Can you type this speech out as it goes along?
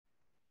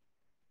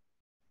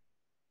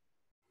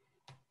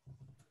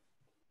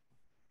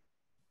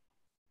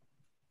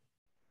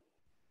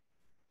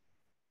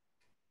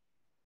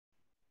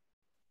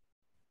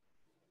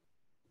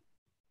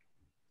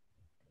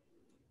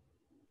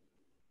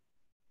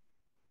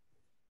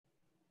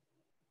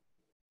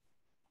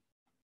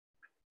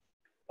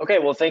Okay,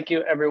 well, thank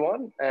you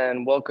everyone,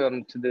 and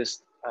welcome to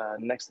this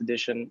next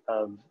edition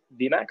of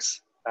VMACS.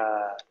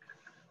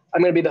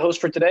 I'm going to be the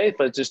host for today,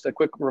 but just a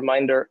quick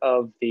reminder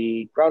of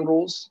the ground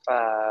rules.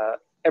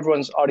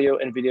 Everyone's audio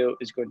and video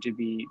is going to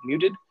be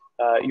muted.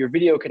 Your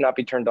video cannot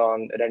be turned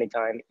on at any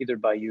time, either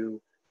by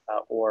you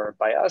or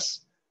by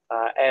us.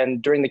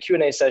 And during the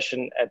Q&A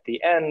session at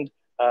the end,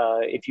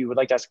 if you would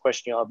like to ask a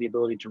question, you'll have the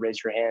ability to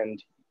raise your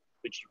hand,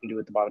 which you can do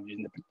at the bottom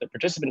using the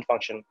participant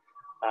function.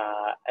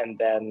 And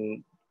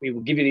then we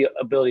will give you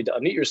the ability to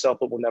unmute yourself,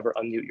 but we'll never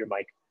unmute your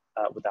mic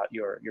without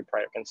your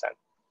prior consent.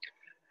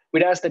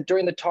 We'd ask that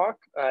during the talk,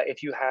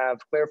 if you have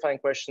clarifying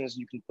questions,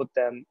 you can put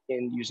them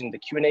in using the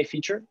Q&A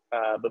feature,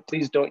 but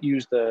please don't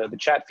use the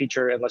chat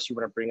feature unless you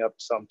want to bring up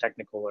some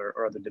technical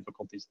or other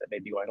difficulties that may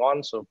be going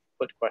on. So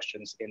put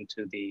questions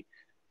into the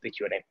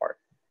Q&A part.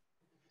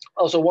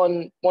 Also,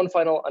 one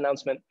final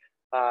announcement,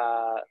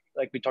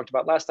 like we talked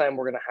about last time,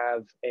 we're going to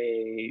have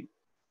a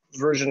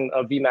version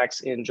of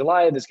VMACS in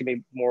July. This can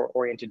be more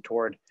oriented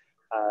toward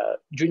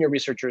junior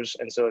researchers.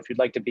 And so if you'd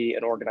like to be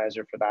an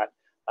organizer for that,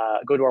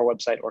 go to our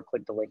website or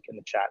click the link in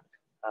the chat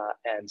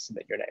and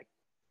submit your name.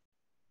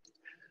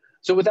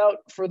 So without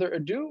further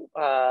ado,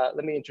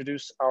 let me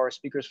introduce our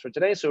speakers for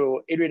today.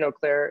 So Adrien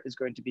Auclert is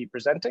going to be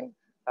presenting,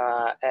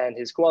 and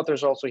his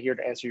co-authors are also here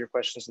to answer your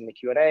questions in the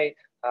Q&A,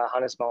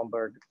 Hannes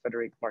Malmberg,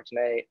 Frédéric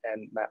Martenet,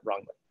 and Matt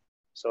Rognlie.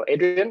 So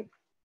Adrien,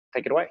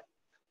 take it away.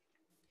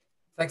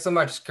 Thanks so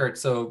much, Kurt.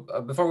 So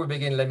before we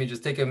begin, let me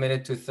just take a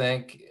minute to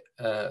thank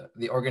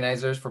the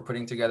organizers for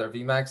putting together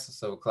VMACS.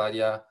 So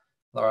Claudia,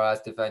 Laura,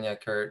 Stefania,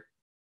 Kurt,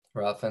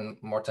 Ralph, and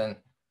Morten.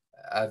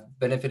 I've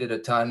benefited a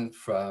ton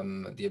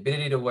from the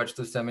ability to watch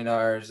the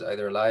seminars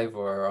either live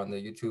or on the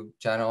YouTube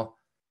channel.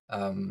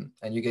 And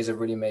you guys have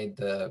really made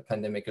the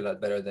pandemic a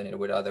lot better than it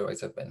would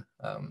otherwise have been.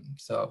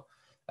 So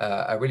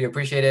I really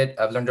appreciate it.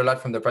 I've learned a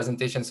lot from the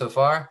presentation so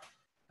far,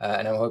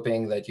 and I'm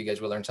hoping that you guys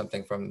will learn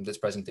something from this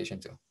presentation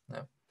too.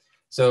 Yeah.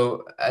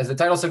 So as the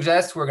title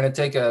suggests, we're going to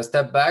take a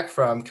step back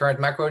from current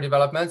macro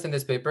developments in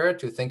this paper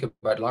to think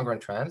about long-run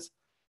trends.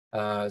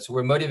 So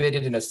we're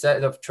motivated in a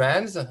set of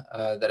trends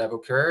that have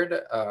occurred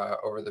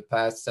over the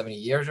past 70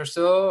 years or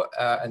so,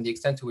 and the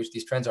extent to which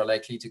these trends are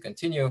likely to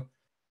continue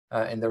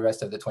in the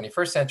rest of the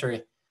 21st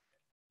century.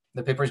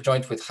 The paper is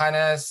joined with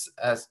Hannes,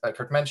 as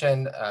Kurt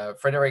mentioned,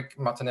 Frédéric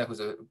Martenet, who's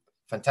a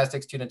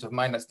fantastic student of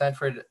mine at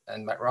Stanford,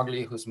 and Matt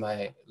Rognlie, who's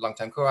my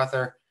longtime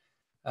co-author.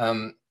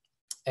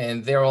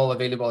 And they're all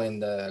available in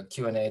the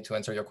Q&A to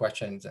answer your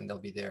questions, and they'll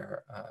be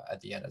there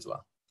at the end as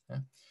well. Yeah.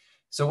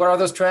 So what are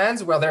those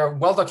trends? Well, they're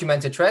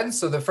well-documented trends.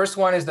 So the first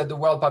one is that the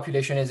world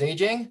population is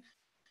aging.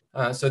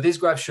 So this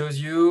graph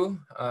shows you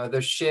the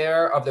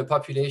share of the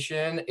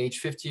population age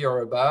 50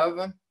 or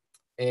above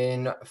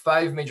in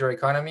 5 major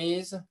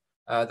economies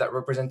that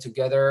represent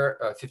together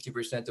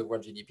 50% of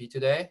world GDP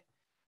today.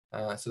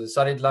 So the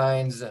solid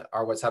lines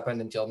are what's happened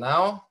until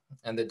now,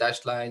 and the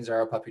dashed lines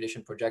are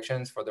population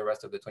projections for the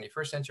rest of the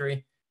 21st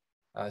century.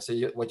 So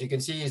what you can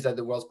see is that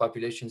the world's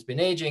population has been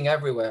aging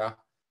everywhere,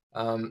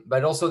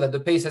 but also that the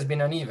pace has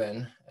been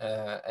uneven.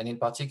 And in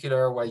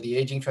particular, while the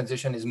aging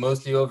transition is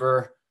mostly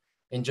over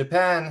in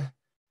Japan,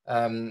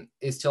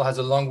 it still has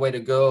a long way to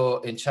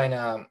go in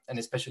China and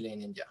especially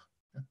in India.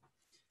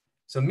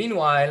 So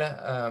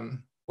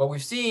meanwhile, what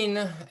we've seen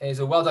is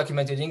a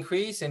well-documented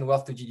increase in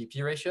wealth to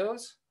GDP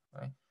ratios.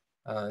 Right?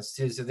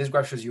 So this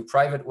graph shows you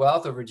private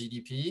wealth over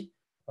GDP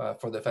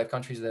for the 5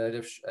 countries that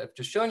I've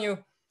just shown you.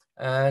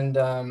 And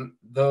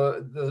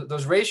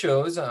those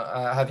ratios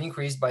have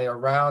increased by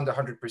around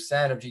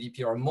 100% of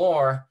GDP or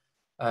more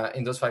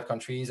in those 5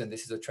 countries. And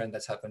this is a trend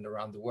that's happened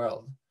around the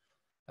world.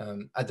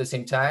 At the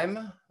same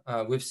time,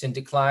 we've seen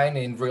decline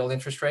in real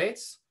interest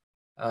rates.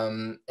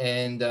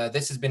 And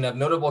this has been of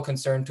notable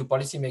concern to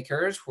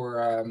policymakers who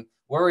are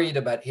worried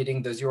about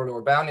hitting the zero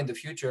lower bound in the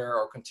future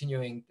or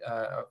continuing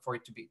for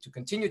it to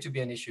continue to be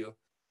an issue.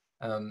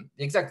 The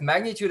exact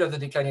magnitude of the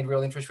decline in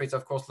real interest rates,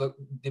 of course,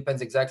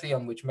 depends exactly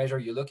on which measure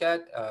you look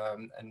at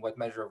and what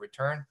measure of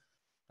return.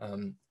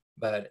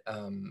 But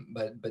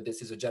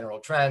this is a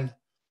general trend.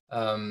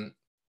 And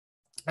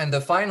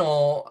the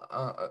final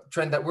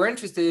trend that we're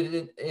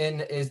interested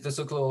in is the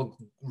so-called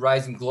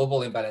rise in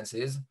global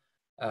imbalances,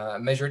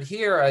 measured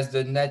here as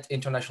the net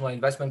international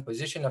investment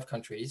position of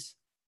countries.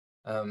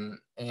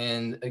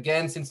 And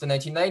again, since the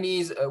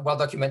 1990s, a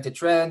well-documented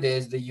trend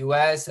is the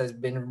US has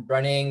been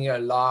running a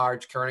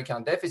large current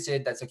account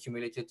deficit that's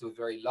accumulated to a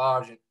very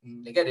large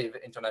negative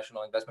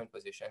international investment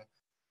position,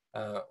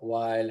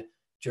 while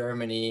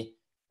Germany,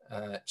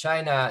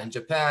 China, and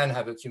Japan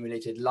have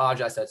accumulated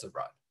large assets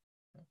abroad.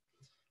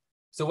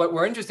 So what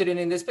we're interested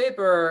in this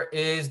paper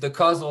is the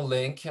causal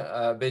link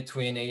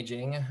between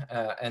aging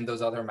and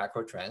those other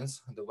macro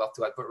trends, the wealth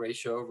to output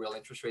ratio, real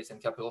interest rates,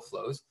 and capital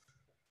flows.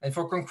 And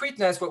for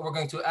concreteness, what we're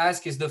going to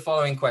ask is the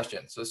following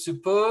question. So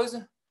suppose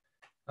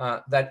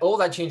that all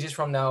that changes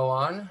from now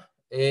on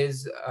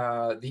is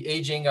the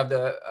aging of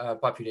the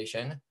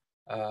population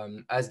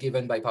as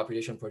given by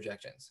population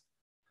projections.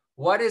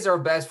 What is our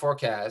best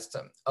forecast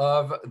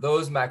of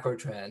those macro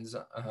trends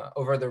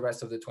over the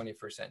rest of the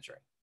 21st century?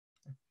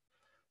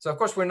 So of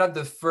course, we're not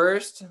the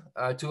first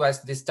to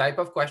ask this type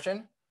of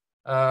question.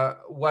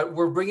 What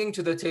we're bringing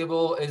to the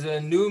table is a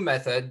new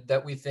method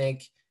that we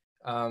think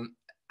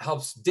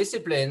helps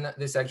discipline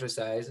this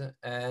exercise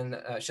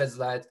and sheds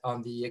light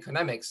on the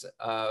economics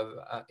of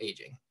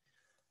aging.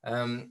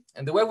 And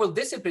the way we'll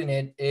discipline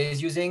it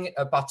is using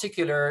a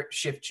particular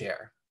shift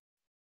chair.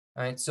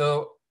 Right?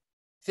 So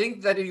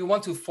think that if you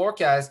want to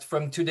forecast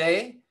from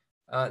today,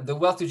 the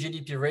wealth to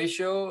GDP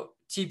ratio,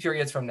 T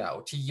periods from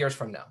now, T years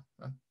from now.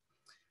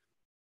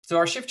 So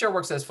our shift chair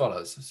works as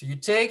follows. So you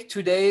take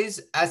today's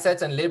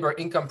assets and labor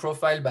income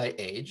profile by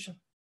age,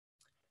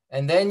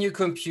 and then you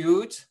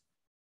compute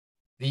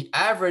the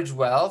average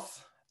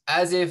wealth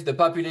as if the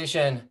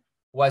population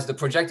was the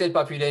projected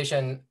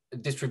population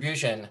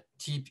distribution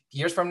T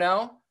years from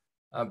now,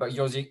 but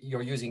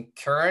you're using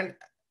current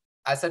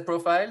asset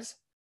profiles,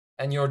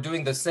 and you're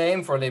doing the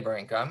same for labor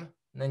income.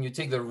 And then you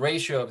take the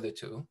ratio of the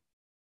two.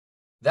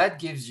 That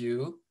gives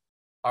you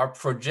our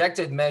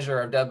projected measure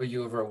of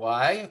W over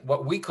Y,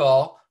 what we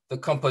call the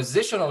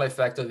compositional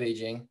effect of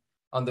aging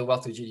on the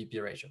wealth to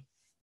GDP ratio.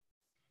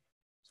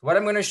 So what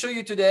I'm going to show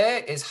you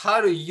today is how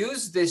to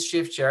use this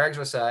shift chair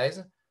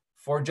exercise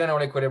for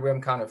general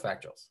equilibrium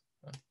counterfactuals.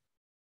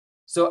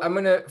 So I'm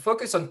going to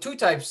focus on two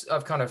types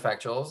of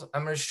counterfactuals.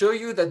 I'm going to show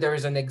you that there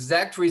is an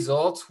exact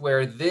result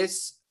where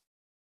this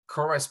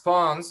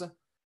corresponds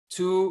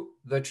to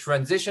the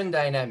transition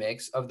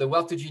dynamics of the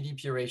wealth to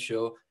GDP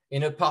ratio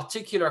in a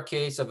particular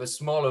case of a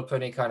small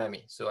open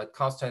economy, so at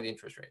constant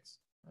interest rates.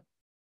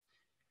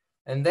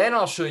 And then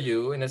I'll show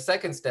you in a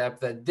second step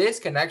that this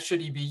can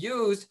actually be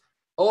used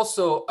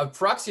also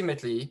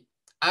approximately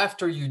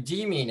after you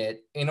demean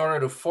it in order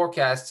to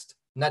forecast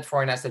net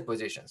foreign asset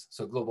positions,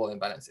 so global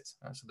imbalances.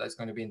 So that's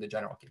going to be in the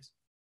general case.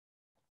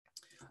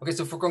 Okay,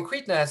 so for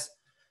concreteness,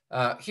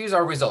 here's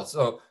our results.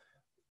 So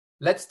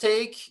let's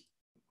take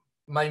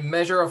my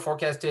measure of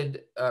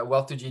forecasted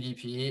wealth to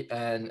GDP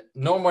and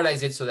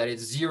normalize it so that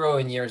it's 0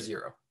 in year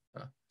 0.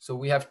 So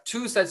we have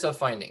two sets of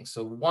findings.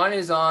 So one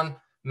is on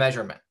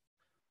measurement.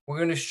 We're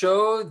going to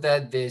show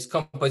that this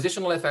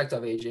compositional effect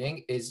of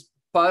aging is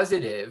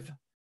positive,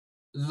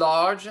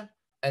 large,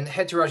 and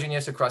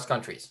heterogeneous across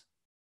countries.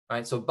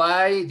 Right? So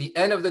by the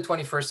end of the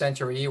 21st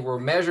century, we're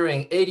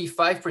measuring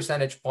 85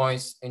 percentage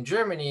points in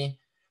Germany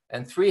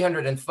and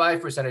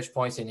 305 percentage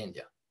points in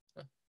India.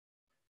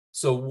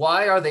 So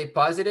why are they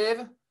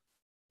positive?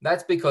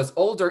 That's because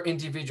older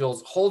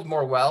individuals hold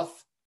more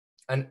wealth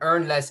and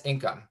earn less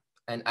income.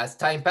 And as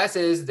time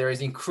passes, there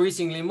is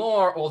increasingly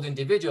more old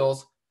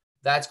individuals.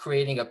 That's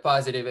creating a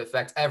positive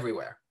effect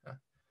everywhere.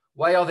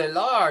 Why are they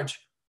large?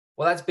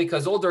 Well, that's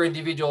because older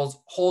individuals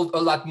hold a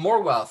lot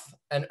more wealth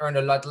and earn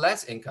a lot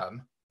less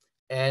income.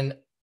 And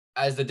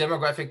as the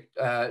demographic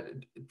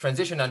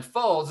transition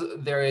unfolds,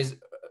 there is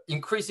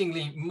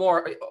increasingly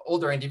more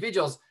older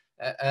individuals,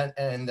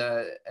 and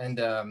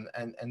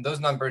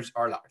those numbers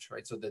are large,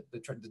 right? So the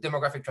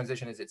demographic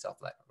transition is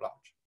itself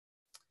large.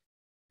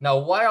 Now,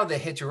 why are they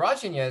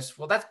heterogeneous?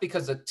 Well, that's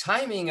because the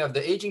timing of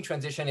the aging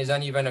transition is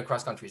uneven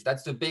across countries.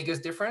 That's the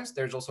biggest difference.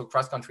 There's also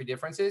cross-country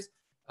differences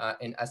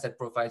in asset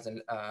profiles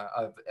and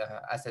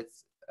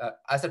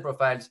asset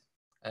profiles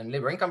and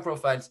labor income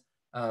profiles.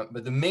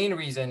 But the main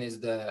reason is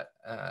the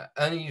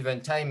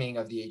uneven timing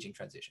of the aging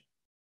transition.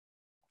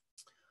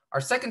 Our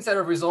second set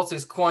of results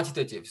is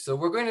quantitative. So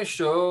we're going to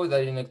show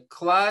that in a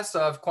class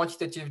of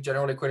quantitative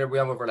general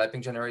equilibrium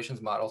overlapping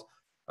generations models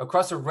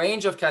across a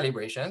range of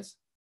calibrations,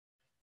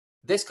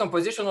 this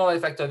compositional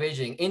effect of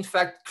aging, in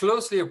fact,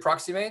 closely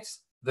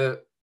approximates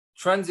the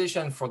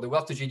transition for the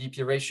wealth to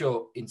GDP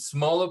ratio in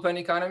small open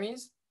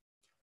economies.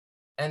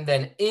 And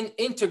then in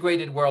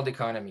integrated world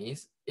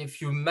economies,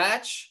 if you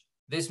match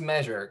this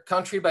measure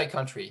country by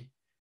country,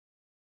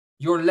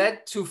 you're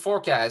led to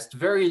forecast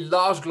very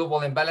large global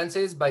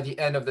imbalances by the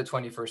end of the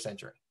 21st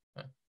century.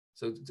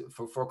 So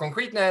for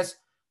concreteness,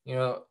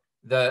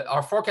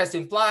 our forecasts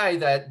imply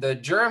that the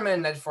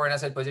German net foreign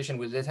asset position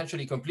will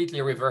essentially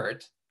completely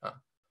revert,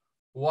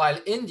 while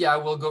India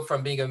will go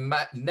from being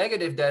a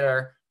negative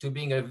debtor to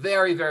being a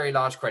very, very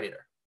large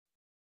creditor.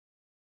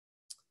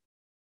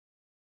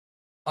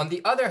 On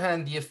the other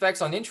hand, the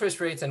effects on interest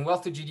rates and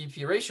wealth to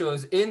GDP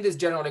ratios in this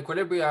general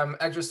equilibrium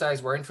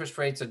exercise where interest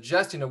rates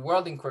adjust in a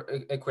world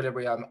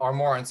equilibrium are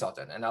more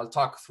uncertain, and I'll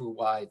talk through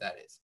why that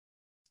is.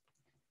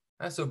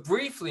 So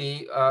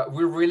briefly,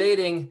 we're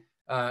relating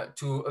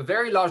to a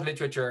very large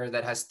literature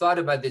that has thought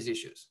about these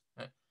issues.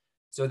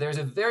 So there's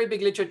a very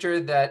big literature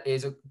that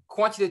is a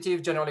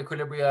quantitative general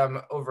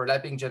equilibrium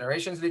overlapping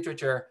generations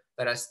literature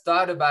that has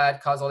thought about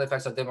causal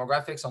effects of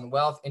demographics on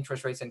wealth,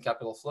 interest rates, and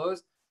capital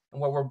flows.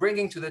 And what we're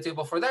bringing to the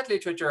table for that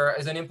literature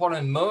is an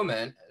important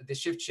moment, the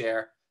shift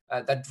chair,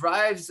 that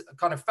drives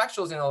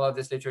counterfactuals in all of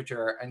this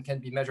literature and can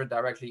be measured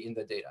directly in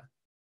the data.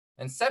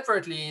 And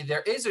separately,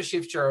 there is a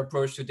shift chair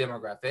approach to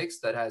demographics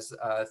that has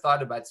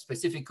thought about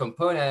specific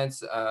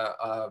components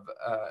of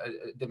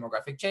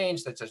demographic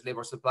change, such as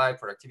labor supply,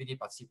 productivity,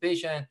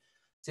 participation,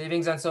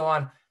 savings, and so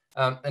on.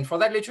 And for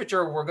that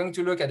literature, we're going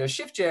to look at a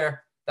shift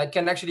chair that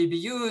can actually be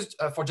used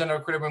for general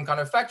equilibrium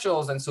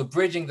counterfactuals, and so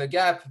bridging the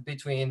gap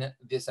between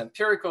this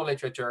empirical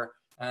literature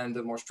and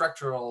the more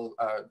structural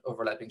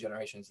overlapping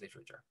generations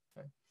literature.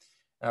 Okay?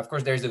 And of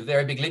course, there's a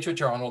very big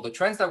literature on all the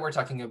trends that we're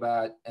talking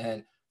about,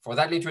 and for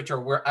that literature,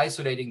 we're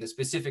isolating the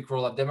specific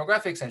role of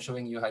demographics and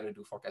showing you how to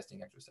do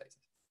forecasting exercises.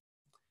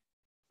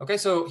 Okay,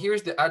 so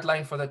here's the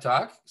outline for the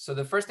talk. So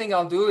the first thing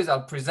I'll do is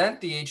I'll present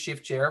the H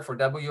shift chair for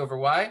W over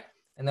Y,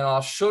 and then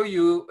I'll show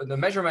you the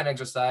measurement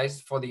exercise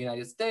for the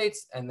United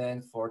States and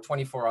then for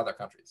 24 other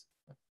countries.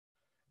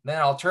 Then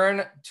I'll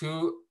turn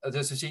to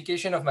the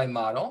specification of my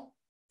model,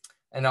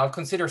 and I'll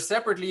consider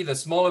separately the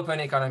small open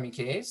economy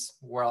case,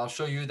 where I'll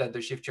show you that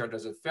the shift chair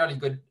does a fairly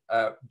good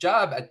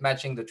job at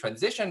matching the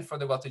transition for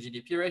the wealth to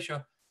GDP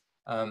ratio,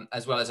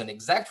 as well as an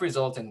exact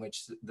result in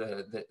which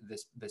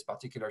this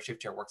particular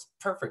shift chair works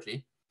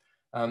perfectly.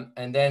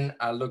 And then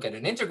I'll look at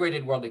an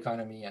integrated world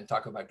economy and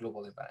talk about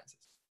global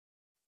imbalances.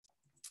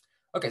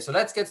 Okay, so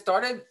let's get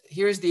started.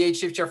 Here's the H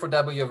shift chair for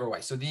W over Y.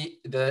 So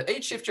the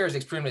H shift chair is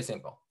extremely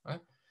simple. Right?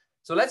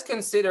 So let's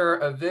consider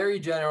a very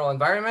general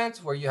environment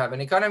where you have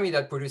an economy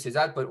that produces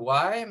output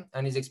Y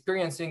and is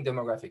experiencing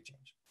demographic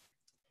change.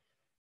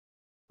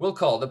 We'll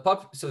call the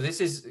so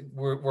this is,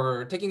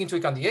 we're taking into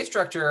account the H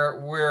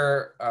structure,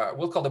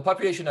 we'll call the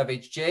population of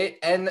HJ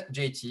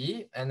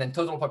NJT, and then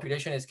total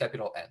population is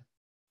capital N.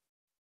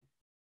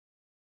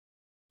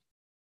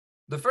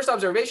 The first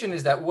observation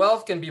is that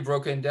wealth can be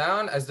broken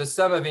down as the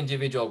sum of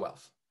individual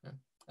wealth.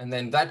 And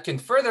then that can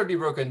further be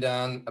broken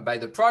down by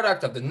the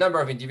product of the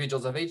number of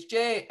individuals of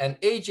HJ and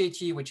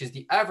AJT, which is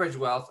the average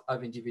wealth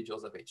of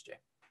individuals of HJ.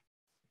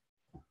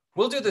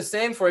 We'll do the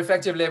same for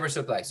effective labor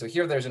supply. So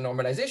here there's a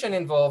normalization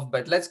involved,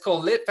 but let's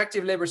call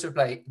effective labor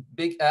supply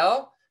big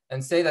L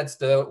and say that's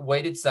the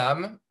weighted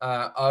sum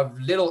of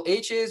little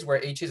h's,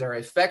 where h's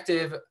are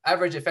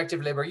average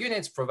effective labor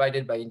units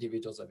provided by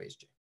individuals of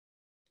HJ.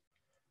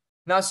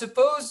 Now,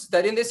 suppose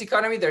that in this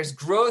economy, there's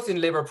growth in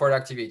labor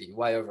productivity,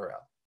 Y over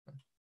L.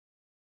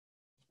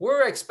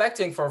 We're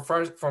expecting from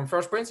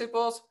first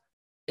principles,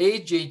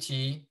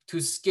 AJT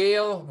to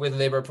scale with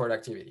labor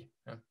productivity.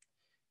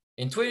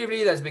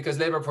 Intuitively, that's because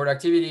labor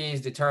productivity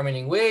is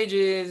determining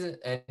wages,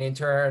 and in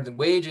turn, the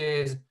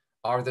wages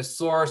are the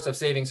source of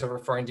savings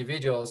for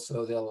individuals,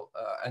 so they'll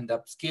end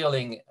up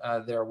scaling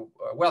their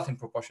wealth in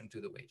proportion to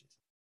the wages.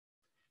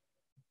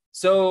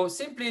 So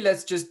simply,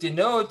 let's just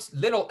denote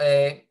little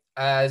a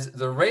as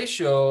the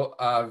ratio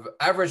of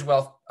average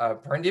wealth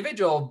per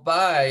individual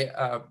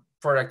by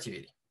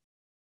productivity.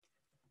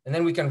 And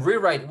then we can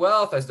rewrite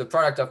wealth as the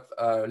product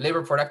of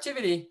labor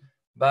productivity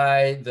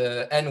by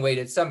the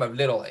n-weighted sum of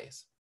little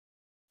a's.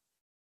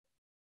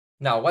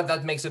 Now, what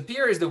that makes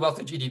appear is the wealth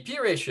to GDP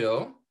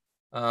ratio.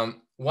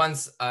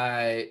 Once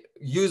I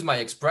use my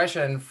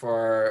expression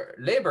for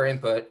labor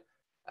input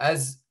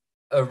as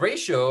a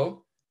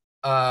ratio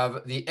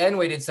of the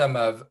n-weighted sum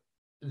of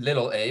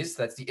little a's,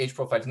 that's the H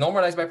profiles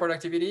normalized by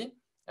productivity,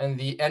 and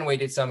the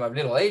n-weighted sum of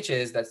little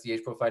h's, that's the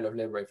H profile of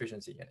labor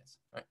efficiency units.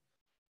 Right?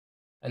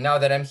 And now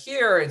that I'm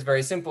here, it's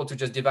very simple to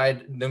just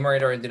divide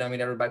numerator and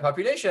denominator by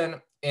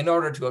population in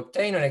order to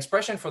obtain an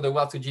expression for the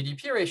wealth to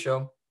GDP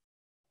ratio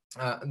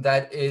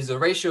that is a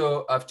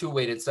ratio of two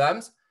weighted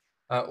sums,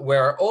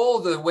 where all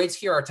the weights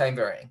here are time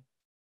varying.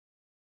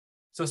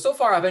 So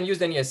far I haven't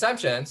used any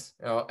assumptions,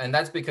 and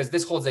that's because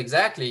this holds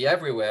exactly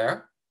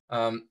everywhere,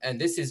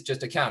 and this is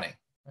just accounting.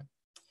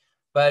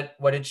 But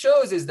what it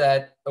shows is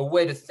that a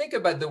way to think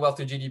about the wealth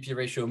to GDP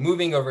ratio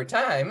moving over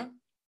time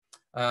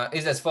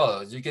is as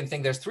follows. You can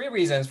think there's three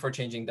reasons for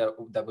changing the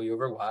W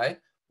over Y.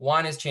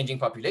 One is changing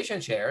population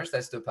shares,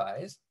 that's the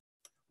pies.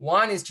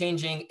 One is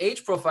changing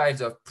H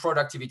profiles of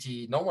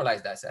productivity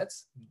normalized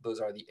assets, those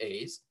are the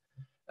A's.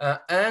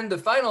 And the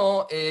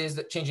final is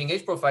changing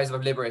H profiles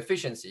of labor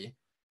efficiency,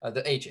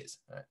 the H's.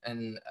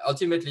 And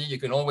ultimately, you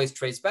can always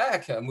trace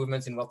back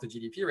movements in wealth to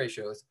GDP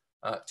ratios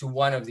to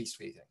one of these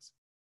three things.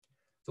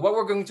 So what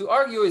we're going to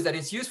argue is that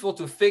it's useful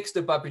to fix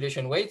the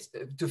population weights,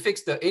 to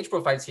fix the H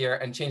profiles here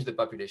and change the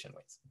population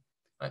weights.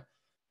 Right?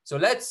 So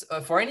let's,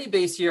 for any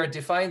base here,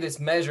 define this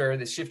measure,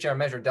 this shift chair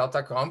measure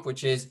delta comp,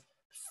 which is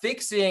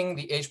fixing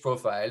the H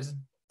profiles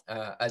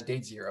at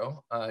date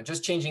 0,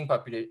 just changing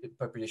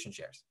population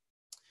shares.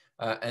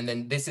 And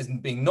then this is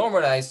being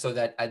normalized so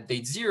that at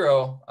date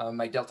 0,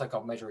 my delta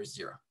comp measure is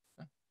 0.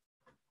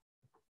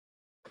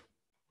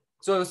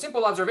 So a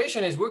simple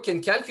observation is we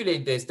can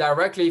calculate this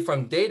directly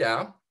from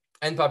data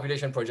and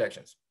population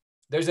projections.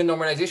 There's a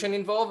normalization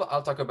involved.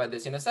 I'll talk about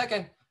this in a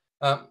second.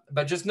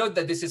 But just note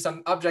that this is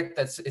some object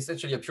that's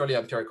essentially a purely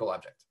empirical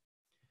object.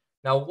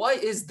 Now, why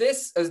is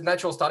this a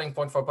natural starting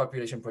point for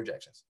population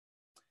projections?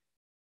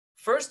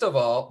 First of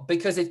all,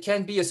 because it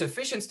can be a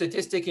sufficient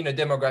statistic in a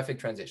demographic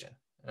transition.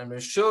 And I'm going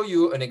to show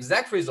you an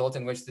exact result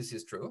in which this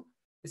is true.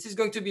 This is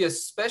going to be a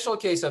special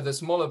case of the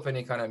small open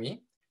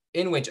economy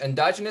in which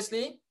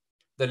endogenously,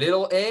 the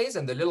little a's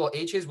and the little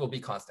h's will be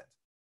constant.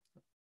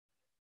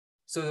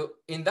 So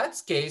in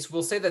that case,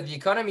 we'll say that the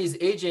economy is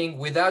aging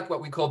without what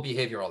we call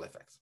behavioral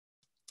effects.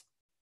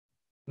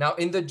 Now,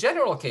 in the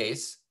general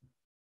case,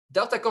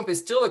 delta comp is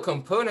still a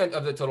component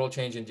of the total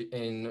change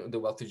in the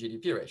wealth to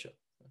GDP ratio.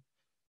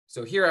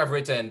 So here I've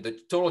written the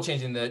total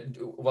change in the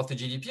wealth to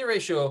GDP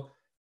ratio,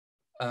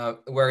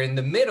 where in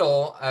the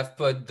middle, I've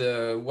put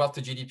the wealth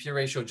to GDP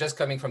ratio just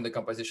coming from the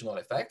compositional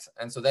effect.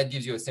 And so that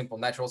gives you a simple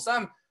natural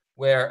sum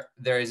where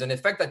there is an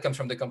effect that comes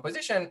from the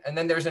composition, and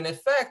then there's an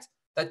effect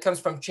that comes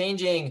from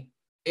changing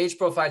age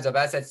profiles of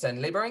assets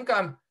and labor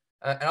income,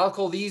 and I'll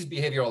call these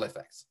behavioral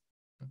effects.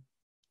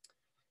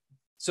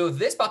 So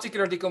this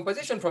particular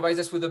decomposition provides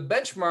us with a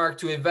benchmark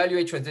to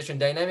evaluate transition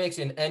dynamics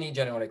in any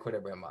general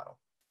equilibrium model.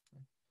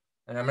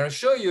 And I'm going to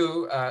show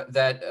you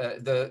that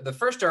the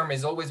first term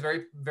is always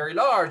very, very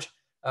large,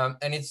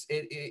 and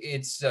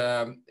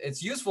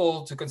it's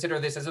useful to consider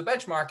this as a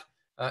benchmark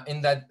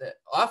in that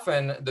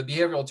often the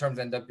behavioral terms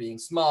end up being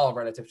small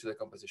relative to the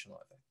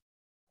compositional effect.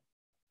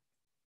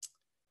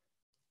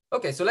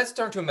 Okay, so let's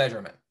turn to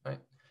measurement. Right?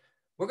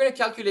 We're going to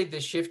calculate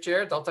the shift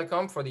share delta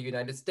comp for the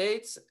United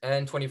States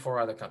and 24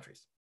 other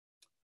countries.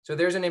 So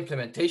there's an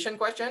implementation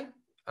question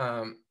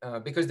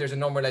because there's a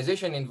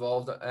normalization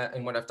involved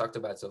in what I've talked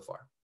about so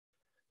far.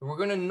 We're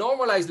going to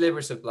normalize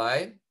labor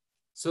supply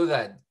so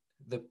that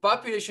the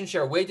population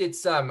share weighted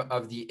sum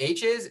of the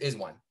H's is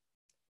 1.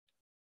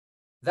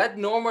 That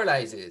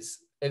normalizes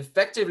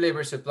effective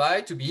labor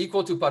supply to be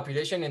equal to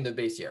population in the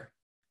base year.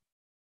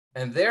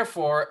 And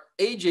therefore,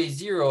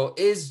 AJ0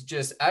 is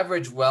just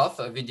average wealth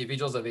of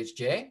individuals of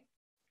HJ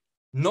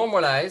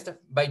normalized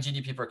by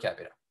GDP per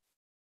capita.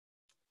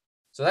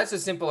 So that's a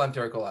simple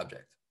empirical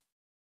object.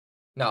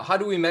 Now, how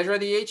do we measure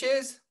the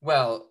H's?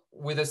 Well,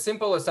 with a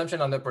simple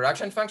assumption on the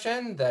production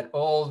function that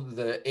all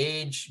the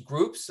age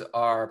groups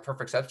are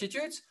perfect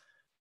substitutes,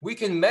 we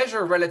can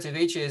measure relative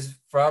H's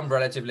from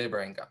relative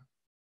labor income.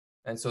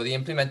 And so the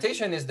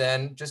implementation is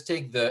then just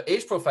take the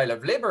age profile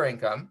of labor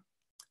income,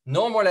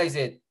 normalize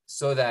it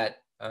so that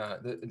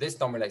this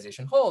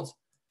normalization holds,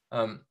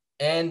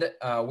 and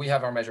we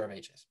have our measure of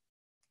H's.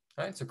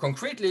 Right? So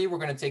concretely, we're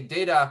going to take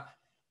data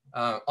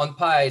on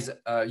pies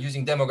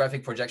using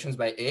demographic projections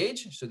by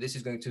age. So this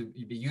is going to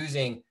be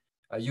using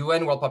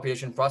UN World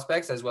Population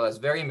Prospects, as well as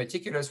very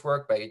meticulous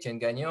work by Etienne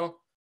Gagnon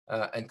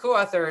and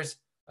co-authors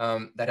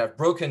that have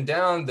broken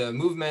down the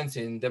movements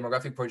in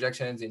demographic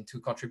projections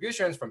into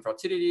contributions from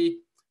fertility,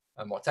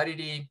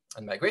 mortality,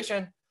 and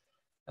migration.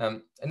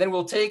 And then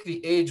we'll take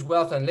the age,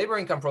 wealth, and labor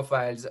income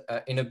profiles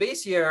in a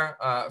base year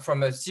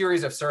from a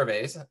series of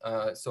surveys.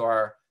 So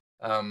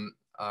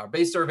our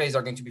base surveys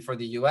are going to be for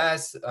the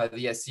US,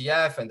 the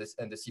SCF, and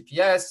the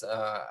CPS,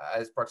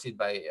 as proxied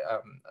by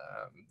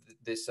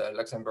this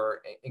Luxembourg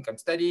income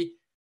study.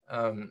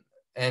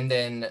 And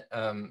then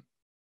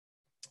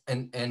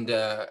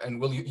and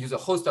we'll use a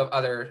host of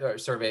other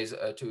surveys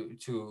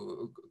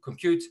to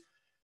compute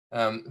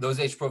those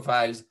age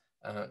profiles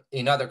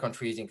in other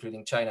countries,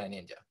 including China and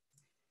India.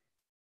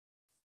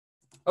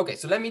 Okay,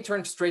 so let me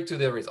turn straight to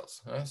the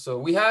results. So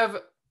we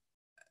have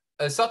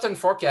a certain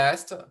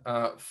forecast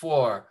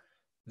for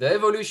the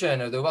evolution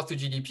of the wealth to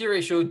GDP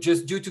ratio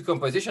just due to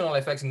compositional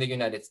effects in the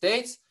United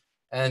States.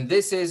 And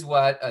this is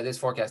what this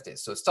forecast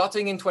is. So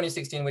starting in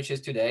 2016, which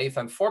is today, if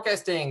I'm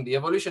forecasting the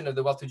evolution of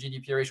the wealth to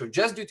GDP ratio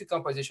just due to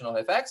compositional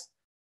effects,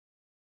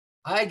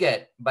 I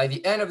get, by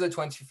the end of the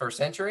 21st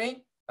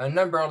century, a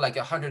number like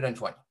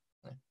 120.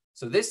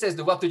 So this says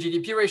the wealth to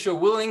GDP ratio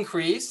will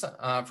increase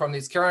from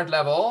its current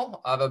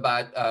level of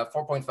about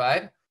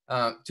 4.5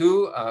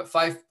 to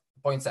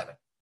 5.7.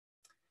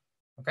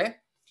 Okay.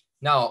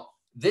 Now,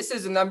 this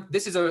is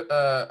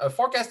a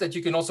forecast that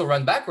you can also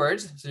run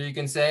backwards. So you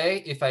can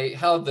say, if I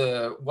held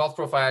the wealth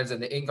profiles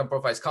and the income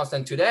profiles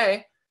constant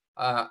today,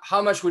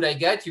 how much would I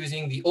get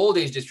using the old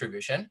age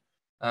distribution?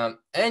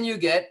 And you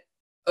get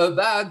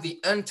about the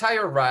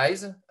entire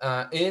rise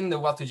in the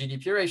wealth to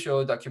GDP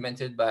ratio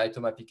documented by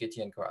Thomas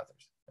Piketty and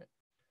co-authors.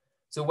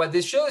 So what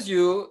this shows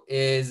you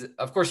is,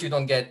 of course, you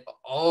don't get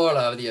all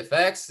of the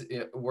effects.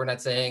 We're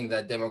not saying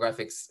that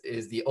demographics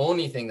is the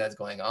only thing that's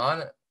going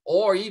on,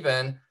 or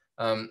even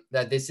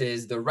that this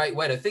is the right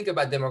way to think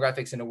about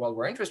demographics in a world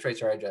where interest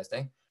rates are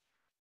adjusting.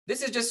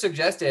 This is just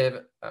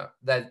suggestive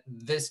that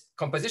this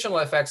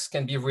compositional effects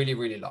can be really,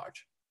 really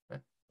large.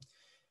 Right?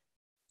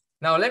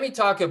 Now, let me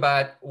talk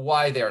about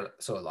why they're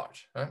so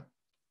large. Right?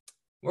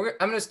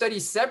 I'm going to study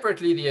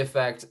separately the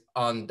effect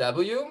on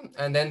W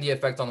and then the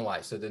effect on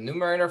Y. So the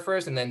numerator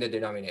first and then the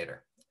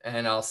denominator.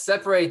 And I'll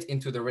separate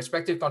into the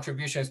respective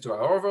contributions to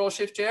our overall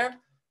shift share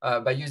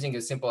by using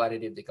a simple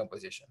additive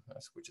decomposition,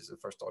 which is a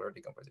first order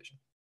decomposition.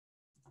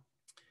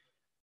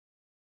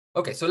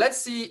 Okay, so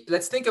let's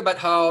think about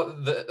how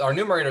our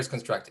numerator is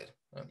constructed.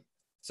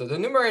 So the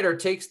numerator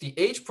takes the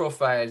age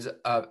profiles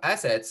of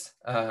assets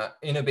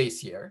in a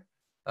base year.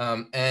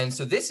 And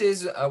so this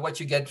is what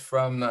you get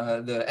from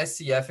the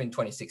SCF in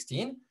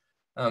 2016.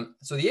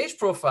 So the age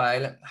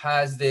profile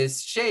has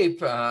this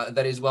shape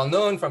that is well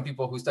known from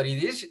people who study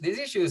these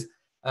issues,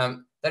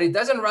 that it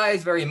doesn't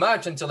rise very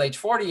much until age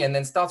 40 and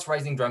then starts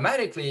rising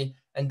dramatically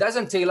and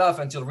doesn't tail off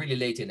until really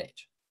late in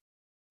age.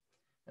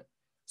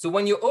 So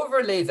when you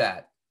overlay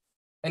that,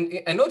 and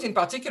note in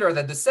particular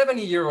that the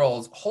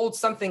 70-year-olds hold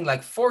something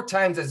like 4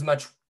 times as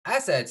much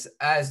assets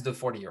as the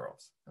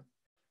 40-year-olds.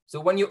 So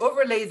when you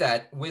overlay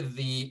that with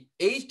the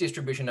age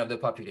distribution of the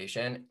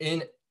population in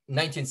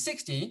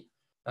 1960,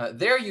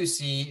 there you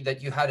see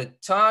that you had a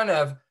ton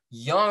of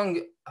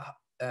young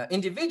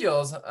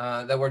individuals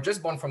that were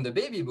just born from the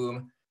baby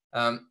boom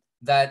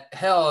that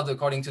held,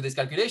 according to this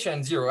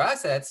calculation, 0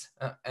 assets.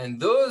 And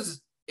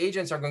those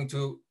agents are going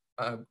to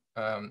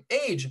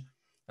age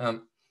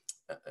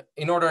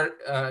in order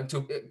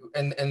to,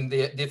 and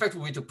the effect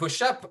will be to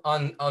push up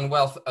on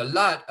wealth a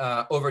lot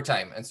over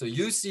time. And so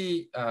you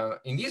see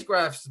in these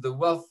graphs,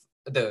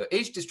 the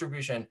age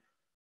distribution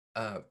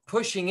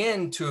pushing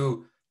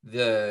into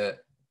the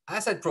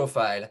asset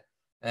profile,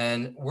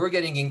 and we're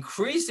getting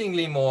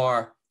increasingly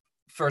more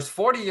first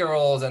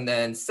 40-year-olds and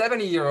then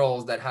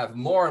 70-year-olds that have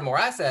more and more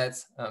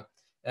assets.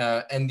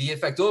 And the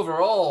effect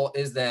overall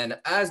is then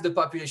as the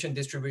population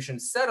distribution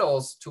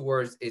settles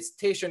towards its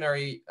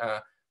stationary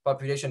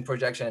population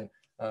projection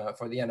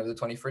for the end of the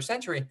 21st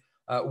century,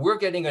 we're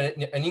getting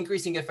an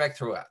increasing effect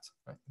throughout.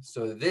 Right?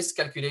 So this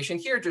calculation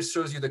here just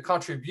shows you the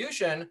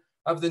contribution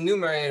of the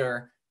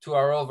numerator to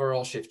our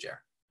overall shift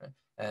share. Right?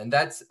 And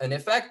that's an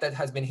effect that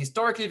has been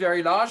historically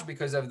very large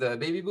because of the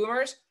baby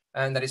boomers,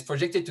 and that is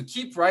projected to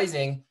keep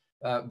rising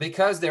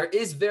because there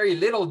is very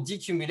little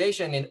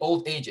decumulation in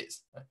old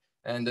ages. Right?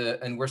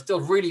 And we're still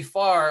really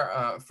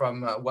far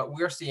from what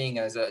we're seeing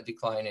as a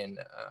decline in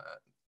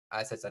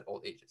assets at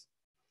old ages.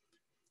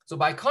 So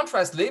by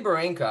contrast, labor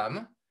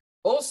income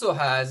also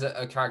has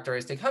a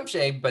characteristic hump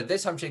shape, but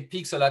this hump shape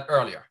peaks a lot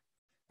earlier.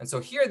 And so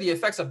here the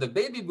effects of the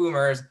baby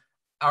boomers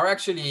are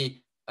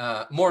actually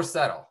more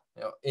subtle.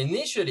 You know,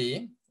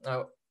 initially,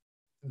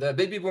 the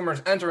baby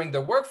boomers entering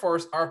the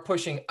workforce are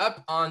pushing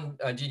up on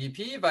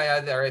GDP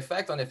via their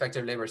effect on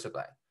effective labor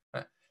supply.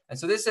 Right? And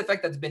so this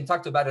effect has been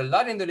talked about a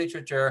lot in the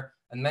literature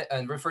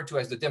and referred to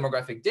as the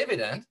demographic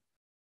dividend.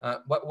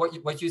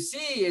 What you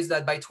see is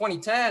that by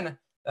 2010,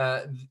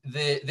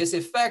 this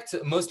effect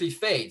mostly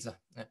fades.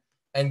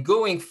 And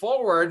going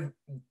forward,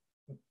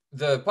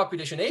 the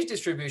population age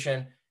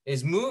distribution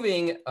is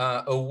moving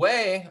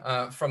away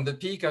from the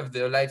peak of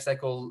the life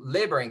cycle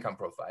labor income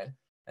profile,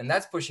 and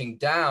that's pushing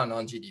down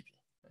on GDP.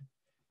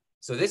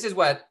 So this is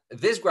what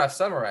this graph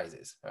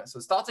summarizes. So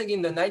starting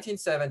in the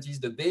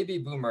 1970s, the baby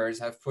boomers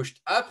have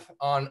pushed up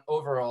on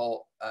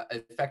overall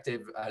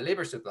effective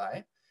labor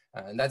supply,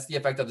 and that's the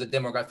effect of the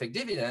demographic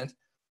dividend.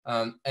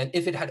 And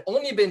if it had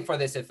only been for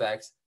this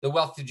effect, the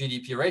wealth to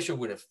GDP ratio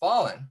would have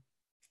fallen.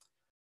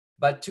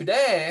 But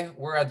today,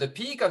 we're at the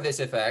peak of this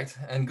effect,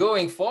 and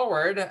going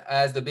forward,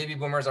 as the baby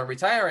boomers are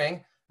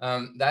retiring,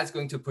 that's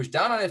going to push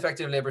down on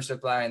effective labor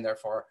supply and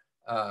therefore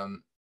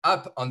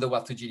up on the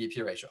wealth to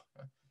GDP ratio.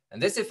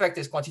 And this effect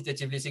is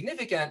quantitatively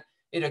significant.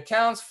 It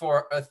accounts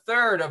for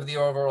 1/3 of the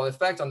overall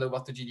effect on the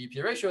wealth to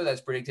GDP ratio that's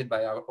predicted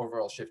by our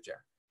overall shift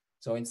share.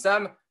 So in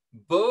sum,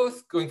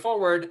 both going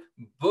forward,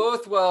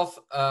 both wealth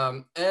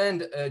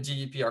and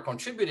GDP are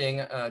contributing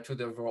to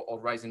the overall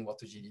rise in wealth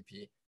to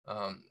GDP.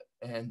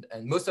 And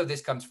most of this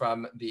comes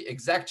from the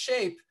exact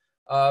shape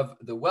of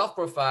the wealth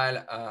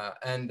profile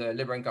and the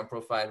labor income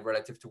profile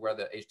relative to where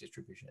the age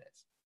distribution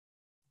is.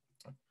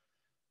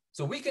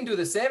 So we can do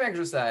the same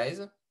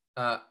exercise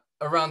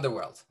around the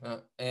world.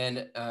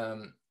 In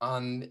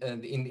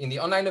the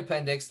online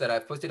appendix that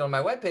I've posted on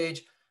my webpage,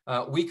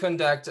 we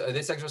conduct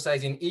this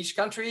exercise in each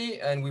country,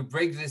 and we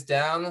break this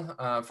down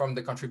from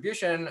the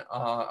contribution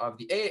of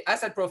the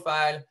asset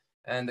profile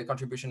and the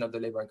contribution of the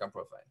labor income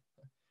profile.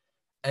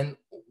 And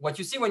what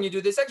you see when you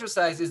do this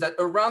exercise is that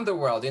around the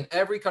world, in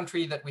every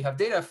country that we have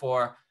data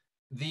for,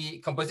 the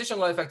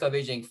compositional effect of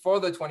aging for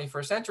the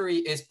 21st century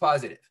is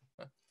positive.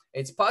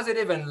 It's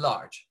positive and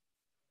large.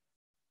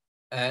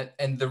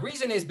 And the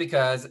reason is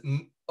because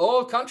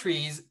all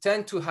countries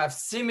tend to have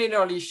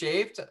similarly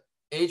shaped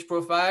age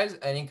profiles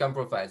and income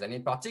profiles. And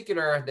in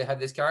particular, they have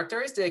this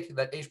characteristic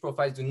that age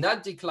profiles do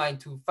not decline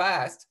too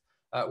fast,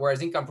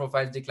 whereas income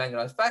profiles decline a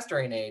lot faster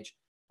in age.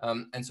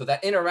 And so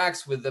that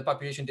interacts with the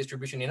population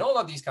distribution in all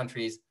of these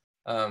countries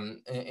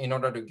in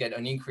order to get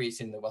an increase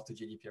in the wealth to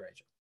GDP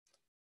ratio.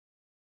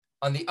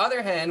 On the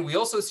other hand, we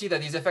also see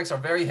that these effects are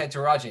very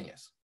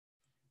heterogeneous.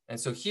 And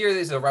so here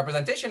is a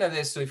representation of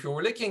this. So if you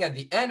were looking at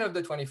the end of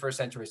the 21st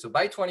century, so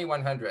by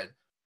 2100,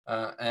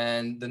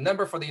 and the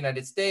number for the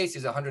United States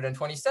is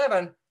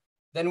 127,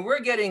 then we're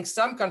getting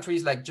some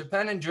countries like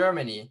Japan and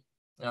Germany,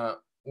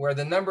 where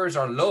the numbers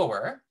are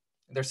lower.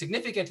 They're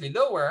significantly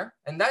lower,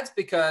 and that's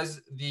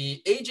because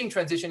the aging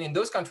transition in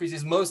those countries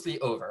is mostly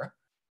over.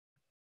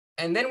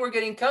 And then we're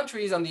getting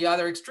countries on the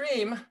other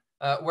extreme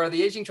where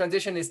the aging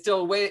transition is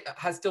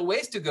has still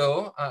ways to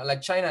go,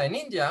 like China and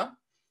India.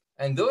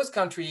 And those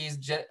countries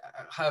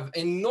have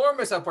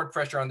enormous upward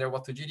pressure on their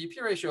wealth to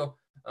GDP ratio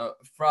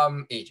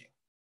from aging.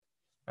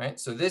 Right?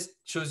 So this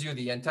shows you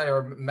the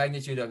entire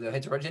magnitude of the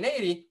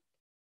heterogeneity.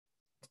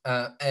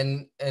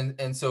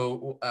 And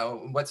so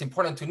what's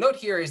important to note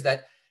here is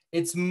that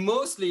it's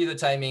mostly the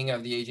timing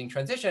of the aging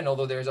transition,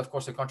 although there's of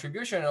course a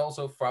contribution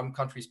also from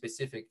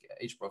country-specific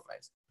age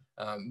profiles.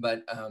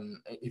 But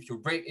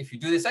if you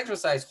do this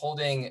exercise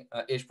holding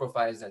age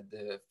profiles at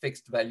the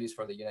fixed values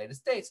for the United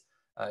States,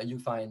 you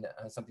find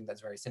something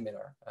that's very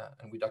similar,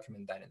 and we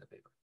document that in the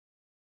paper.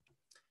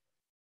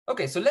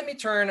 Okay, so let me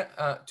turn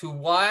to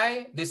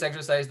why this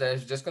exercise that I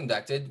just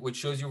conducted, which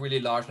shows you really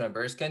large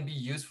numbers, can be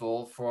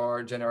useful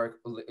for general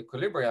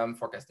equilibrium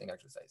forecasting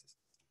exercises.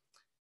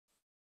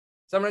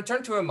 So I'm going to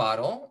turn to a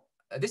model.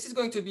 This is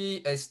going to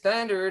be a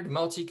standard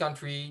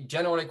multi-country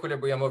general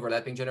equilibrium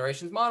overlapping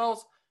generations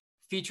models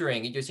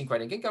featuring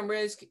idiosyncratic income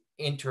risk,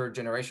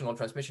 intergenerational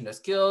transmission of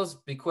skills,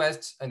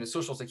 bequests, and the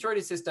social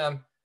security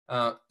system.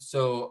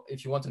 So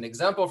if you want an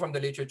example from the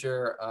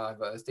literature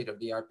of a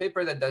state-of-the-art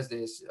paper that does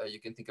this, you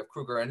can think of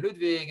Kruger and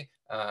Ludwig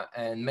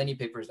and many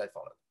papers that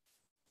followed.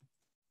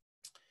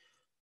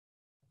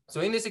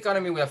 So in this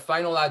economy, we have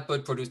final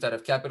output produced out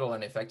of capital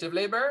and effective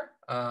labor,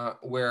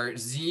 where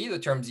Z, the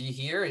term Z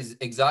here, is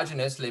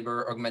exogenous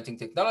labor augmenting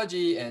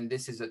technology. And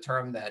this is a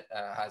term that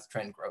has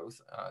trend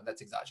growth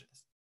that's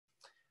exogenous.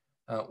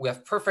 We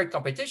have perfect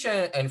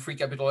competition and free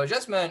capital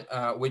adjustment,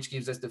 which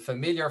gives us the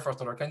familiar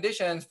first order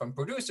conditions from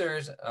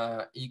producers,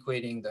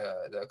 equating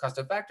the cost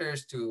of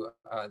factors to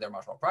their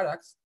marginal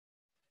products.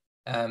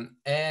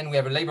 And we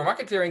have a labor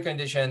market clearing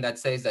condition that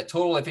says that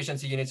total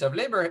efficiency units of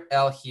labor,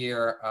 L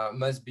here,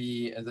 must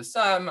be the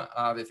sum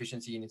of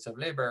efficiency units of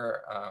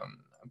labor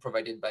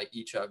provided by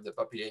each of the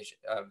population,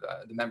 of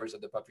the members of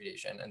the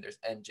population, and there's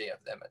NJ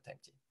of them at time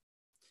t.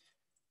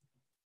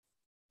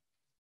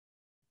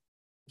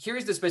 Here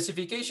is the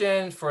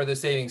specification for the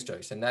savings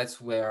choice, and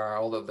that's where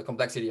all of the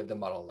complexity of the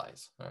model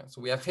lies.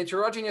 So we have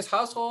heterogeneous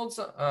households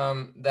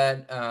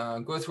that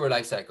go through a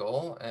life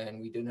cycle, and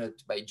we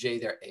denote by J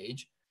their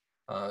age.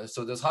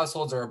 So those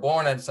households are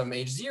born at some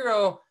age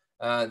 0.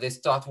 They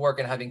start work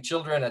and having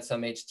children at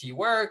some age T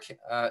work.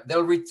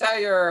 They'll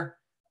retire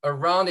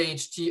around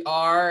age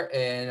TR,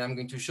 and I'm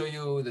going to show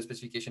you the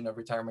specification of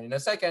retirement in a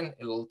second.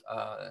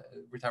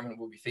 Retirement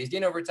will be phased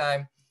in over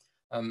time.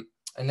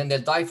 And then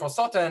they'll die for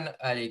certain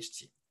at age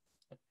T.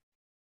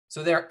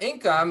 So their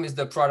income is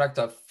the product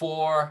of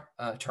 4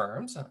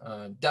 terms.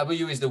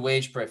 W is the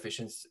wage per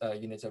efficient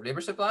units of labor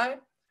supply.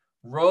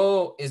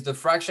 Rho is the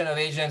fraction of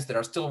agents that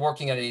are still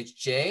working at age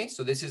J.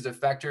 So this is a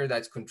factor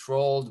that's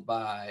controlled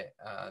by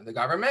the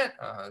government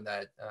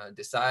that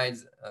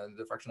decides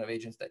the fraction of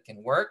agents that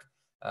can work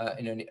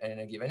in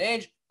a given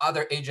age.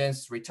 Other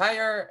agents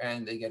retire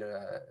and they get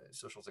a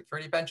social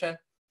security pension.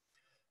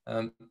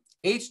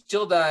 H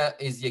tilde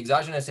is the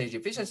exogenous age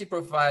efficiency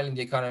profile in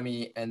the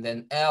economy, and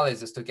then L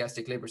is a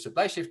stochastic labor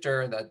supply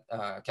shifter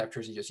that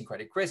captures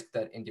idiosyncratic risk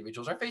that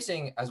individuals are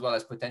facing, as well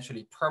as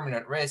potentially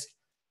permanent risk,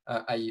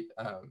 i.e.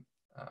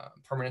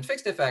 Permanent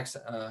fixed effects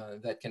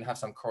that can have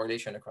some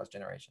correlation across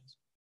generations.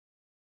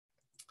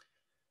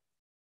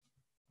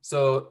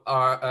 So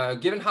our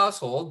given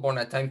household born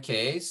at time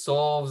K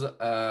solves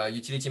a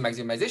utility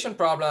maximization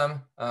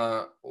problem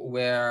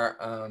where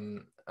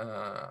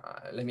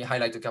let me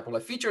highlight a couple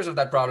of features of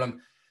that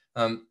problem.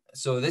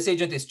 So this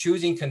agent is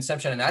choosing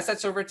consumption and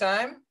assets over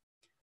time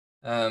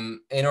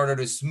in order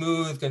to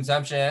smooth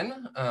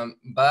consumption,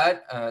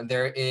 but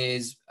there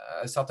is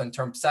a certain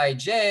term psi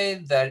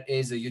j that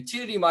is a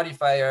utility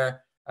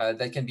modifier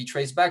that can be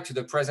traced back to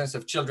the presence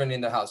of children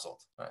in the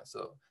household.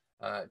 So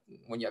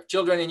when you have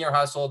children in your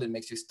household, it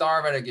makes you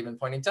starve at a given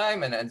point in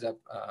time and ends up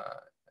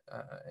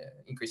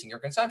increasing your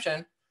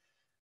consumption.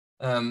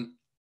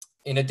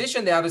 In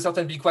addition, they have a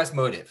certain bequest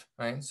motive,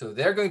 right? So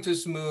they're going to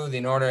smooth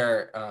in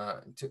order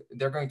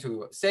they're going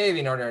to save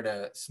in order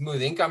to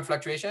smooth income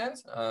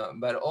fluctuations,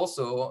 but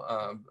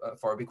also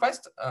for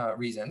bequest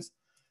reasons.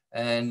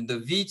 And the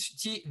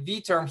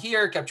V term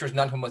here captures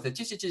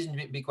non-homotheticities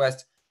in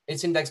bequest.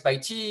 It's indexed by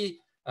T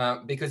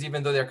because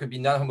even though there could be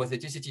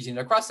non-homotheticities in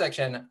the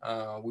cross-section,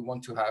 we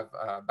want to have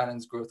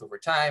balanced growth over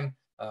time.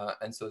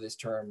 And so this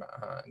term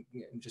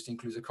just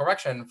includes a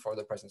correction for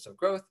the presence of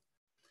growth.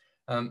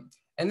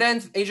 And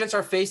then agents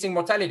are facing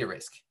mortality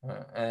risk.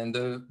 And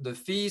the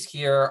fees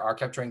here are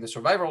capturing the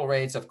survival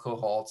rates of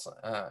cohorts.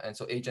 And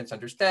so agents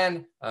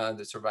understand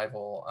the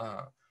survival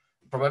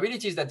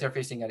probabilities that they're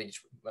facing at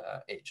each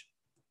age.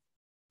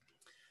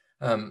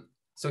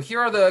 So here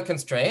are the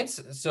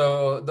constraints.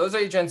 So those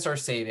agents are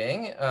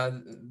saving,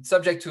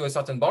 subject to a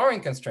certain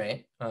borrowing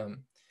constraint.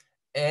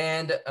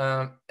 And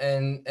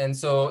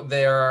so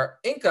their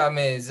income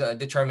is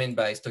determined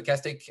by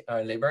stochastic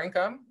labor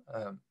income.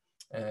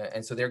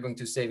 And so they're going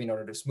to save in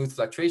order to smooth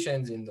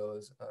fluctuations in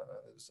those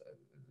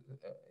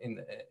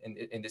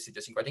in this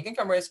idiosyncratic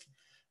income risk.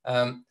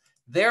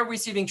 They're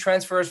receiving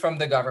transfers from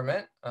the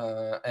government,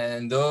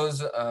 and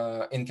those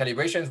in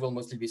calibrations will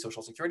mostly be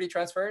social security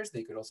transfers.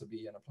 They could also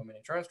be unemployment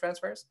insurance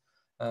transfers.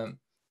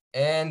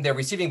 And they're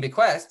receiving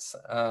bequests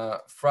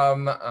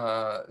from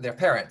their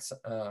parents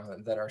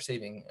that are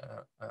saving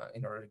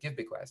in order to give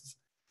bequests.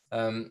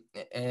 And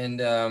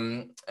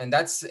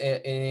that's,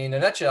 in a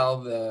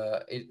nutshell,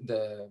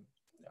 the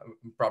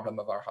problem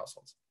of our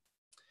households.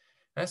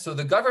 And so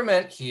the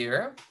government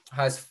here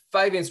has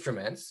 5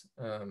 instruments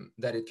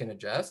that it can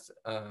adjust.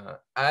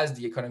 As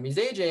the economy is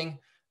aging,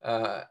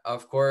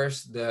 of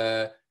course,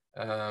 there's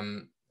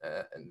going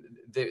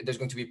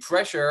to be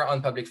pressure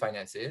on public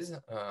finances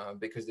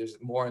because there's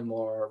more and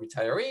more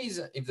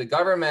retirees. If the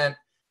government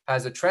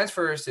has a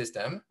transfer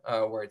system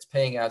where it's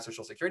paying out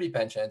social security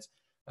pensions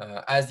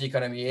as the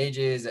economy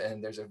ages,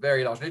 and there's a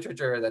very large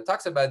literature that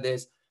talks about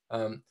this.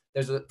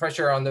 There's a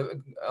pressure on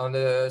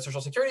the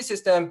social security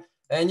system,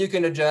 and you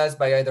can adjust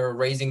by either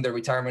raising the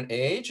retirement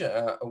age,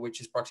 which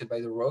is proxied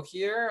by the row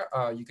here.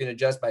 You can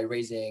adjust by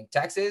raising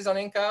taxes on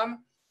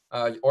income,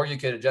 or you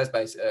can adjust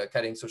by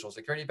cutting social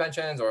security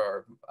pensions,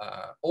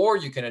 or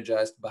you can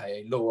adjust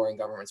by lowering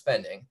government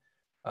spending.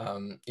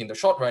 In the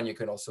short run, you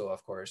can also,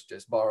 of course,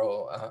 just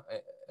borrow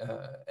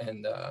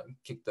and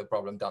kick the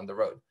problem down the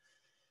road.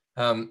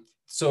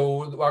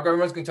 So our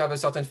government is going to have a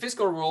certain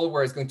fiscal rule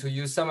where it's going to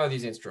use some of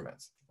these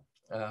instruments.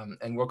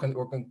 And we're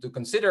going to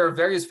consider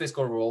various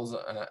fiscal rules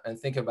and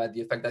think about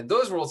the effect that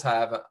those rules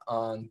have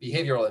on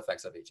behavioral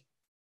effects of aging.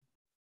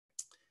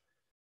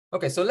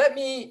 Okay, so let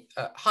me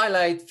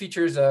highlight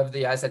features of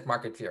the asset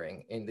market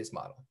clearing in this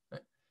model.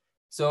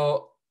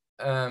 So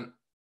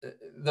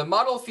the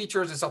model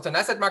features a certain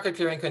asset market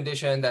clearing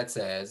condition that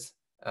says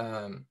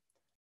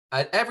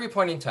at every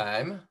point in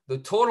time, the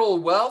total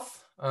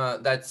wealth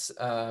that's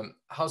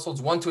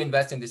households want to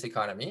invest in this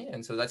economy,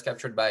 and so that's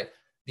captured by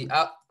the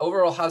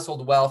overall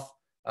household wealth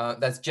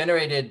that's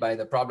generated by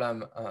the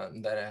problem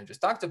that I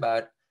just talked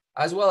about,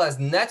 as well as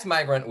net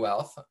migrant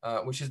wealth,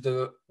 which is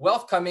the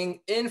wealth coming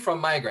in from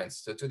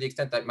migrants. So to the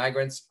extent that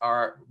migrants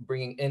are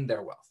bringing in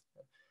their wealth.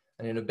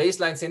 And in a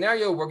baseline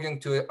scenario, we're going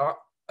to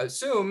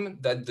assume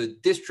that the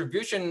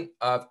distribution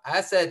of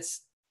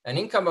assets and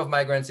income of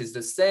migrants is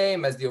the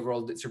same as the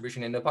overall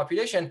distribution in the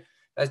population.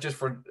 That's just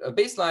for a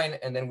baseline.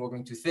 And then we're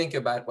going to think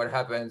about what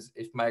happens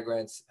if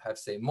migrants have,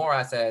 say, more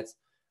assets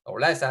or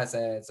less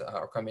assets,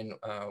 or come in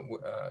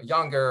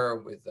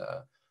younger with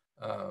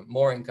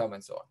more income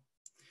and so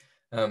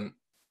on.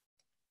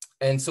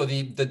 And so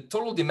the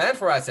total demand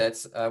for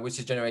assets, which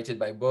is generated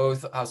by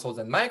both households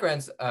and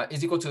migrants,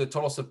 is equal to the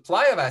total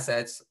supply of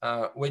assets,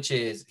 which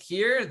is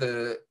here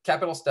the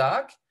capital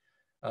stock,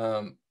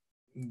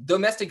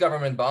 domestic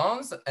government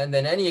bonds, and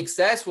then any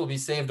excess will be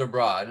saved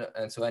abroad.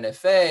 And so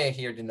NFA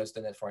here denotes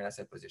the net foreign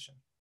asset position.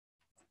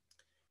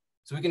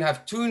 So we can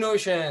have two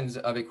notions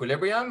of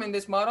equilibrium in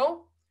this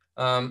model.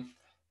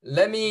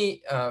 Let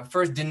me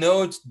first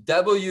denote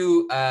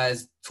W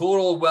as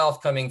total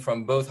wealth coming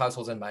from both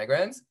households and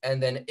migrants,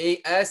 and then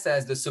AS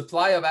as the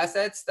supply of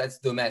assets that's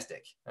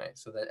domestic, right?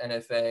 So that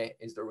NFA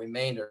is the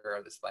remainder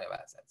of the supply of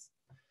assets.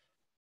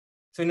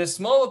 So in a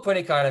small open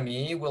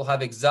economy, we'll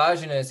have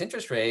exogenous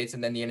interest rates,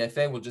 and then the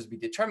NFA will just be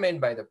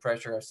determined by the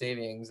pressure of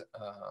savings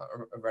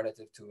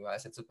relative to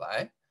asset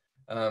supply.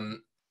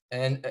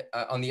 And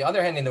on the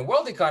other hand, in the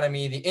world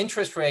economy, the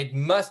interest rate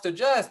must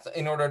adjust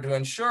in order to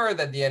ensure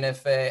that the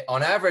NFA,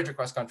 on average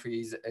across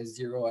countries, is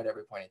zero at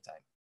every point in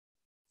time.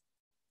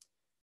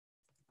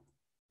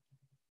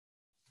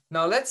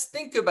 Now let's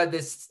think about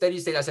this steady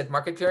state asset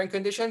market clearing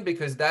condition,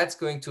 because that's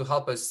going to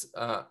help us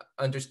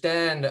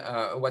understand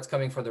what's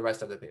coming for the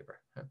rest of the paper.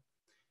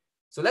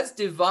 So let's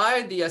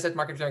divide the asset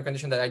market clearing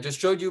condition that I just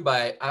showed you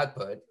by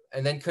output,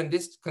 and then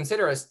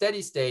consider a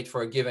steady state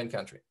for a given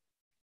country.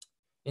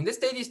 In this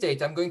steady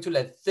state, I'm going to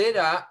let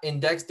theta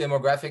index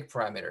demographic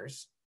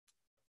parameters.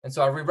 And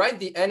so I'll rewrite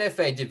the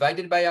NFA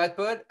divided by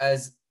output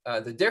as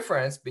the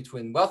difference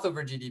between wealth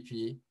over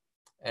GDP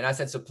and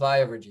asset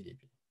supply over GDP.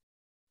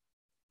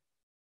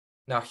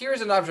 Now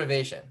here's an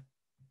observation.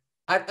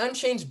 At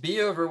unchanged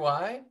B over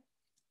Y,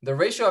 the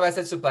ratio of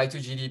asset supply to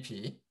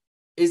GDP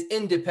is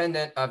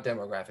independent of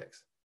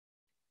demographics.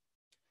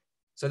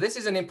 So this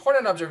is an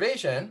important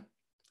observation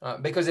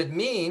because it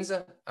means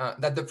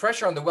that the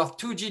pressure on the wealth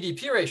to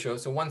GDP ratio,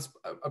 so once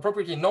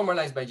appropriately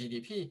normalized by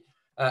GDP,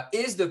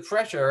 is the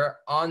pressure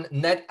on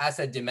net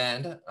asset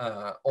demand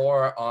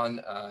or on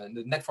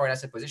the net foreign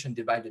asset position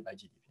divided by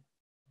GDP.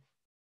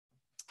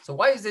 So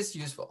why is this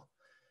useful?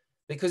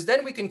 Because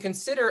then we can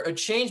consider a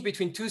change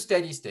between two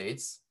steady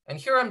states. And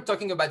here I'm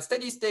talking about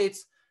steady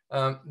states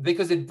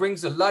because it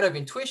brings a lot of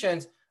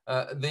intuitions.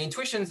 The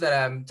intuitions that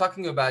I'm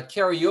talking about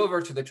carry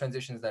over to the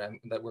transitions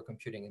that we're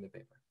computing in the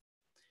paper.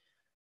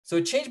 So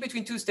a change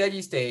between two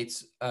steady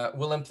states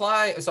will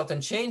imply a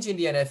certain change in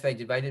the NFA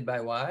divided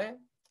by Y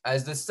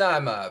as the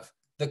sum of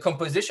the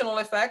compositional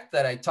effect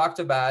that I talked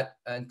about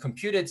and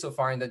computed so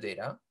far in the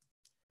data,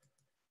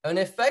 an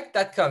effect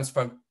that comes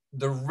from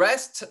the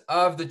rest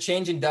of the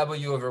change in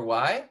W over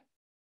Y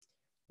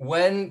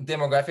when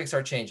demographics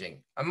are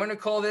changing. I'm going to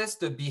call this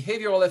the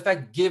behavioral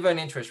effect given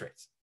interest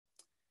rates.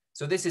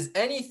 So this is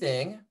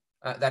anything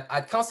that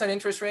at constant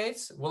interest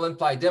rates will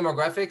imply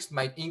demographics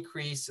might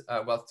increase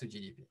wealth to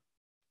GDP.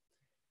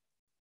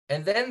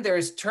 And then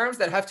there's terms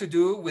that have to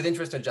do with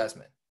interest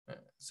adjustment.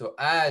 So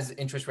as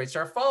interest rates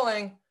are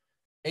falling,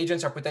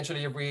 agents are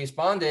potentially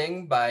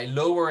responding by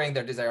lowering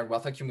their desired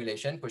wealth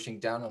accumulation, pushing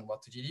down on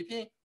wealth to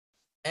GDP.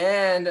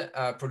 And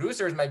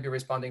producers might be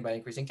responding by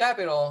increasing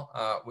capital,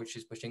 which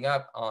is pushing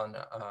up on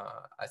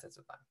asset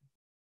supply.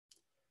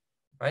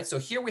 Right? So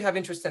here we have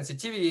interest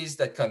sensitivities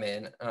that come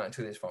in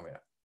to this formula.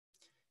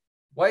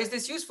 Why is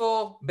this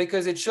useful?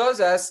 Because it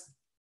shows us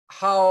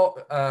how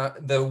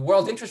the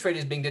world interest rate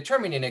is being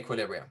determined in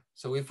equilibrium.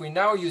 So if we're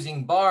now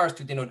using bars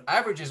to denote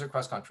averages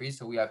across countries,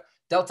 so we have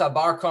delta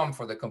bar com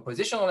for the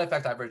compositional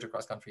effect average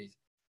across countries,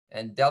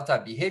 and delta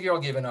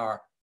behavioral given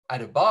R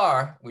at a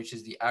bar, which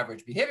is the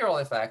average behavioral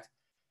effect,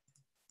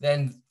 then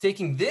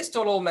taking this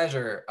total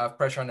measure of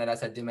pressure on net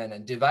asset demand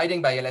and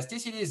dividing by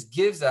elasticities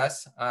gives us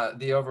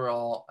the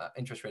overall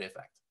interest rate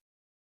effect.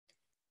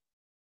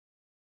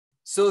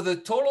 So the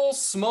total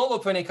small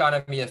open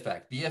economy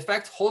effect, the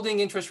effect holding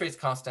interest rates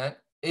constant,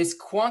 is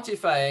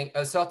quantifying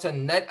a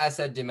certain net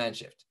asset demand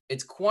shift.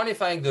 It's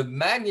quantifying the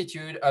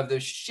magnitude of the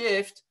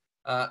shift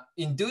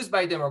induced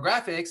by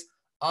demographics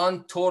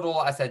on total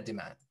asset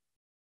demand.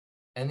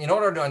 And in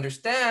order to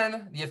understand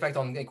the effect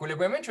on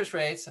equilibrium interest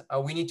rates,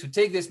 we need to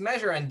take this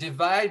measure and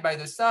divide by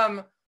the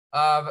sum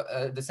of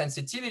the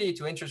sensitivity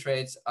to interest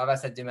rates of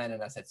asset demand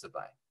and asset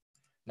supply.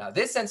 Now,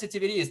 this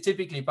sensitivity is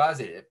typically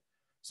positive.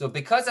 So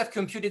because I've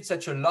computed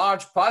such a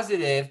large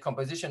positive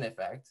composition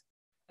effect,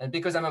 and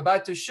because I'm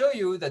about to show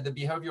you that the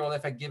behavioral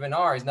effect given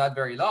R is not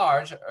very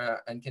large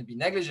and can be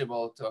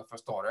negligible to a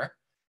first order,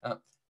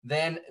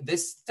 then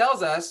this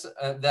tells us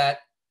that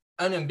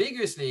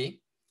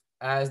unambiguously,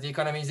 as the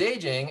economy is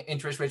aging,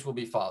 interest rates will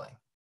be falling.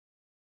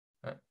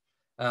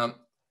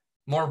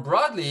 More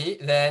broadly,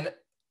 then,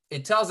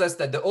 it tells us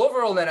that the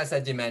overall net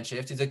asset demand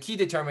shift is a key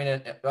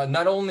determinant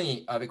not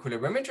only of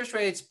equilibrium interest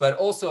rates, but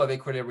also of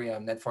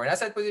equilibrium net foreign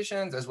asset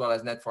positions, as well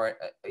as net foreign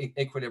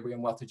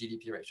equilibrium wealth to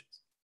GDP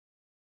ratios.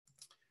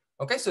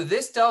 Okay, so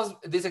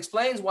this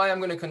explains why I'm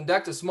going to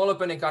conduct a small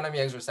open economy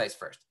exercise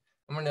first.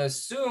 I'm going to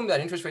assume that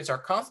interest rates are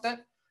constant.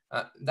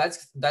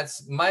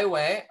 That's my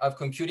way of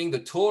computing the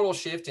total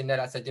shift in net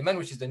asset demand,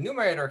 which is the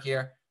numerator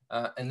here.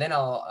 And then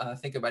I'll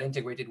think about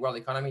integrated world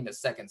economy in the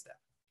second step.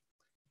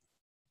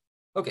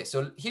 Okay,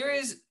 so here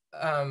is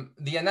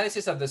the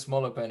analysis of the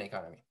small open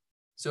economy.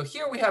 So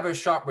here we have a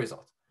sharp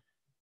result.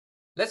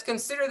 Let's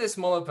consider the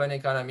small open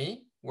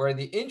economy where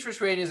the interest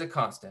rate is a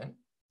constant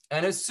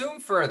and assume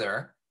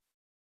further,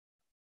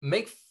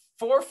 make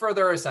 4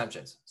 further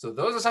assumptions. So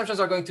those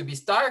assumptions are going to be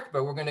stark,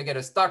 but we're going to get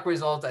a stark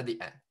result at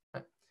the end.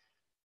 Right?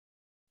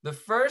 The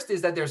first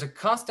is that there's a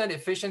constant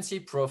efficiency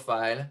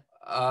profile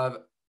of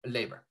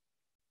labor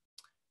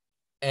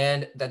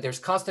and that there's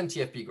constant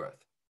TFP growth.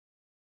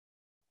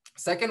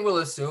 Second, we'll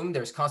assume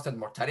there's constant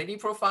mortality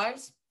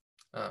profiles.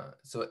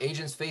 So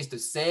agents face the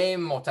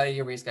same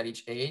mortality risk at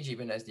each age,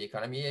 even as the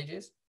economy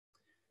ages.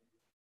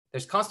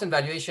 There's constant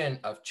valuation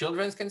of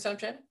children's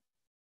consumption.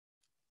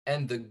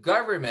 And the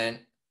government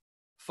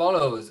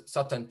follows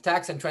certain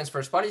tax and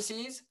transfers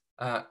policies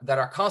that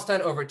are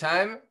constant over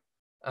time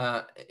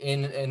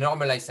in a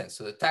normalized sense.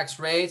 So the tax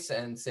rates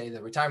and say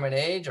the retirement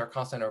age are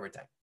constant over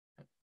time.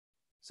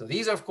 So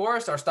these, of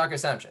course, are stark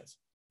assumptions.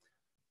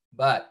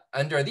 But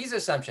under these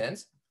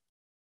assumptions,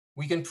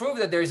 we can prove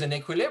that there is an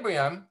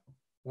equilibrium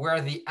where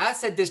the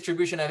asset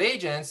distribution of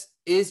agents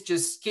is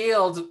just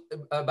scaled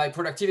by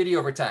productivity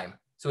over time.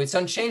 So it's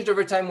unchanged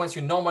over time once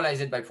you normalize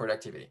it by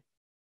productivity.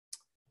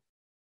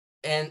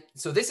 And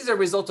so this is a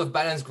result of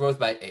balanced growth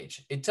by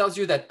age. It tells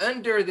you that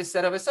under this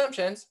set of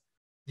assumptions,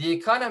 the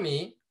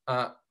economy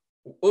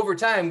over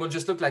time will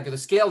just look like the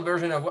scaled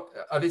version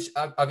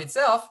of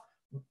itself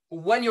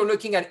when you're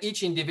looking at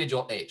each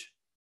individual age.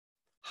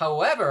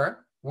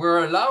 However,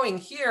 we're allowing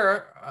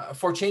here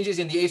for changes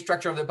in the age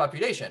structure of the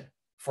population.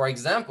 For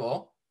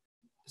example,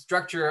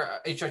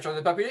 age structure of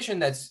the population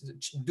that's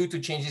due to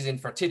changes in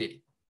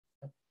fertility.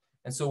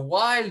 And so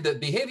while the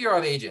behavior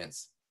of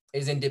agents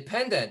is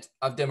independent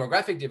of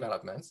demographic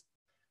developments,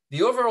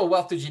 the overall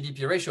wealth to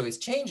GDP ratio is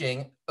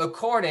changing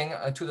according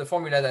to the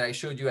formula that I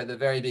showed you at the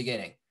very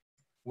beginning,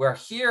 where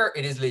here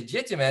it is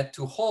legitimate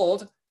to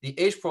hold the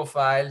age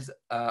profiles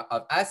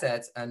of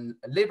assets and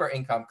labor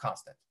income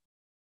constant.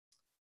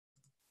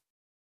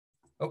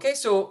 Okay,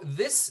 so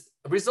this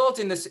result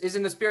is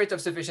in the spirit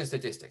of sufficient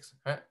statistics.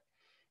 Right?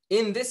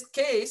 In this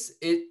case,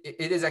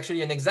 it is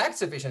actually an exact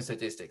sufficient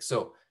statistic.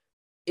 So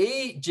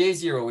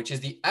AJ0, which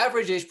is the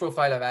average age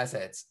profile of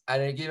assets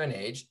at a given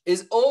age,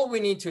 is all we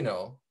need to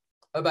know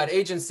about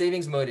agent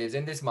savings motives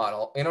in this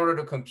model in order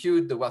to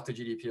compute the wealth to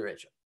GDP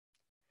ratio.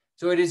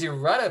 So it is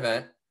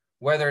irrelevant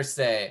whether,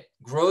 say,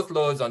 growth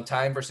loads on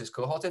time versus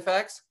cohort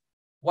effects,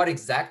 what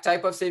exact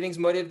type of savings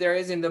motive there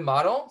is in the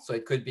model. So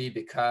it could be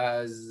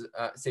because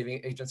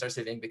saving agents are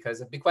saving because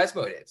of bequest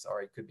motives,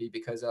 or it could be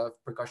because of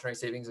precautionary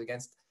savings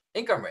against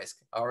income risk,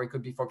 or it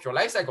could be for pure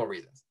life cycle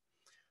reasons.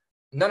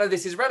 None of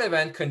this is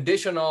relevant,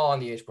 conditional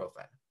on the age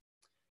profile.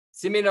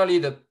 Similarly,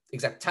 the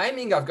exact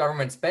timing of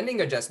government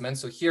spending adjustments.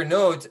 So here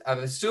note,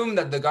 I've assumed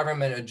that the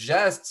government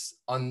adjusts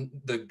on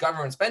the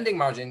government spending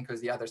margin because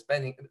the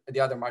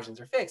other margins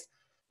are fixed.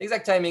 The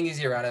exact timing is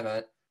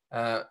irrelevant.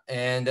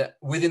 And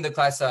within the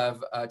class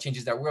of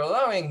changes that we're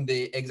allowing,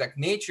 the exact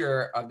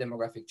nature of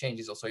demographic change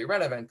is also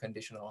irrelevant,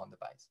 conditional on the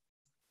bias.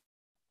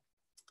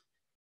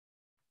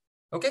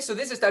 Okay, so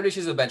this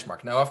establishes a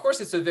benchmark. Now, of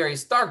course, it's a very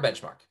stark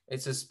benchmark.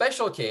 It's a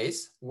special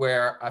case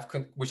where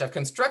which I've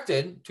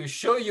constructed to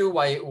show you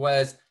why it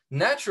was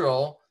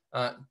natural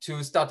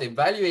to start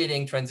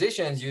evaluating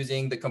transitions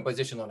using the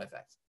compositional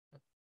effects.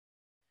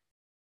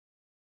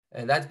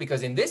 And that's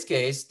because in this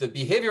case, the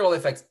behavioral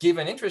effects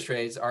given interest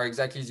rates are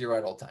exactly 0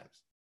 at all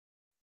times.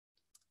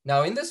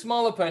 Now, in the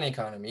small open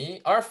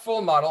economy, our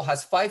full model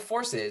has 5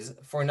 forces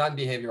for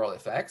non-behavioral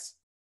effects.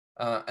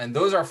 And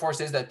those are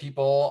forces that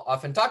people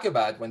often talk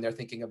about when they're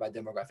thinking about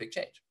demographic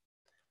change.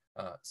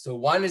 So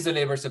one is the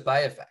labor supply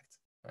effect,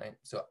 right?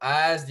 So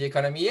as the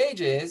economy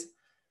ages,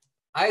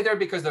 either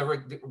because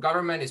the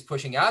government is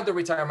pushing out the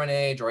retirement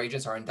age, or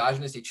agents are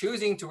endogenously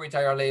choosing to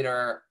retire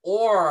later,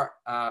 or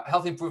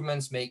health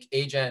improvements make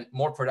agent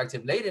more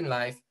productive late in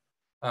life,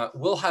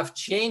 we'll have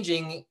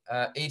changing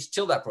age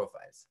tilde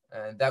profiles,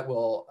 and that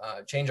will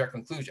change our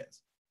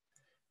conclusions.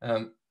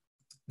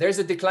 There's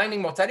a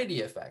declining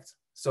mortality effect.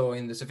 So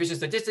in the sufficient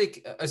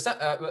statistic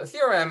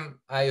theorem,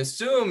 I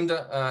assumed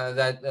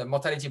that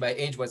mortality by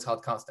age was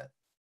held constant.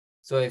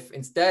 So if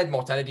instead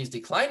mortality is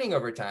declining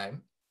over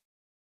time,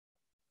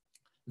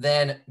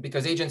 then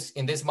because agents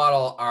in this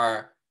model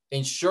are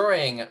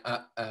ensuring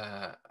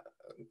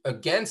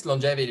against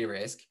longevity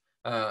risk,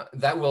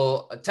 that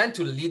will tend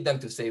to lead them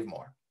to save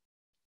more.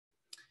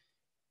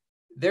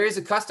 There is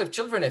a cost of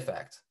children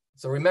effect.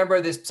 So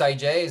remember, this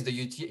psi-j is the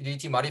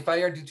utility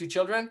modifier due to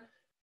children.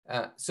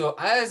 So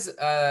as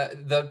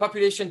the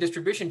population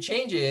distribution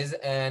changes,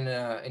 and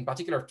in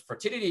particular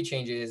fertility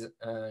changes,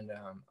 and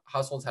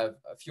households have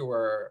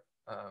fewer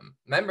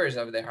members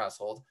of their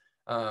household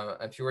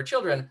and fewer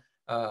children,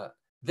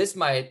 this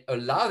might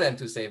allow them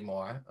to save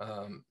more.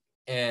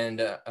 And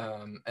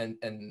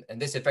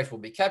this effect will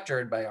be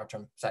captured by our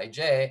term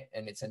psi-j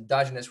and its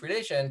endogenous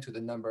relation to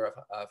the number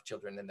of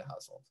children in the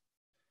household.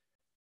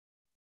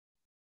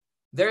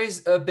 There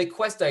is a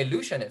bequest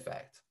dilution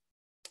effect.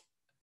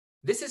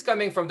 This is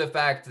coming from the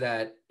fact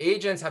that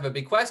agents have a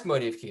bequest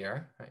motive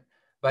here, right?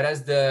 But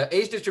as the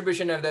age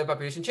distribution of the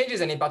population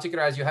changes, and in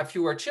particular, as you have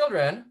fewer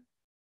children,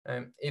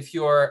 if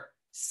you're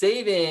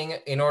saving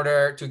in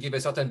order to give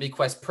a certain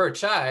bequest per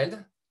child,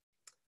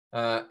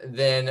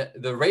 then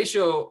the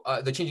ratio,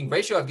 the changing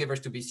ratio of givers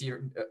to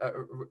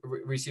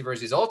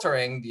receivers is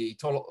altering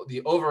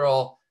the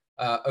overall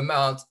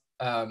amount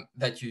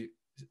that you,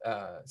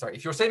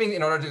 if you're saving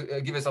in order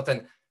to give a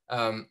certain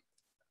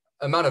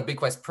amount of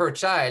bequest per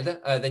child,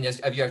 then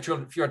if you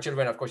have fewer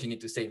children, of course, you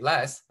need to save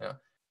less.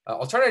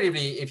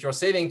 Alternatively, if you're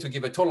saving to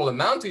give a total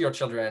amount to your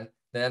children,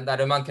 then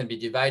that amount can be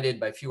divided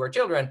by fewer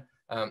children.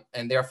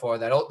 And therefore,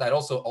 that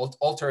also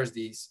alters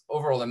the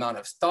overall amount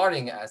of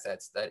starting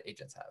assets that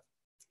agents have.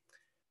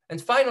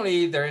 And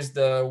finally, there's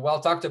the well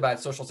talked about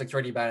social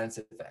security balance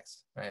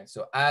effects, right?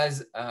 So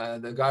as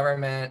the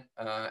government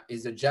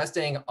is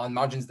adjusting on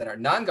margins that are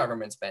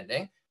non-government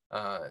spending,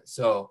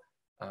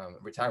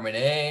 retirement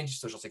age,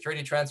 social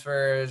security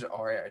transfers,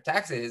 or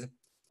taxes,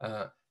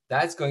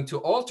 that's going to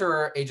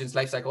alter agents'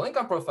 life cycle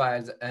income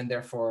profiles, and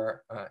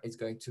therefore it's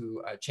going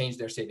to change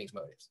their savings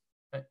motives.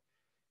 Right?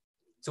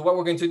 So what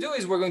we're going to do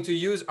is we're going to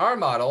use our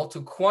model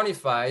to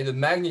quantify the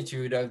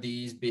magnitude of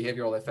these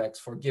behavioral effects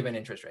for given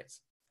interest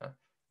rates.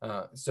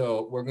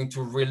 So we're going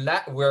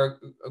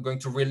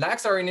to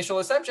relax our initial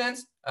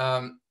assumptions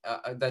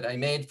that I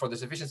made for the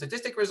sufficient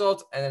statistic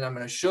result, and then I'm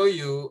going to show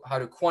you how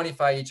to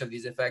quantify each of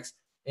these effects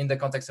in the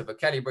context of a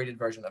calibrated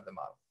version of the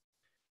model.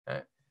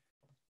 Right.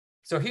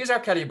 So here's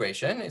our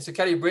calibration. It's a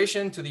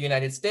calibration to the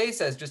United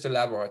States as just a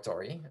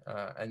laboratory,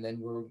 and then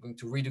we're going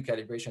to redo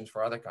calibrations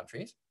for other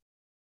countries.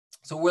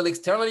 So we'll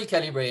externally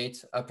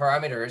calibrate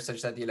parameters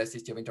such as the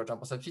elasticity of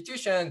intertemporal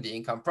substitution, the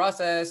income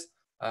process,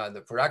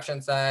 the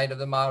production side of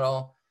the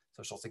model,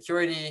 social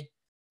security,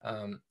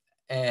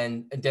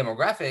 and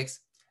demographics.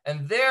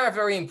 And there,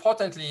 very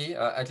importantly,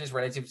 at least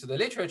relative to the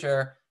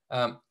literature,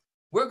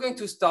 we're going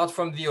to start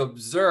from the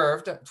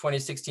observed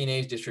 2016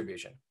 age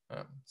distribution.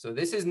 So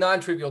this is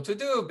non-trivial to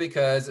do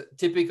because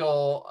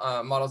typical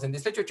models in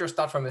this literature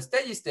start from a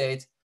steady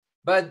state,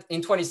 but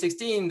in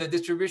 2016, the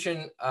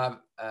distribution of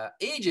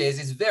ages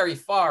is very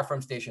far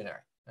from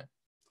stationary.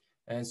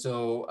 And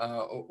so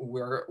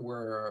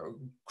we're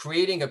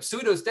creating a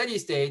pseudo steady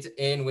state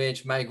in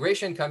which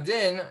migration comes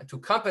in to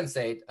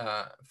compensate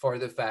for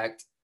the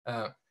fact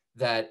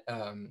that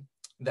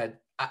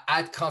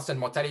at constant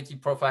mortality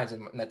profiles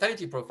and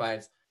natality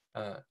profiles,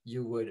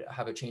 you would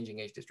have a changing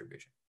age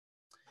distribution.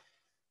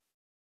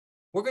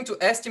 We're going to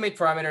estimate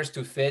parameters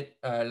to fit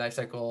life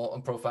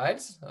cycle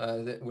profiles.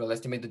 We'll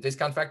estimate the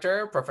discount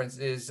factor,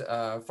 preferences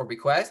for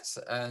bequests,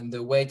 and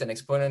the weight and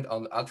exponent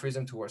on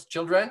altruism towards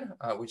children,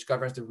 which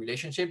governs the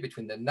relationship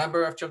between the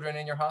number of children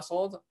in your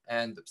household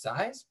and the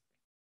size.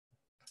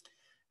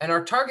 And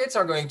our targets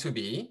are going to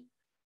be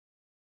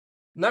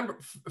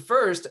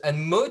first,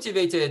 and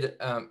motivated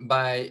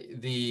by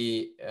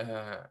the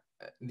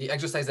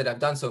exercise that I've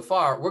done so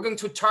far, we're going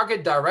to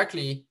target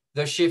directly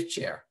the shift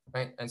share,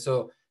 right? And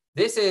so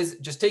this is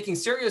just taking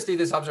seriously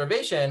this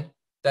observation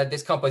that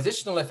this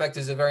compositional effect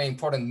is a very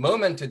important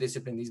moment to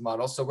discipline these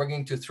models. So we're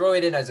going to throw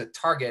it in as a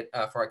target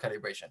for our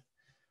calibration.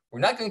 We're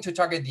not going to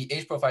target the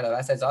age profile of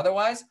assets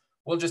otherwise.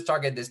 We'll just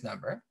target this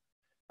number.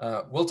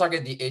 We'll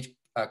target the age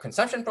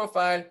consumption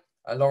profile,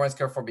 a Lorentz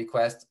curve for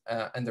bequest,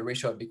 and the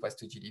ratio of bequest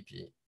to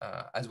GDP,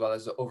 as well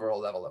as the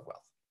overall level of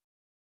wealth.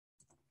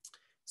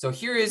 So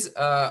here is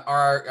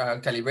our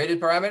calibrated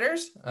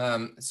parameters.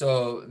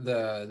 So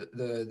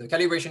the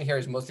calibration here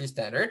is mostly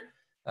standard.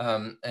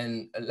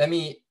 And let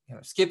me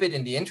skip it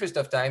in the interest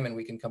of time, and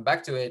we can come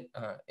back to it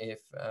if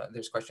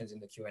there's questions in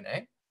the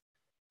Q&A.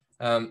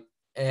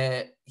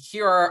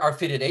 Here are our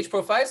fitted age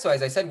profiles. So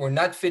as I said, we're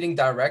not fitting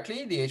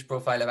directly the age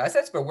profile of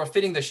assets, but we're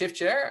fitting the shift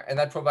share, and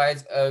that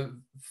provides a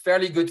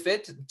fairly good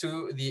fit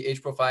to the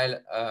age profile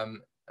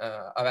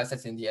of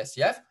assets in the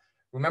SCF.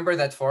 Remember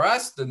that for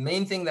us, the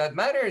main thing that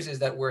matters is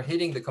that we're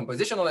hitting the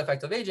compositional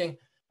effect of aging.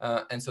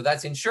 And so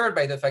that's ensured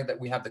by the fact that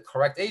we have the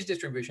correct age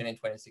distribution in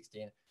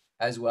 2016,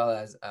 as well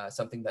as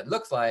something that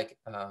looks like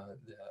the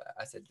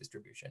asset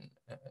distribution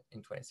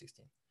in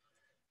 2016.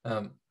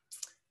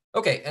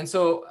 Okay, and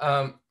so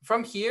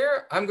from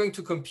here, I'm going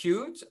to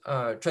compute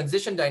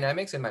transition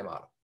dynamics in my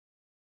model.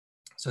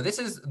 So this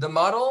is the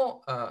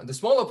model, the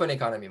small open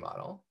economy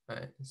model,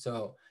 right?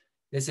 So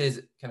this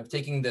is kind of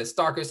taking the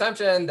stark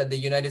assumption that the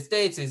United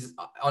States is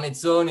on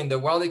its own in the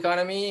world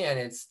economy and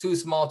it's too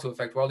small to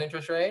affect world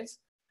interest rates.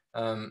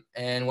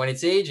 And when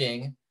it's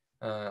aging,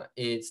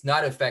 it's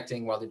not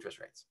affecting world interest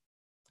rates.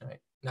 Right.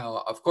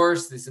 Now, of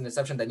course, this is an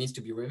assumption that needs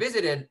to be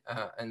revisited,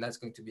 and that's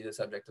going to be the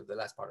subject of the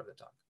last part of the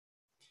talk.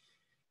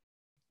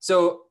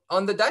 So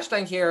on the dashed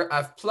line here,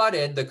 I've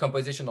plotted the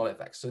compositional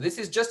effects. So this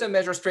is just a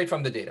measure straight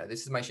from the data.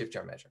 This is my shift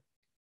share measure.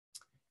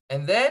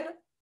 And then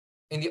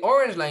in the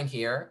orange line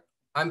here,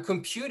 I'm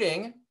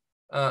computing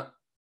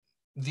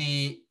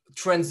the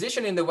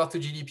transition in the wealth to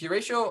GDP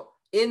ratio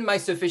in my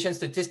sufficient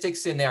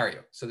statistics scenario.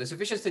 So the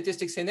sufficient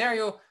statistics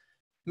scenario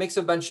makes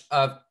a bunch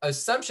of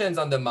assumptions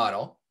on the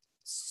model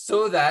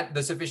so that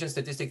the sufficient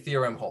statistic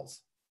theorem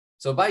holds.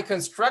 So by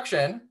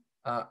construction,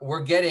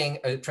 we're getting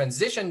a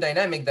transition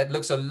dynamic that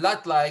looks a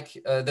lot like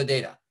the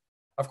data.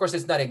 Of course,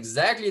 it's not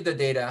exactly the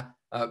data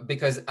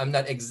because I'm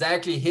not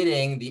exactly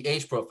hitting the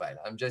age profile.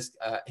 I'm just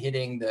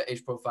hitting the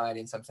age profile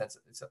in some sense,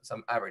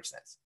 some average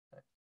sense.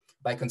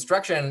 By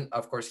construction,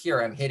 of course,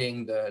 here I'm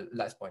hitting the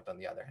last point on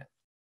the other hand.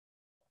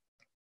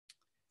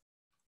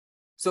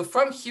 So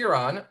from here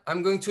on,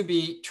 I'm going to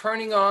be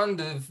turning on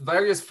the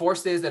various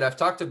forces that I've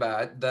talked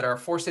about that are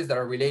forces that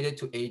are related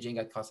to aging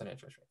at constant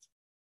interest rates.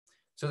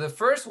 So the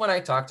first one I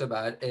talked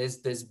about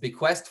is this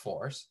bequest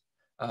force.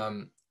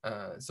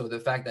 So the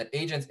fact that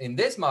agents in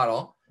this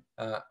model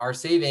are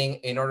saving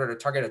in order to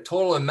target a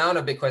total amount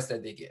of bequests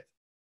that they give.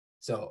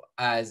 So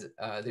as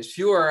there's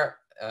fewer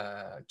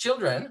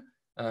children,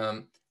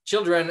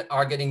 children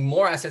are getting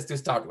more assets to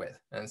start with.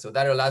 And so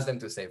that allows them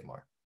to save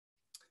more.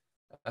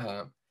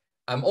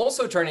 I'm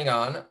also turning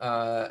on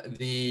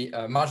the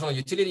marginal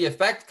utility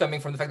effect coming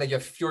from the fact that you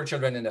have fewer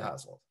children in the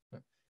household.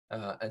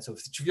 And so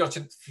fewer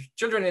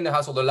children in the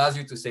household allows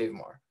you to save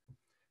more.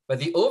 But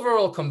the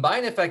overall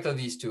combined effect of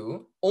these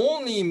two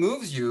only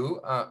moves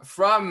you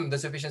from the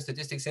sufficient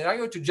statistics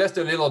scenario to just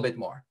a little bit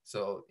more.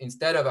 So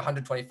instead of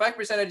 125%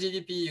 of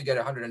GDP, you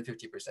get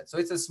 150%. So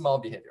it's a small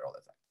behavioral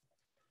effect.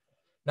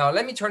 Now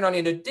let me turn on,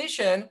 in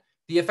addition,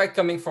 the effect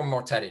coming from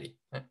mortality.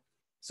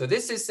 So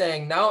this is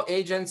saying now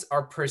agents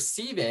are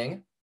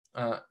perceiving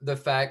the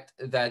fact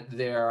that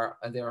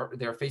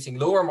they're facing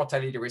lower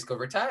mortality risk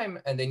over time,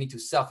 and they need to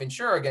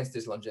self-insure against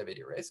this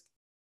longevity risk.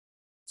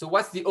 So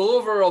what's the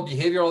overall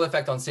behavioral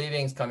effect on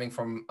savings coming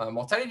from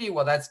mortality?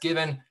 Well, that's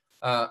given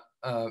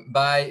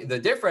by the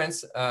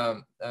difference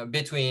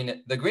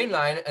between the green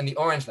line and the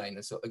orange line.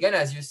 And so again,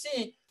 as you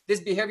see,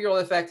 this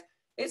behavioral effect,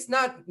 it's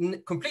not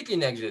completely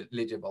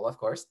negligible, of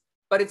course,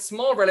 but it's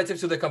small relative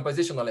to the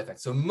compositional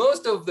effect. So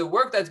most of the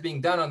work that's being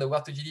done on the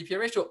wealth to GDP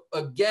ratio,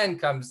 again,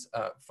 comes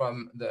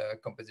from the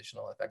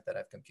compositional effect that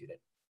I've computed.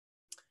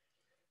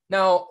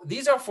 Now,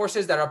 these are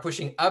forces that are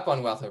pushing up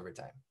on wealth over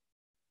time.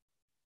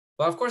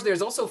 But of course,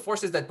 there's also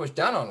forces that push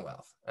down on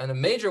wealth. And a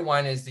major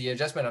one is the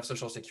adjustment of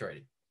Social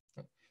Security.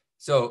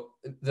 So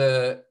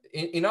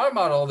in our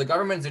model, the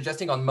government is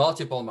adjusting on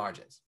multiple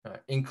margins,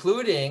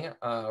 including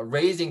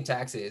raising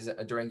taxes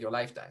during your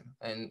lifetime.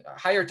 And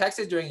higher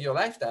taxes during your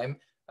lifetime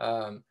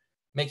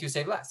make you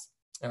save less.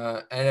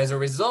 And as a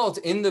result,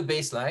 in the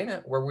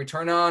baseline, where we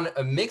turn on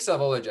a mix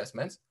of all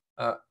adjustments,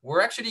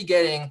 we're actually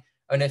getting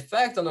an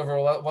effect on the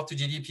overall wealth to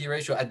GDP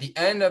ratio at the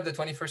end of the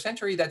 21st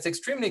century that's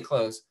extremely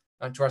close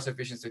to our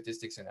sufficient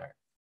statistics scenario.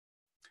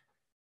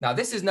 Now,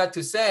 this is not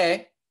to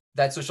say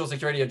that Social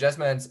Security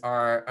adjustments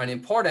are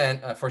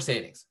unimportant for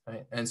savings,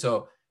 right? And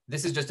so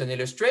this is just an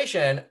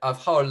illustration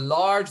of how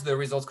large the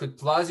results could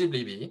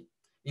plausibly be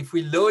if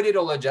we loaded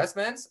all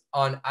adjustments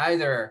on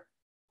either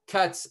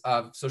cuts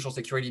of Social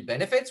Security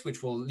benefits,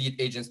 which will lead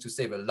agents to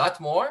save a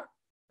lot more.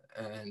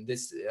 And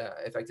this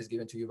effect is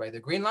given to you by the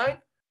green line.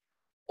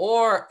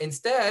 Or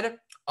instead,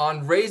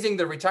 on raising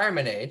the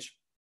retirement age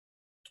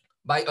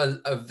by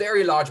a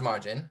very large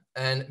margin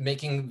and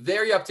making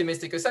very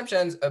optimistic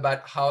assumptions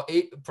about how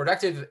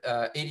productive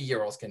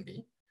 80-year-olds can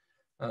be.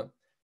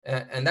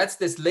 And that's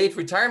this late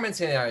retirement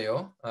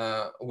scenario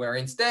where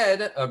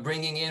instead of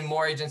bringing in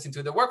more agents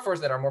into the workforce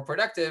that are more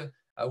productive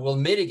will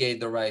mitigate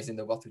the rise in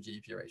the wealth to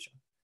GDP ratio.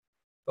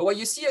 But what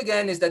you see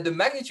again is that the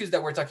magnitudes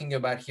that we're talking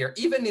about here,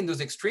 even in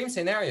those extreme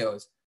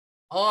scenarios,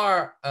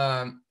 are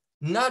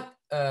not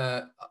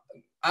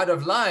out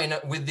of line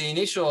with the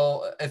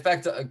initial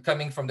effect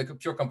coming from the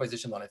pure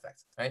compositional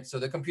effect, right? So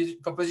the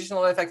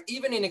compositional effect,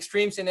 even in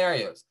extreme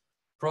scenarios,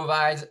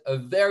 provides a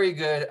very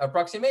good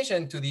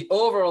approximation to the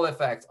overall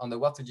effect on the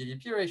wealth to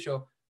GDP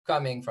ratio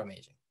coming from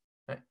aging,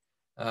 right?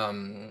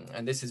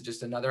 And this is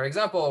just another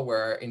example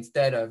where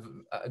instead of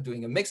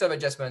doing a mix of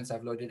adjustments,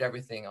 I've loaded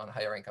everything on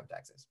higher income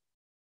taxes.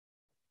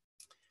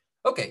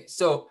 Okay,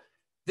 so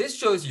this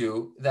shows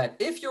you that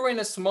if you're in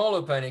a small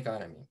open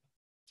economy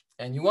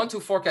and you want to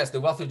forecast the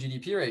wealth to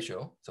GDP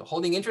ratio, so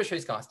holding interest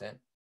rates constant,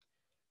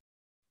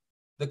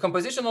 the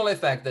compositional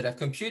effect that I've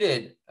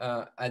computed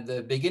at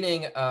the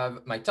beginning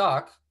of my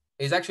talk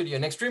is actually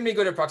an extremely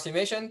good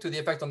approximation to the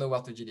effect on the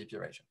wealth to GDP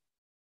ratio.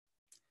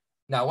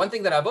 Now, one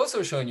thing that I've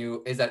also shown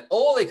you is that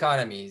all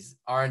economies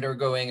are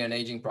undergoing an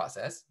aging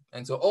process.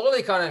 And so all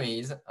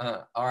economies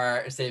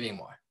are saving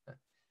more.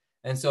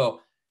 And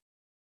so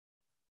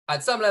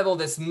at some level,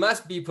 this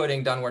must be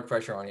putting downward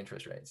pressure on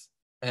interest rates.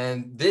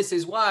 And this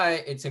is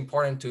why it's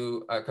important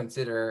to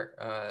consider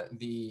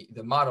the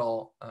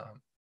model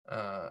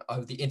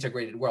of the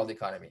integrated world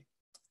economy.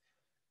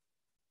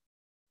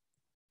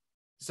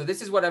 So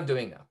this is what I'm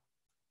doing now.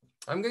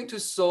 I'm going to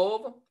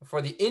solve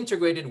for the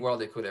integrated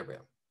world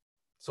equilibrium.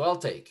 So I'll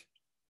take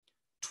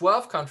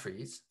 12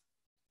 countries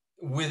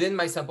within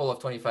my sample of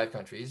 25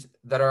 countries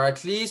that are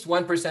at least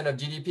 1% of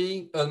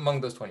GDP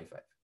among those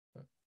 25.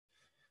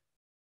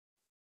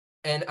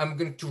 And I'm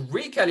going to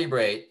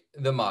recalibrate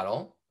the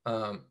model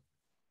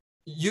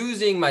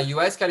using my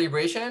US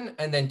calibration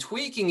and then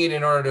tweaking it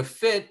in order to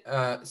fit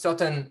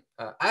certain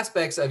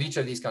aspects of each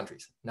of these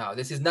countries. Now,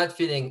 this is not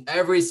fitting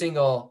every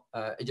single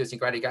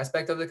idiosyncratic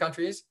aspect of the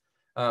countries,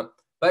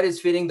 but it's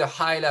fitting the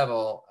high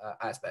level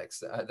aspects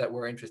that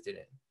we're interested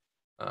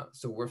in.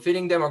 So we're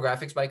fitting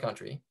demographics by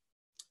country.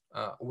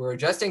 We're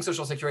adjusting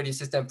social security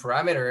system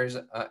parameters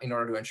in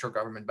order to ensure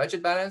government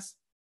budget balance.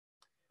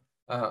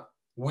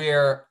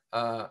 We're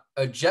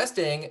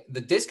adjusting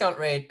the discount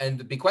rate and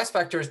the bequest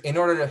factors in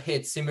order to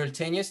hit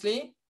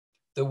simultaneously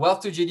the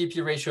wealth to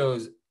GDP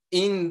ratios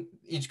in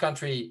each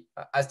country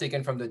as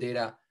taken from the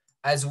data,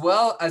 as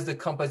well as the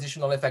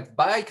compositional effect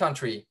by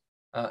country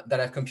that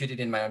I've computed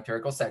in my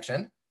empirical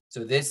section.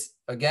 So this,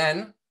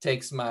 again,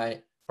 takes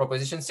my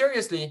proposition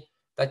seriously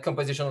that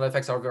compositional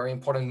effects are very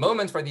important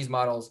moments for these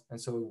models. And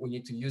so we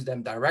need to use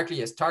them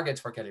directly as targets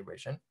for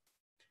calibration.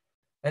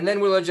 And then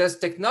we'll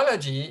adjust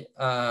technology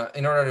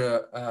in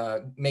order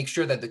to make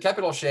sure that the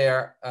capital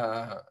share,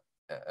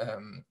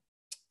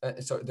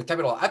 so the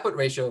capital output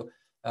ratio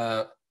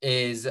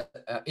is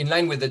in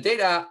line with the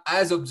data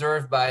as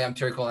observed by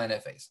empirical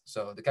NFAs.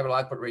 So the capital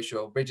output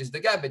ratio bridges the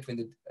gap between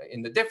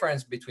the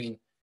difference between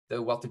the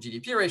wealth to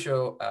GDP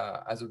ratio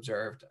as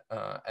observed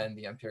and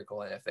the empirical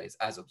NFAs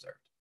as observed.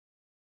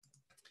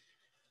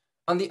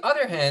 On the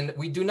other hand,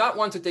 we do not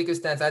want to take a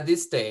stance at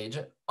this stage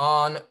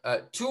on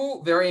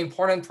two very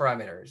important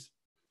parameters.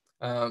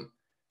 And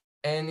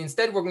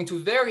instead, we're going to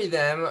vary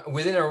them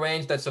within a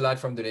range that's allowed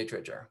from the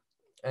literature.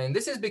 And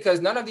this is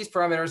because none of these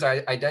parameters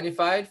are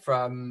identified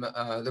from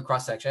the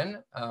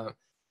cross-section.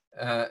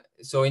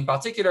 So in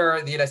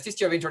particular, the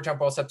elasticity of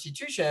intertemporal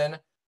substitution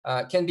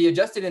can be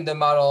adjusted in the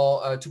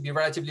model to be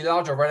relatively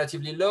large or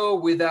relatively low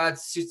without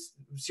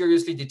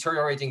seriously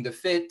deteriorating the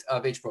fit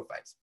of age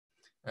profiles.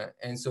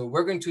 And so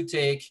we're going to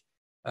take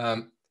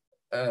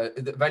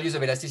the values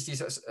of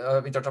elasticity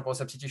of intertemporal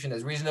substitution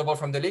as reasonable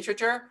from the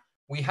literature.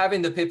 We have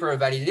in the paper a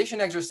validation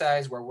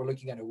exercise where we're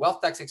looking at a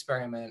wealth tax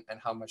experiment and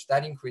how much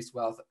that increased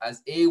wealth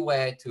as a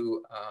way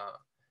to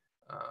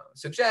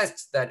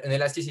suggest that an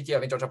elasticity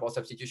of intertemporal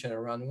substitution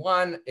around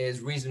 1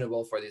 is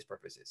reasonable for these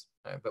purposes.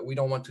 But we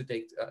don't want to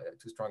take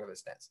too strong of a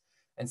stance.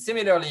 And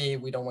similarly,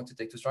 we don't want to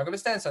take too strong of a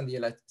stance on the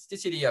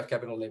elasticity of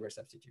capital labor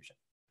substitution.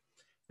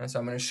 And so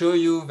I'm going to show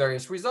you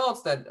various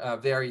results that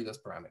vary those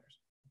parameters.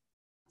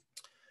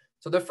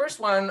 So the first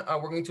one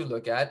we're going to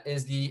look at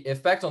is the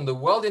effect on the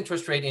world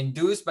interest rate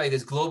induced by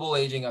this global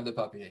aging of the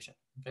population.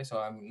 Okay, so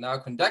I'm now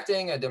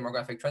conducting a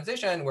demographic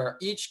transition where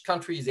each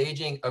country is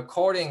aging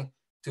according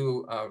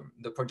to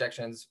the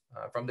projections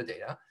from the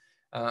data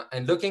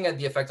and looking at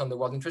the effect on the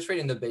world interest rate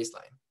in the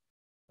baseline.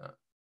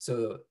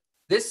 So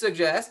this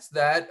suggests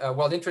that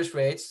world interest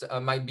rates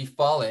might be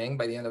falling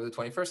by the end of the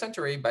 21st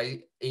century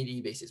by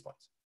 80 basis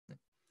points.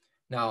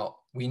 Now,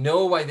 we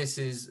know why this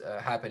is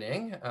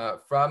happening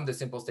from the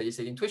simple steady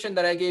state intuition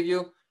that I gave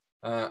you.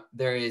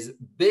 There is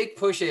big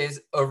pushes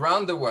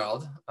around the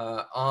world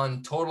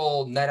on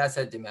total net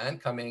asset demand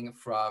coming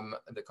from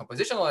the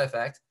compositional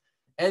effect,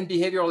 and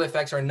behavioral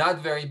effects are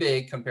not very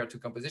big compared to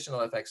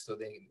compositional effects, so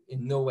they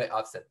in no way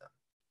offset them.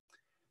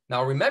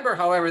 Now, remember,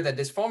 however, that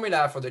this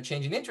formula for the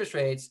change in interest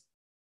rates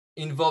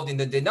involved in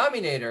the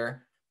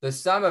denominator the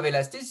sum of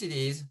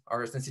elasticities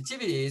or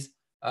sensitivities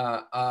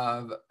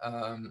of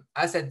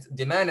asset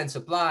demand and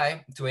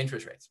supply to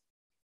interest rates.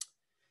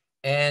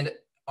 And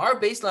our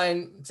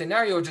baseline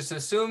scenario just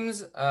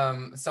assumes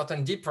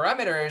certain deep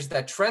parameters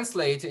that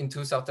translate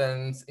into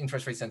certain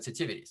interest rate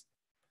sensitivities.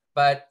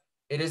 But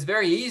it is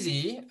very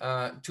easy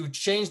to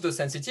change those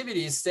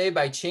sensitivities, say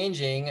by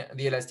changing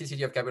the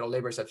elasticity of capital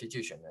labor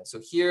substitution. And so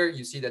here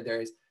you see that there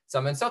is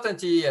some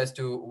uncertainty as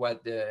to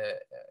what the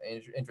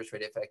interest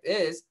rate effect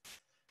is.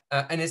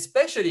 And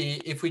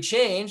especially if we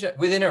change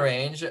within a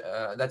range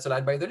that's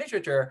allowed by the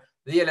literature,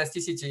 the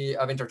elasticity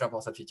of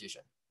intertemporal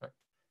substitution. Right?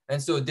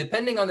 And so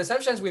depending on the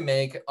assumptions we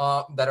make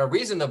that are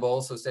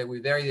reasonable, so say we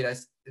vary the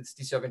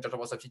elasticity of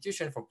intertemporal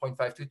substitution from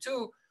 0.5 to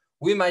 2,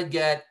 we might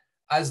get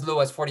as low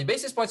as 40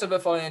 basis points of a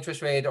falling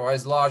interest rate or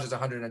as large as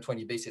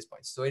 120 basis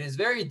points. So it is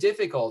very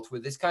difficult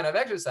with this kind of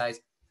exercise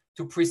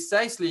to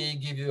precisely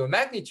give you a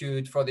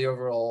magnitude for the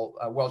overall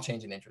world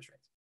change in interest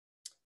rates.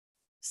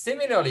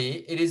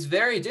 Similarly, it is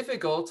very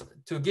difficult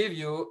to give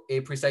you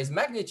a precise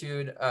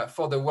magnitude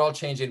for the world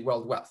change in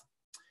world wealth.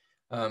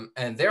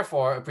 And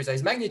therefore, a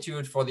precise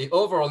magnitude for the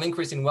overall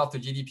increase in wealth to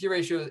GDP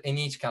ratios in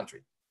each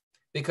country.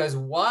 Because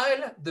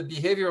while the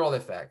behavioral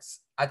effects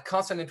at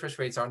constant interest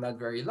rates are not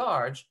very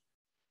large,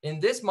 in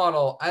this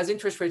model, as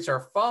interest rates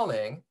are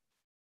falling,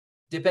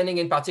 depending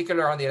in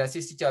particular on the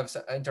elasticity of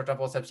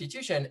intertemporal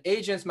substitution,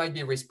 agents might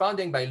be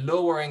responding by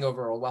lowering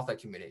overall wealth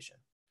accumulation.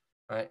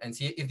 Right? And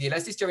see, if the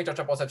elasticity of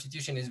intertemporal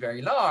substitution is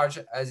very large,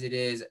 as it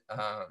is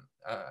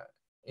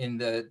in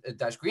the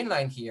dashed green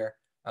line here,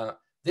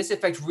 this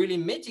effect really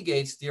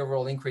mitigates the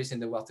overall increase in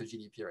the wealth to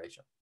GDP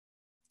ratio.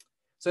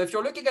 So if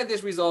you're looking at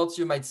these results,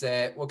 you might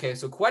say, okay,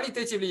 so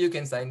qualitatively you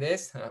can sign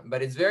this,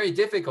 but it's very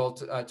difficult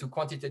to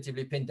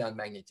quantitatively pin down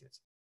magnitudes.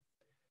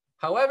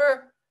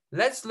 However,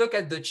 let's look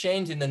at the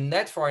change in the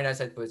net foreign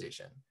asset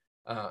position.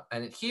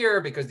 And here,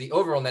 because the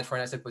overall net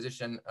foreign asset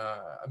position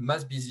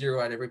must be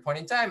zero at every point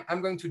in time, I'm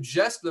going to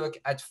just look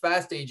at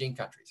fast aging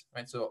countries,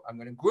 right? So I'm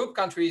going to group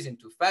countries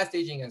into fast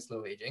aging and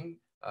slow aging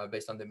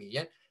based on the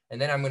median.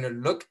 And then I'm going to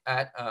look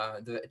at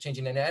the change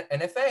in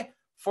NFA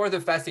for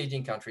the fast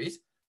aging countries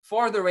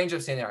for the range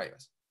of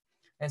scenarios.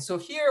 And so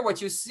here,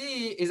 what you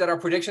see is that our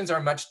predictions are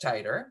much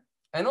tighter,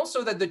 and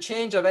also that the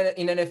change in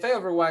NFA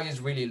over Y is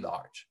really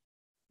large.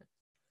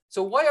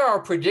 So why are our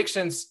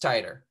predictions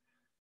tighter?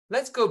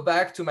 Let's go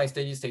back to my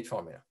steady state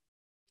formula.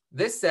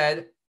 This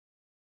said,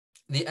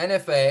 the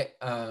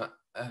NFA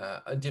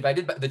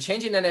divided by the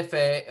change in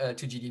NFA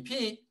to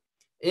GDP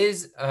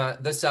is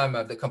the sum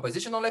of the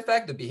compositional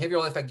effect, the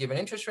behavioral effect given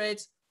interest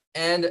rates,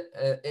 and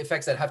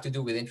effects that have to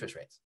do with interest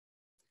rates.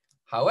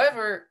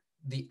 However,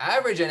 the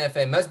average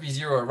NFA must be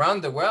zero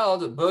around the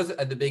world, both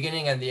at the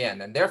beginning and the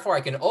end. And therefore,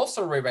 I can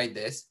also rewrite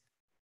this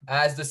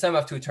as the sum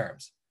of two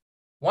terms.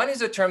 One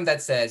is a term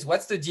that says,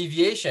 what's the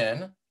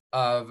deviation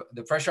of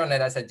the pressure on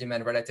net asset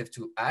demand relative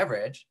to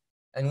average?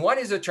 And one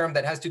is a term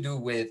that has to do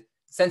with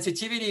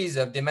sensitivities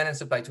of demand and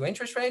supply to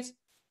interest rates,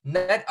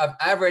 net of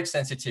average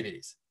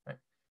sensitivities. Right?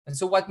 And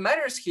so what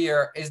matters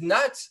here is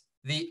not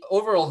the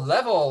overall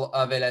level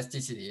of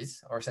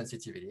elasticities or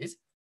sensitivities,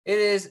 it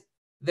is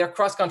their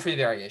cross-country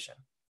variation.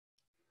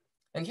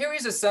 And here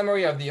is a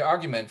summary of the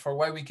argument for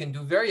why we can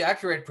do very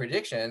accurate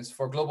predictions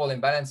for global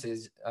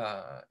imbalances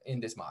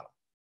in this model.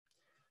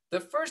 The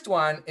first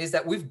one is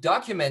that we've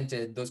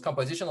documented those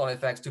compositional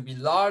effects to be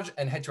large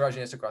and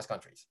heterogeneous across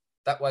countries.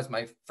 That was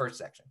my first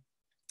section.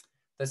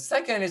 The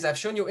second is I've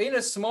shown you in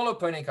a small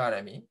open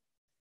economy,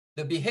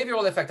 the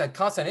behavioral effect at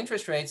constant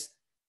interest rates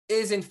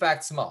is in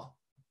fact small.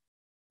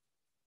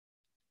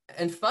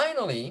 And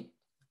finally,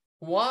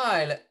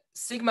 while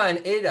sigma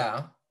and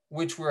eta,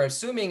 which we're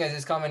assuming as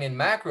is common in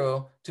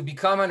macro to be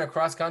common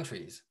across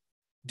countries,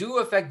 do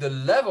affect the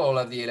level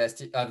of the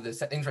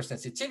interest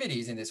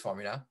sensitivities in this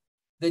formula,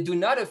 they do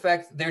not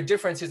affect their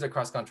differences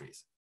across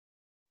countries.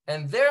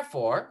 And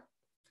therefore,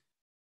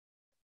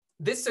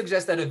 this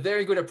suggests that a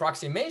very good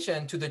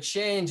approximation to the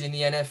change in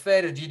the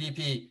NFA to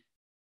GDP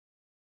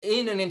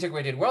in an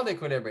integrated world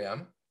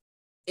equilibrium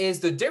is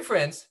the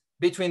difference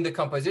between the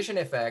composition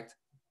effect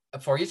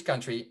for each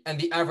country and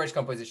the average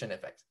composition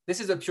effect. This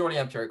is a purely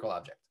empirical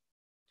object.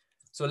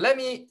 So let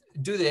me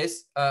do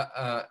this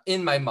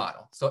in my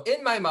model. So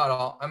in my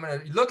model, I'm going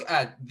to look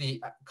at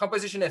the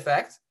composition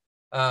effect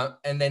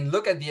and then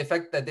look at the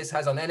effect that this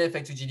has on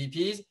NFA to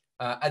GDPs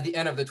at the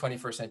end of the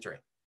 21st century.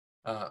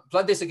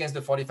 Plot this against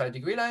the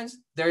 45-degree lines.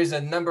 There is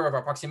a number of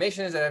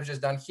approximations that I've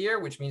just done here,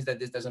 which means that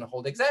this doesn't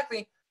hold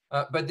exactly,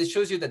 but this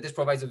shows you that this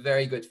provides a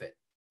very good fit.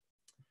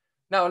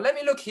 Now, let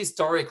me look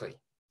historically.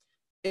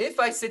 If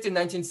I sit in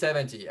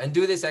 1970 and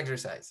do this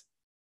exercise,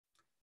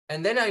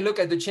 and then I look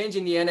at the change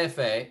in the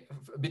NFA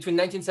between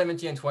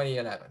 1970 and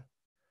 2011,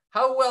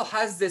 how well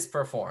has this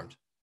performed?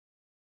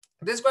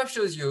 This graph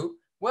shows you,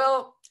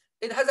 well,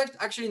 it has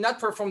actually not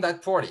performed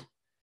that poorly.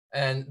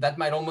 And that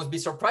might almost be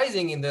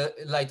surprising in the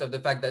light of the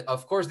fact that,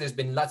 of course, there's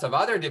been lots of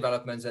other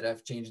developments that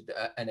have changed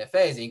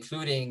NFAs,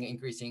 including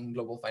increasing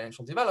global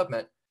financial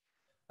development.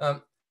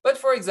 But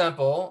for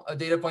example, a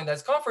data point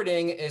that's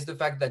comforting is the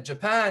fact that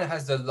Japan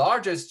has the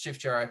largest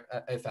shift share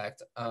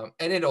effect,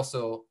 and it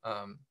also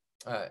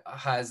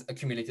has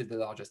accumulated the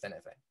largest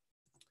NFA.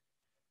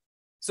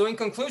 So in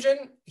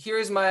conclusion, here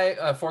is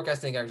my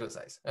forecasting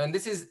exercise. And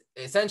this is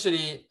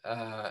essentially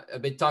a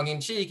bit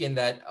tongue-in-cheek in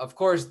that, of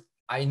course,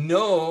 I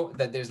know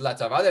that there's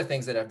lots of other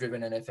things that have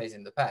driven NFAs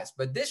in the past,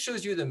 but this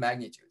shows you the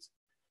magnitudes.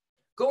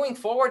 Going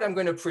forward, I'm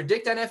going to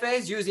predict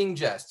NFAs using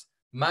just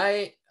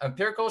my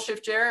empirical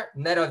shift share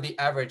net of the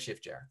average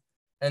shift share.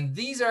 And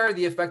these are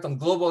the effect on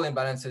global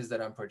imbalances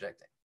that I'm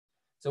projecting.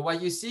 So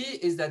what you see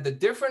is that the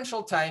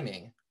differential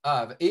timing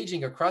of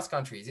aging across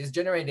countries is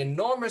generating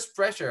enormous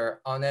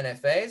pressure on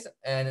NFAs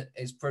and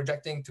is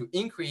projecting to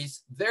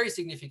increase very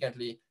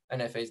significantly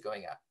NFAs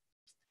going up.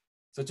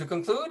 So to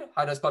conclude,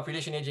 how does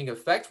population aging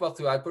affect wealth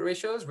to output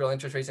ratios, real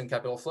interest rates, and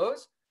capital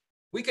flows?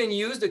 We can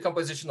use the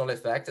compositional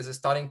effect as a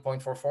starting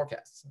point for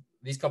forecasts.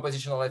 These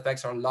compositional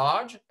effects are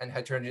large and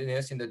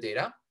heterogeneous in the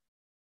data.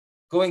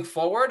 Going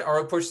forward, our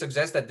approach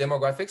suggests that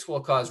demographics will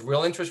cause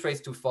real interest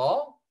rates to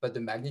fall, but the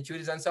magnitude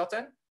is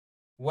uncertain.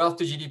 Wealth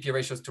to GDP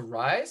ratios to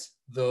rise,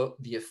 though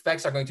the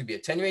effects are going to be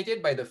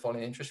attenuated by the fall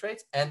in interest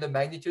rates and the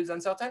magnitude is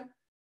uncertain.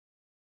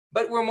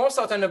 But we're more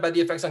certain about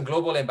the effects on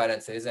global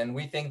imbalances, and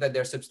we think that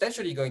they're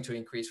substantially going to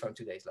increase from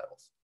today's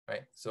levels,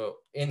 right? So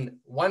in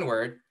one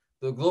word,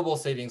 the global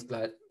savings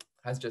glut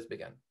has just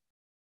begun.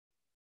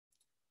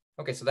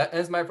 Okay, so that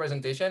ends my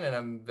presentation, and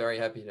I'm very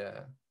happy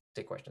to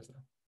take questions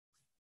now.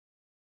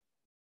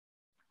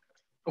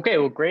 Okay,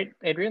 well, great,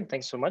 Adrien.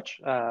 Thanks so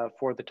much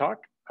for the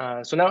talk.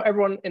 So now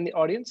everyone in the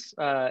audience,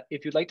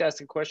 if you'd like to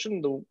ask a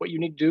question, what you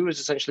need to do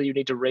is essentially you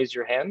need to raise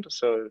your hand.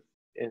 So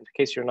in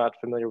case you're not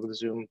familiar with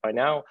Zoom by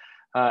now,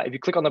 if you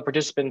click on the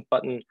participant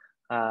button,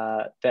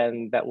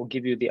 then that will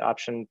give you the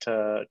option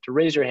to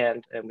raise your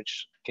hand, in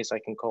which case I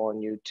can call on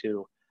you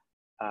to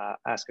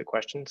ask a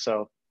question.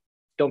 So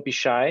don't be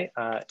shy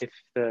if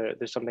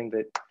there's something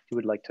that you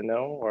would like to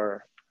know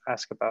or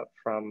ask about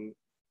from.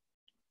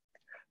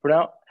 For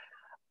now,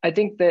 I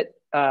think that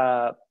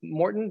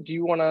Morten, do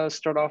you want to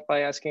start off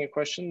by asking a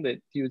question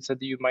that you had said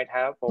that you might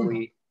have while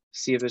we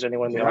see if there's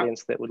anyone in the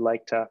audience that would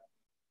like to?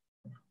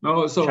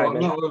 No, so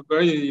a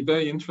very,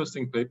 very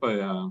interesting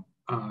paper.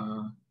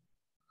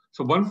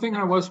 So one thing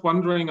I was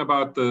wondering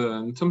about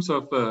in terms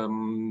of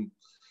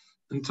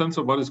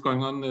what is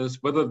going on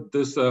is whether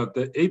this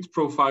the age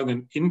profile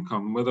and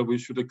income, whether we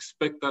should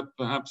expect that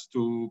perhaps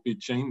to be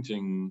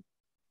changing.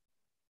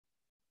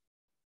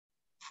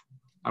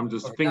 I'm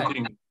just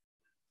thinking.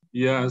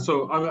 Yeah,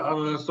 so I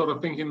was sort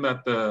of thinking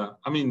that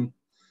I mean,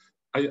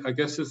 I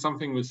guess it's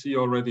something we see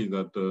already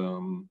that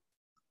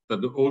that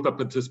the older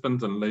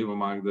participants in labor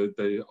market,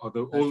 the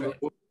older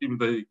people,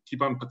 they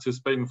keep on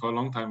participating for a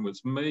long time,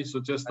 which may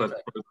suggest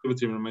that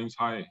productivity remains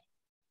high.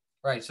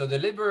 Right. So the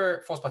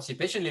labor force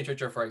participation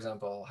literature, for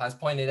example, has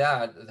pointed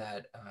out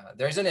that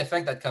there is an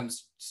effect that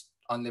comes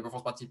on labor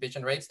force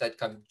participation rates that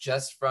come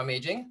just from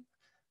aging.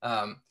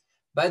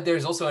 But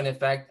there's also an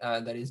effect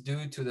that is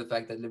due to the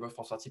fact that labor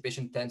force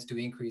participation tends to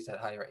increase at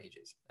higher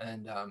ages.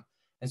 And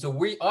so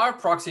we are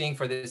proxying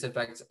for this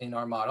effect in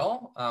our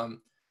model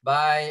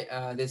by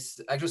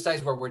this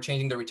exercise where we're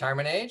changing the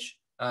retirement age.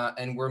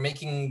 And we're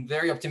making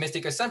very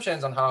optimistic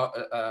assumptions on how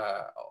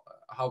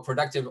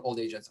productive old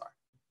agents are.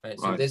 Right?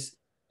 So this,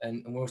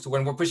 so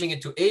when we're pushing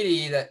it to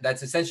 80,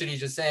 that's essentially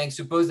just saying,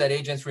 suppose that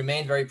agents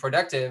remain very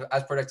productive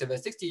as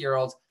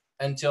 60-year-olds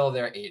until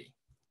they're 80.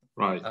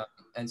 Right.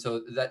 And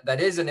so that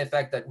is an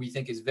effect that we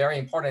think is very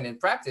important in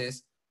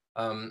practice.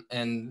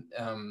 The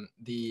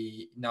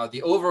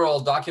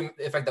overall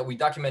effect that we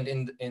document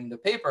in the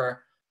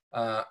paper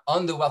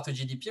on the wealth to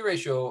GDP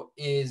ratio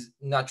is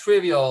not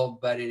trivial,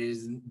 but it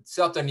is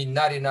certainly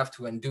not enough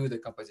to undo the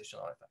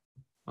compositional effect.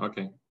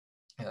 Okay.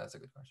 Yeah, that's a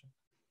good question.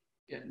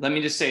 Yeah, let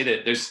me just say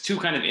that there's two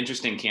kind of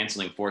interesting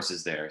canceling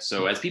forces there.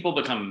 So as people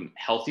become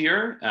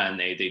healthier and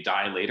they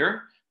die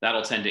later,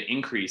 that'll tend to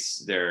increase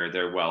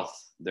their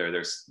wealth,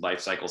 their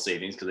life cycle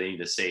savings, because they need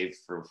to save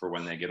for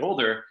when they get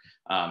older.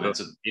 And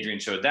so Adrien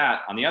showed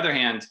that. On the other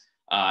hand,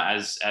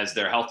 as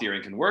they're healthier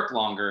and can work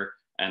longer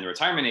and the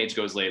retirement age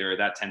goes later,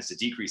 that tends to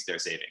decrease their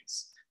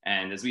savings.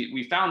 And as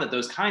we found that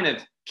those kind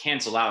of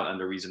cancel out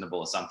under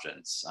reasonable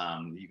assumptions,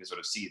 you can sort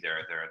of see their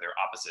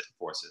opposite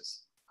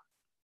forces.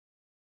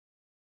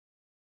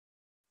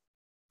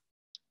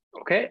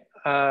 Okay.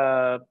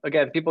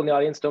 Again, people in the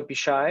audience, don't be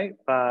shy.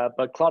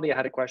 But Claudia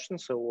had a question,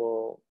 so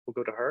we'll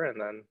go to her, and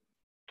then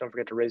don't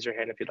forget to raise your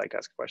hand if you'd like to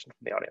ask a question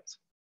from the audience.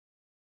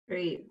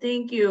 Great,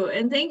 thank you.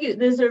 And thank you.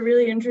 This is a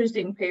really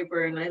interesting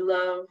paper, and I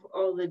love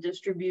all the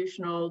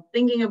distributional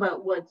thinking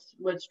about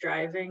what's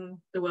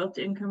driving the wealth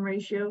to income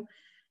ratio.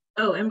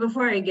 Oh, and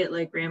before I get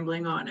like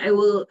rambling on, I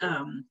will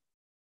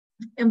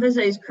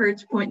emphasize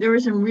Kurt's point. There were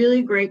some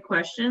really great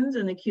questions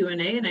in the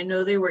Q&A, and I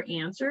know they were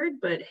answered,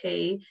 but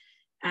hey,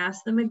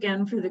 ask them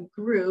again for the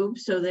group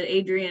so that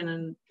Adrien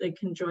and they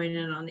can join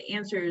in on the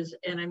answers.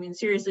 And I mean,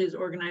 seriously, as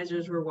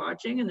organizers were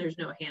watching and there's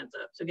no hands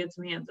up, so get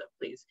some hands up,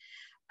 please.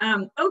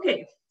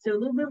 Okay, so a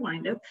little bit of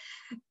wind up.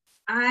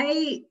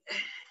 I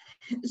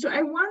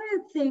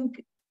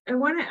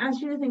want to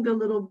ask you to think a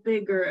little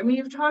bigger. I mean,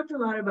 you've talked a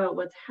lot about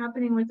what's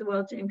happening with the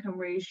wealth to income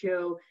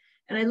ratio.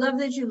 And I love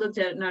that you looked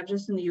at it not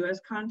just in the US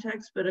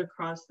context, but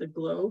across the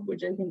globe,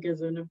 which I think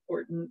is an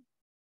important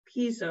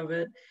piece of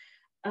it.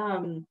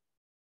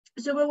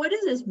 So, but what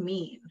does this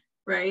mean,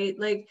 right?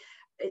 Like,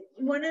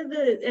 one of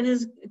the, and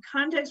as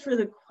context for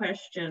the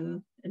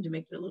question, and to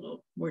make it a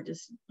little more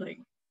just like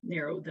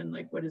narrow than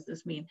like, what does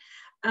this mean?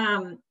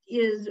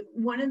 Is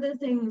one of the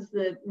things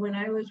that when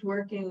I was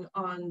working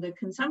on the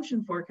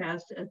consumption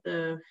forecast at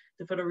the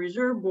Federal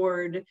Reserve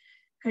Board,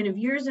 kind of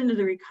years into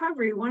the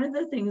recovery, one of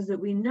the things that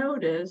we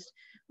noticed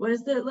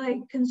was that like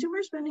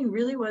consumer spending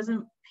really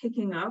wasn't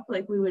picking up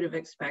like we would have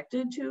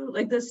expected to.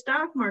 Like the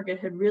stock market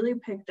had really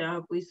picked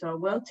up. We saw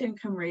wealth to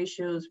income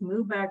ratios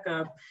move back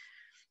up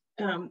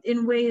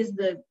in ways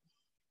that,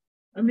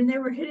 I mean, they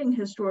were hitting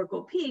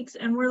historical peaks,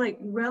 and we're like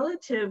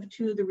relative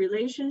to the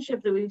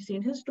relationship that we've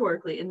seen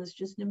historically, and it's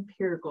just an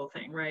empirical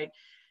thing, right?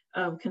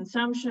 Of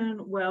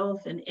consumption,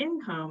 wealth, and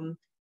income,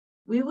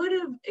 we would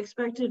have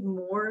expected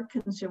more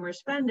consumer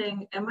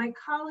spending. And my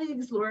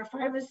colleagues, Laura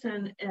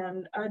Fivison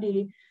and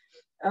Adi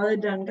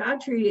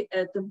Aladan-Gatri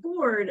at the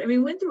board, I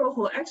mean, went through a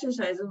whole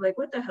exercise of like,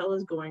 what the hell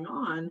is going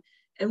on?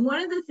 And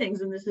one of the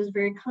things, and this is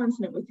very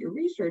consonant with your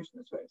research,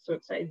 that's why I'm so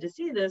excited to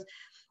see this,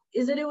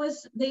 is that it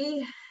was,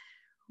 they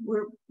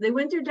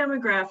went through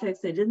demographics,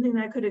 they didn't think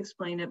that could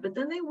explain it, but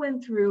then they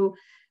went through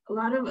a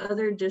lot of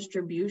other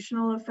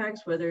distributional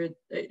effects, whether,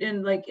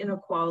 and like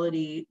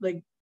inequality,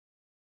 like,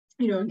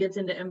 you know, it gets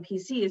into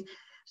MPCs.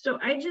 So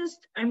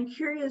I'm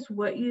curious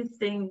what you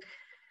think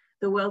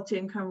the wealth to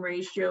income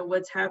ratio,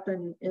 what's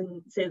happened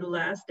in say the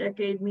last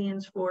decade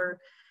means for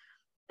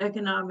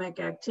economic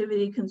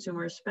activity,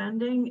 consumer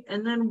spending,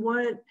 and then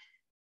what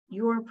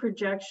your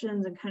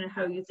projections and kind of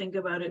how you think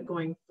about it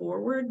going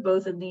forward,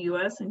 both in the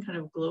US and kind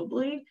of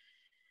globally,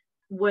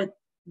 what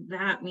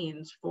that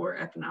means for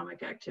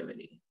economic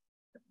activity.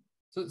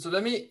 So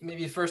let me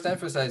maybe first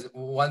emphasize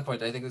one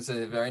point. I think this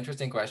is a very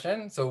interesting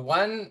question. So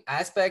one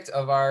aspect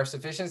of our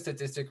sufficient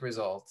statistic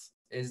results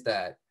is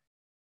that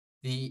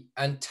the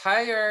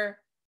entire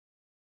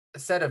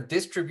set of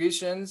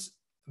distributions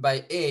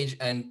by age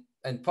and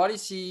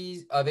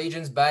policies of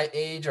agents by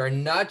age are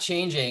not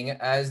changing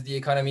as the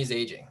economy is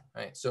aging,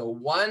 right? So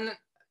one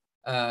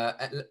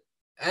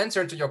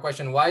answer to your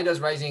question, why does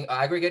rising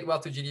aggregate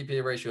wealth to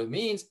GDP ratio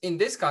means in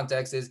this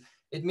context is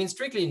it means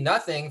strictly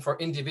nothing for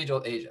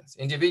individual agents.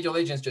 Individual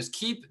agents just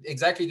keep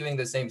exactly doing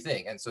the same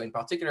thing. And so in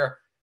particular,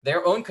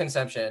 their own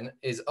consumption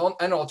is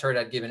unaltered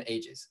at given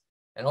ages.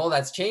 And all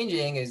that's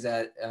changing is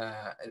that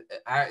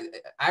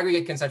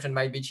aggregate consumption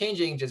might be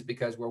changing just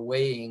because we're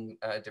weighing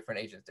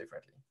different agents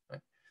differently, right?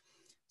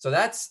 So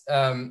that's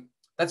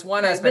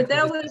one aspect. But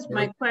that was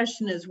my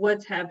question, is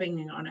what's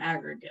happening on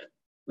aggregate?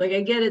 Like,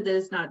 I get it that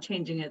it's not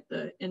changing at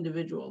the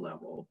individual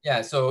level.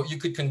 Yeah, so you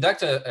could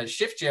conduct a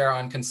shift share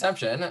on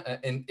consumption.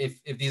 And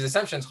if these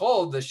assumptions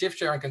hold, the shift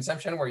share on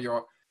consumption where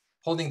you're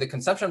holding the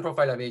consumption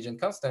profile of agent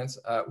constants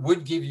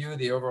would give you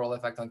the overall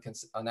effect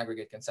on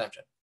aggregate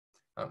consumption.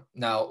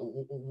 Now,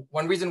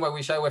 one reason why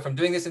we shy away from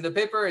doing this in the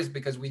paper is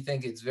because we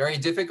think it's very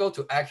difficult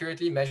to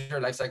accurately measure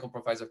life cycle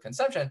profiles of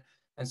consumption.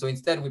 And so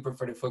instead, we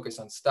prefer to focus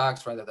on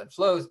stocks rather than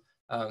flows.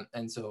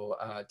 And so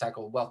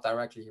tackle wealth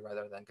directly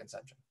rather than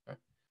consumption. Right?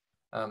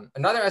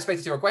 Another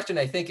aspect to your question,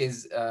 I think,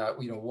 is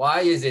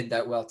why is it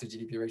that wealth to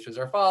GDP ratios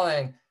are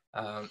falling,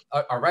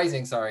 are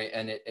rising, sorry,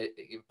 and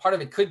part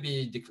of it could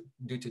be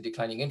due to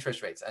declining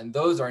interest rates, and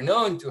those are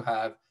known to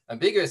have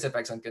ambiguous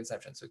effects on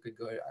consumption, so it could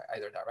go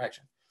either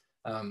direction.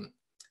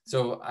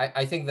 So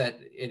I think that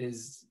it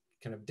is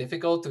kind of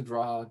difficult to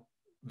draw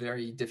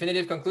very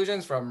definitive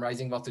conclusions from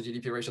rising wealth to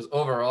GDP ratios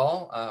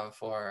overall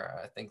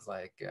for things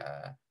like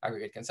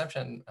aggregate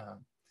consumption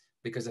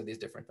because of these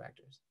different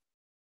factors.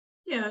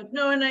 Yeah,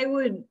 no, and I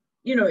would,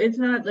 it's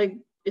not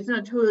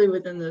totally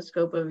within the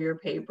scope of your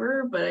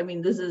paper, but I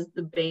mean, this is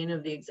the bane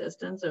of the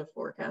existence of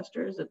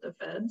forecasters at the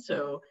Fed.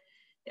 So,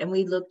 and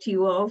we look to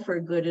you all for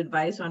good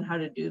advice on how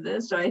to do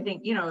this. So I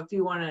think,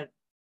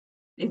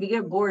 if you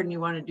get bored and you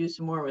want to do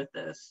some more with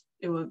this,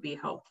 it would be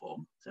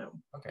helpful. So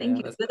thank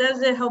you. But that's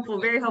a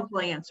very helpful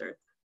answer.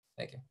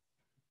 Thank you.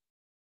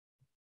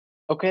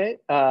 Okay,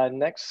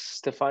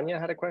 next, Stefania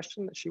had a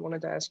question that she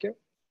wanted to ask you.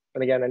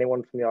 And again,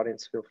 anyone from the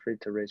audience, feel free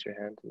to raise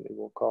your hand and we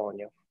will call on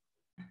you.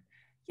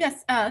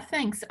 Yes,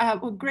 thanks.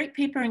 Well, great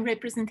paper and great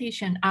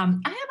presentation. I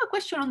have a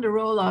question on the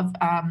role of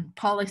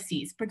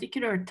policies,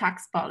 particular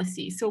tax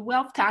policies. So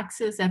wealth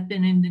taxes have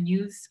been in the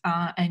news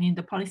and in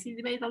the policy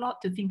debate a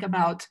lot to think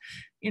about,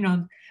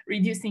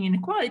 reducing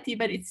inequality.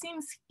 But it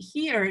seems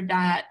here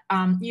that,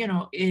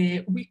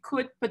 we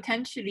could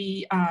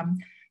potentially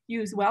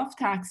use wealth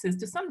taxes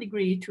to some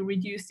degree to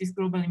reduce these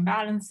global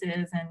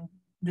imbalances and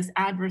this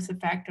adverse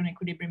effect on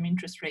equilibrium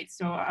interest rates.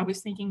 So I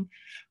was thinking,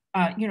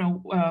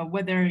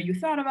 whether you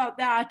thought about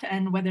that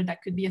and whether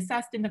that could be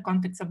assessed in the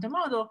context of the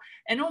model.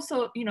 And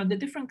also, the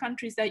different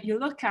countries that you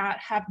look at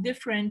have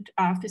different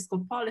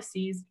fiscal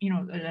policies,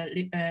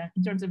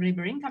 in terms of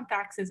labor income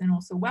taxes and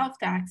also wealth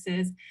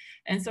taxes.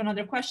 And so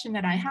another question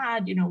that I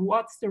had,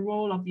 what's the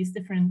role of these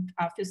different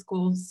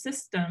fiscal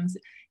systems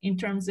in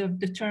terms of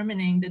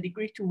determining the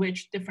degree to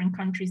which different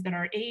countries that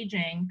are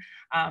aging,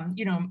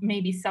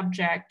 may be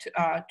subject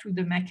to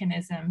the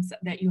mechanisms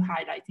that you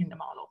highlight in the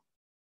model?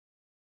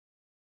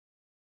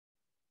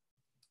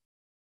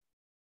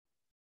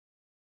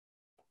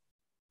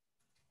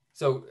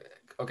 So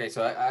okay,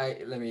 so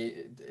let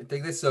me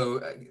take this.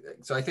 So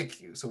I think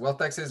wealth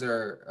taxes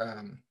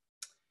are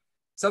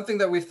something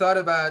that we've thought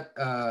about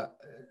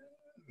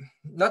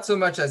not so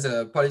much as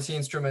a policy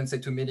instrument, say,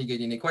 to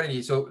mitigate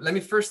inequality. So let me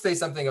first say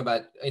something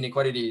about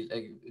inequality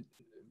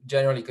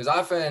generally, because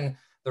often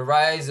the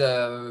rise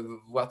of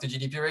wealth to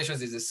GDP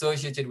ratios is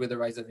associated with the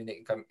rise of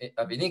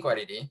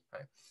inequality,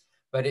 right?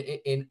 But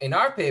in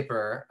our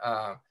paper,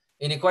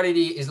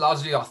 inequality is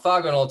largely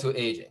orthogonal to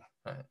aging,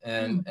 right?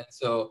 And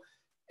so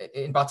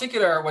in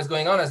particular, what's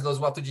going on as those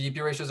wealth to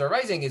GDP ratios are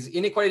rising is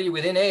inequality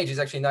within age is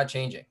actually not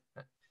changing.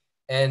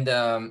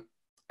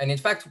 And in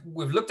fact,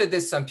 we've looked at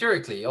this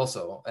empirically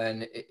also,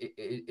 and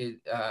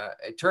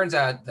it turns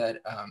out that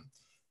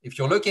if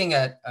you're looking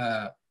at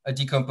a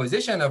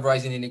decomposition of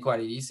rising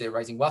inequality, say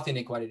rising wealth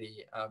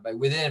inequality by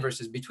within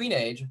versus between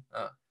age,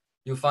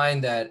 you'll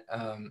find that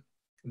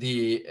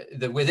the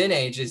within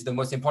age is the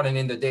most important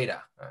in the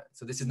data. Right?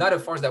 So this is not a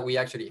force that we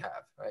actually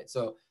have, right?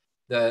 So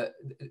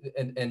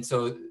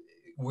so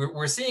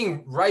we're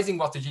seeing rising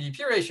wealth to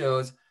GDP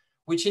ratios,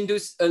 which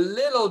induce a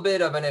little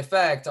bit of an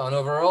effect on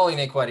overall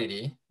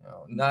inequality,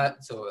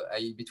 not so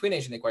between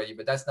age inequality,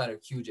 but that's not a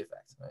huge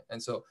effect, right?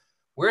 And so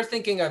we're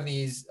thinking of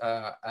these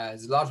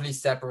as largely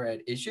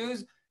separate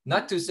issues,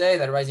 not to say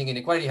that rising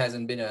inequality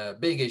hasn't been a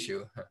big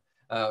issue,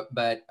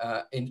 but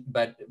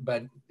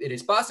it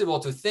is possible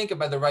to think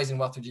about the rise in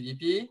wealth to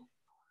GDP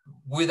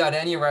without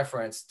any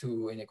reference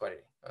to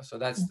inequality. So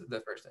that's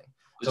the first thing.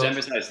 Just to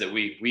emphasize that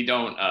we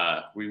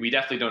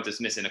definitely don't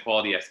dismiss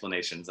inequality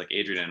explanations. Like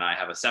Adrien and I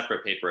have a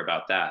separate paper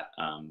about that.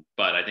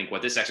 But I think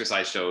what this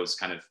exercise shows,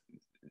 kind of,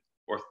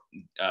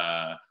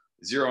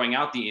 zeroing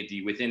out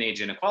the within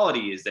age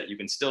inequality, is that you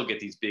can still get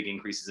these big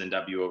increases in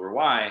W over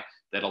Y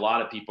that a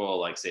lot of people,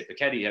 like say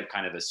Piketty, have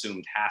kind of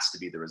assumed has to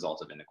be the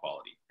result of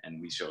inequality.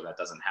 And we show that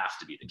doesn't have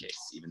to be the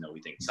case, even though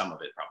we think some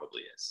of it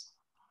probably is.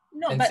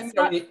 No, and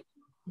but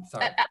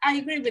I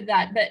agree with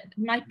that, but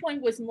my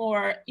point was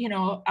more,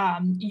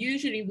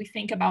 usually we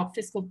think about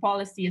fiscal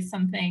policy as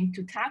something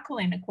to tackle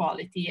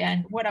inequality.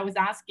 And what I was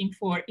asking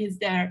for is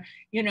there,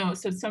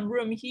 so some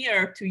room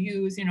here to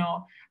use,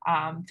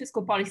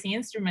 fiscal policy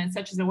instruments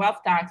such as a wealth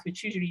tax,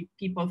 which usually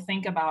people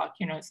think about,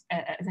 as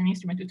an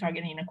instrument to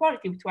target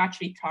inequality, to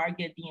actually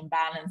target the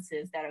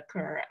imbalances that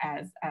occur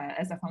as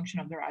a function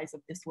of the rise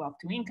of this wealth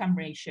to income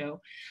ratio.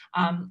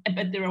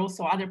 But there are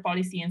also other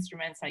policy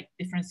instruments like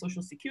different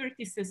social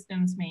security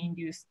systems may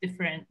induce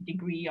different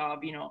degree of,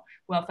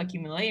 wealth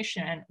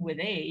accumulation with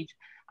age.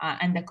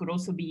 And that could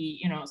also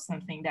be,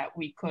 something that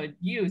we could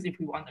use if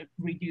we want to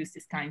reduce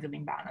these kinds of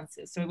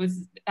imbalances. So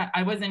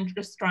I wasn't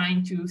just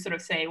trying to sort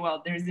of say,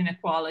 well, there's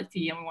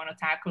inequality and we want to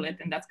tackle it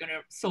and that's going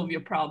to solve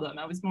your problem.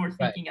 I was more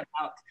thinking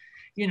about,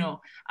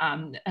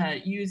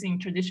 using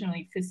traditional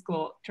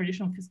fiscal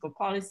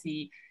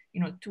policy,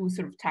 to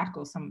sort of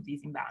tackle some of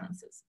these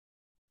imbalances.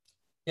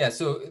 Yeah,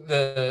 so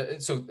the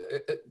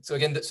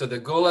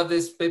goal of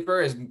this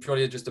paper is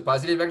purely just a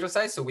positive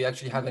exercise. So we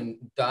actually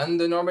haven't done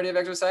the normative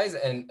exercise,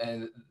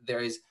 and there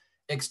is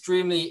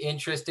extremely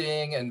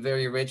interesting and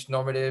very rich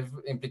normative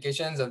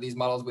implications of these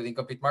models with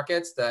incomplete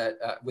markets that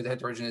with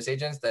heterogeneous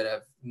agents that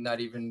have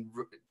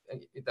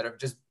that are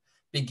just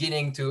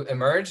beginning to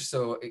emerge.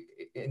 So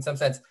in some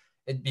sense,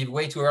 it'd be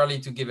way too early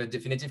to give a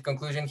definitive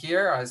conclusion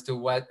here as to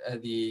what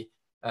the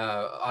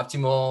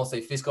optimal, say,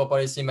 fiscal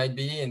policy might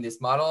be in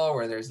this model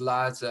where there's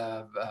lots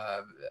of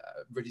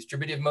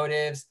redistributive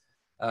motives.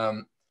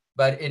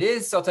 But it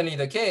is certainly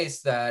the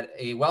case that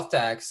a wealth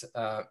tax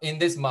in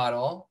this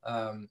model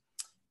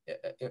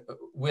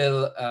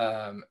will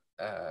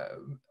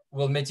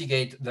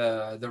mitigate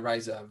the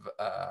rise of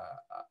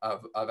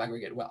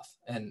aggregate wealth.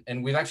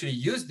 And we've actually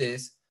used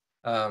this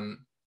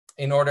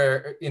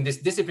in this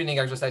disciplining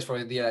exercise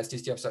for the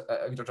elasticity of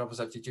intertropal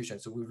substitution.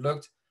 So we've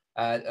looked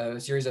at a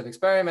series of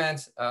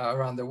experiments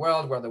around the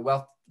world where the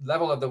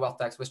level of the wealth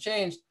tax was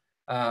changed.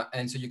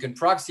 And so you can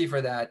proxy for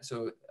that,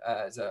 so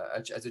as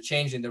a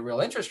change in the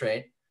real interest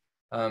rate.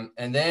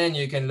 And then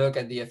you can look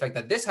at the effect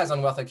that this has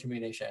on wealth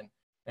accumulation.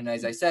 And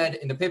as I said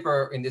in the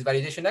paper, in this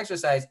validation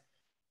exercise,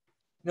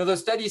 those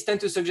studies tend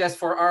to suggest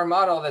for our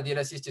model that the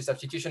elasticity of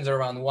substitutions are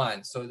around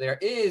 1. So there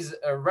is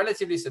a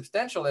relatively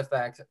substantial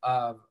effect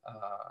of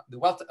the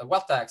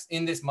wealth tax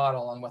in this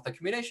model on wealth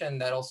accumulation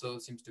that also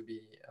seems to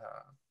be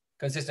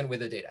consistent with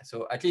the data.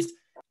 So at least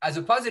as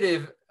a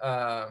positive,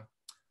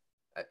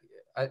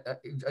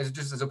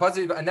 just as a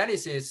positive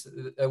analysis,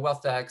 a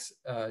wealth tax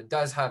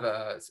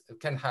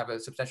can have a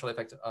substantial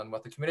effect on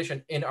wealth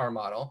accumulation in our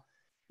model.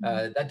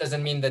 That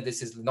doesn't mean that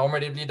this is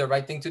normatively the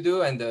right thing to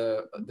do, and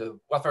the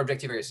welfare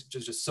objective area is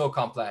just so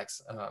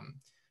complex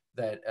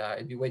that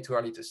it'd be way too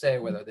early to say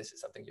whether this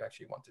is something you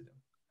actually want to do.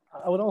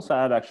 I would also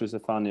add, actually,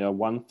 Stefania,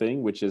 one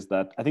thing, which is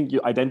that I think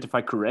you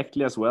identify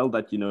correctly as well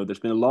that, there's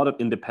been a lot of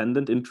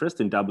independent interest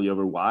in W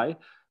over Y,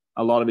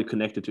 a lot of it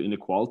connected to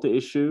inequality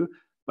issue.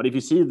 But if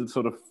you see the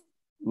sort of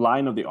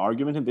line of the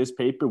argument in this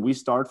paper, we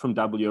start from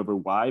W over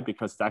Y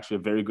because it's actually a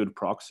very good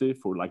proxy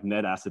for like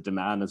net asset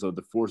demand. And so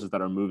the forces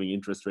that are moving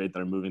interest rate, that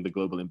are moving the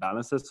global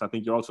imbalances. So I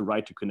think you're also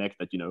right to connect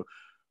that,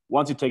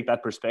 once you take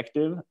that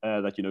perspective,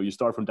 that you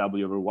start from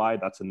W over Y,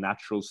 that's a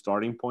natural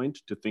starting point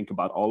to think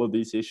about all of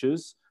these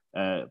issues,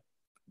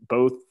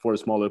 both for a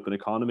small open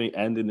economy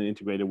and in an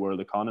integrated world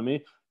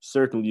economy.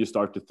 Certainly, you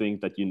start to think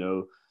that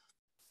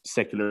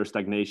secular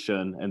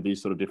stagnation and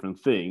these sort of different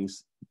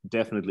things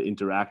definitely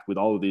interact with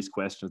all of these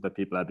questions that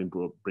people have been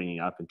bringing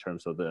up in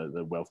terms of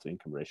the wealth to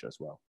income ratio as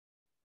well.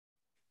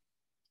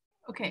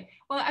 Okay,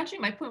 well, actually,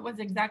 my point was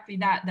exactly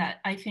that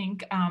I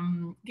think,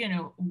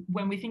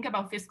 when we think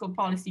about fiscal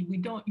policy, we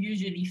don't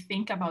usually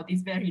think about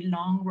these very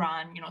long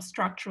run,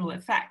 structural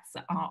effects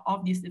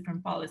of these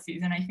different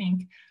policies. And I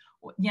think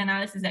the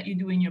analysis that you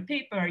do in your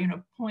paper,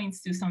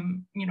 points to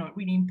some,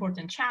 really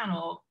important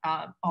channel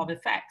of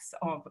effects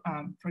of,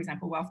 for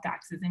example, wealth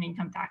taxes and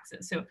income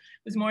taxes. So it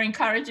was more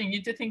encouraging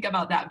you to think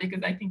about that,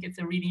 because I think it's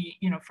a really,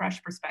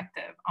 fresh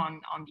perspective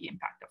on the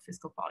impact of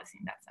fiscal policy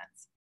in that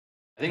sense.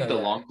 I think the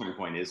long-term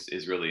point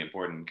is really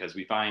important, because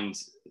we find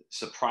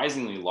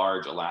surprisingly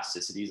large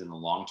elasticities in the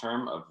long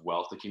term of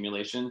wealth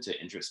accumulation to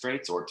interest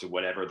rates or to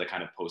whatever the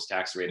kind of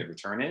post-tax rate of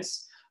return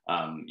is.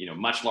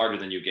 Much larger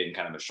than you get in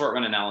kind of a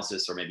short-run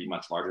analysis, or maybe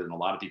much larger than a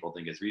lot of people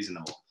think is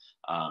reasonable.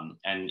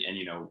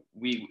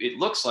 It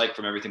looks like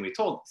from everything we've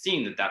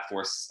seen that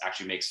force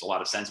actually makes a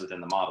lot of sense within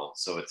the model.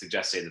 So it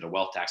suggests, say, that a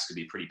wealth tax could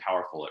be pretty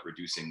powerful at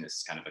reducing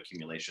this kind of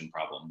accumulation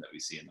problem that we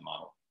see in the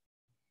model.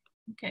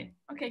 Okay,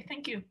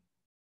 thank you.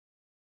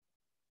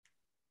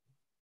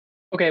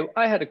 Okay,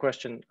 I had a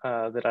question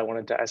that I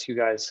wanted to ask you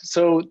guys.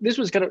 So this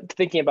was kind of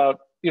thinking about,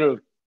 you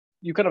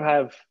kind of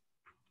have,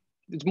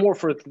 it's more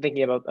for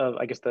thinking about,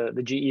 I guess,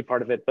 the GE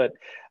part of it. But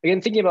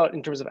again, thinking about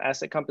in terms of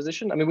asset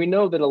composition, I mean, we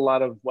know that a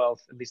lot of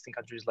wealth, at least in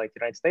countries like the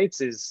United States,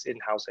 is in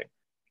housing.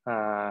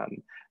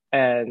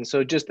 And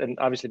so and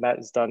obviously Matt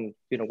has done,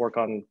 work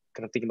on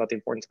kind of thinking about the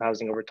importance of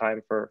housing over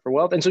time for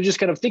wealth. And so just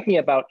kind of thinking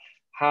about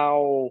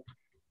how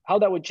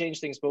that would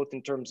change things, both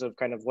in terms of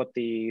kind of what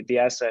the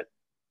asset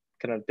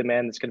kind of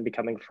demand that's going to be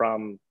coming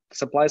from the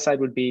supply side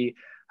would be,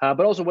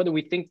 but also whether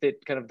we think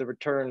that kind of the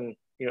return,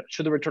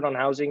 should the return on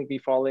housing be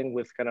falling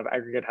with kind of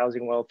aggregate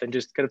housing wealth, and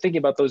just kind of thinking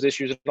about those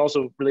issues, and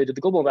also related to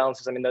the global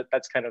imbalances. I mean,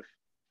 that's kind of,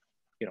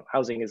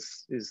 housing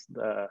is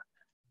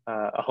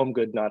a home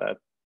good, not a,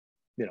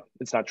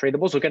 it's not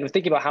tradable. So kind of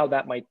thinking about how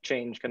that might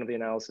change kind of the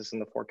analysis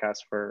and the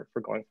forecast for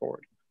going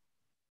forward.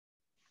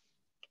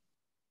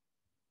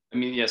 I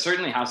mean, yeah,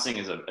 certainly housing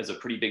is a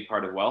pretty big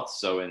part of wealth.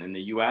 So in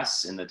the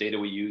US, in the data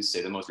we use,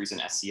 say the most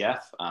recent SCF,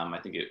 I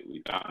think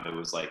we found it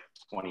was like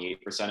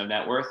 28% of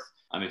net worth.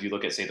 If you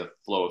look at, say, the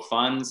flow of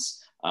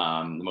funds,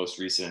 the most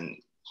recent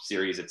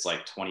series, it's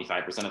like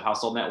 25% of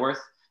household net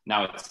worth.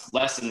 Now it's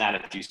less than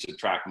that if you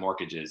subtract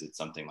mortgages. It's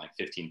something like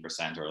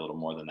 15% or a little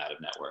more than that of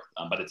net worth.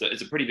 But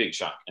it's a pretty big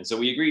chunk. And so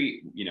we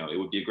agree, it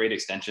would be a great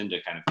extension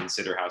to kind of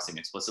consider housing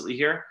explicitly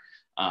here.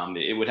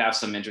 It would have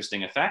some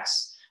interesting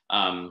effects.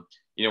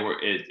 It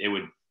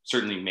would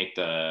certainly make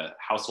the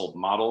household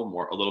model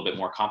a little bit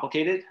more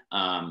complicated.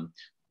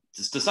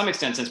 To some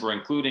extent, since we're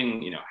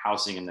including,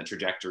 housing in the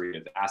trajectory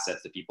of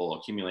assets that people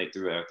accumulate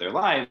throughout their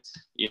lives,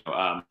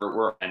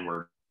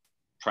 we're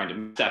trying to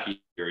move that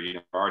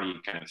behavior. We're already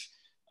kind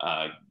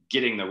of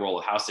getting the role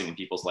of housing in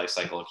people's life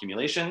cycle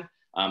accumulation.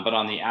 But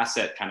on the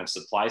asset kind of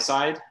supply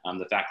side,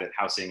 the fact that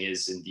housing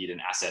is indeed an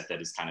asset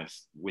that is kind of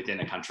within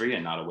a country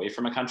and not away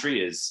from a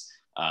country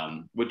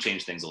would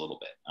change things a little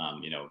bit.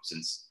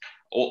 Since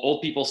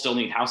old people still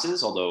need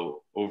houses,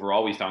 although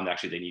overall we found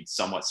actually they need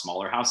somewhat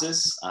smaller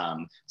houses.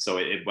 So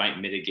it might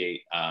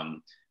mitigate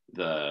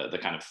the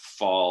kind of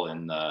fall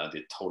in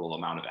the total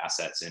amount of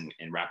assets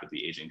in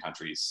rapidly aging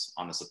countries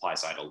on the supply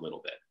side a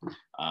little bit.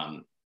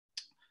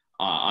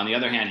 On the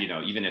other hand,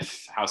 even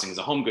if housing is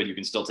a home good, you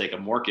can still take a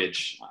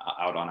mortgage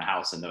out on a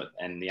house, and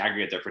the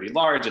aggregate, they're pretty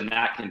large, and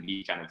that can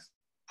be kind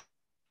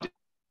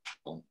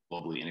of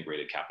globally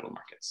integrated capital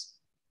markets.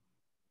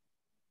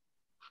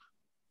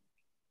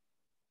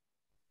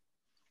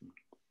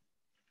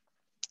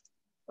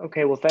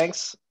 Okay, well,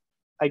 thanks.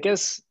 I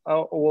guess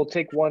we'll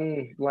take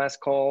one last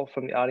call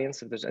from the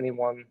audience. If there's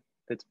anyone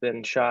that's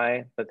been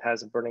shy but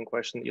has a burning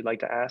question that you'd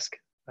like to ask,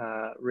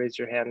 raise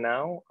your hand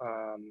now.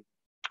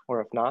 Or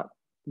if not,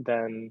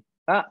 then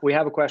we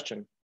have a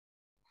question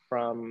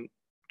from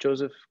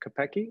Joseph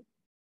Kopecki,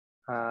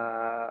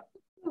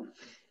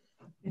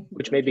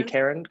 which may be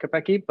Karen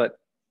Kopecki,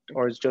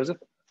 or is Joseph?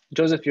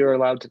 Joseph, you're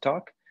allowed to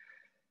talk.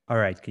 All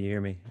right, can you hear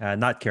me?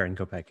 Not Karen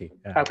Kopecki.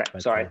 Okay,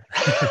 sorry.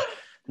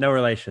 No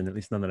relation, at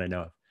least none that I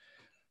know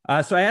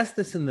of. So I asked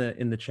this in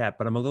the chat,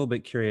 but I'm a little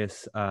bit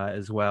curious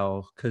as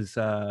well, because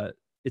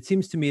it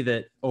seems to me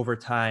that over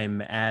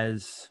time,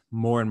 as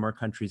more and more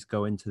countries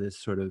go into this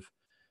sort of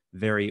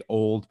very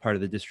old part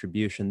of the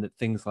distribution, that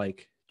things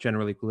like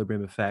general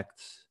equilibrium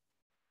effects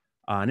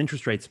on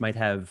interest rates might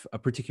have a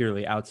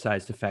particularly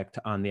outsized effect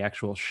on the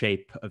actual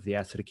shape of the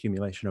asset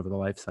accumulation over the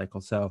life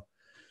cycle. So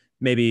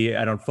maybe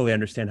I don't fully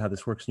understand how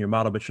this works in your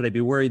model, but should I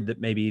be worried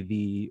that maybe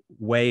the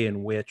way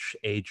in which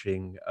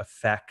aging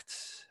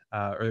affects,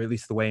 or at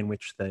least the way in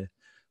which the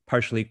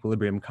partial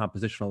equilibrium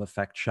compositional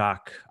effect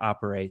shock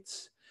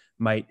operates,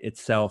 might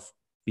itself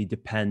be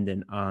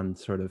dependent on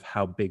sort of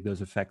how big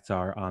those effects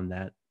are on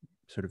that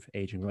sort of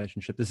aging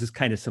relationship. This is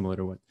kind of similar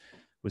to what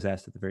was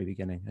asked at the very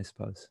beginning, I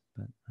suppose.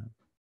 But,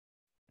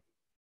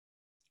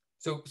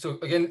 So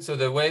again, so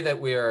the way that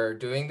we are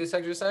doing this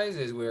exercise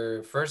is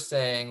we're first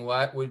saying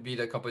what would be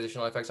the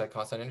compositional effects at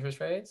constant interest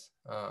rates,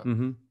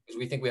 because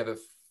we think we have a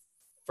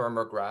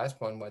firmer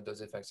grasp on what those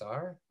effects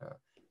are.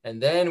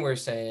 And then we're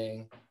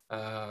saying,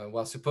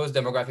 well, suppose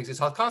demographics is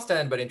held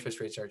constant, but interest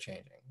rates are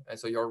changing. And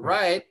so you're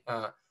right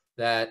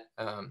that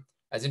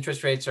as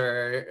interest rates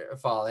are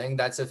falling,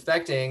 that's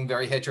affecting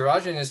very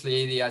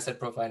heterogeneously the asset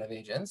profile of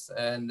agents.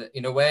 And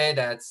in a way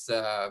that's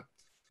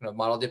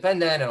model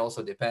dependent and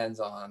also depends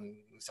on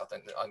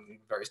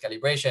various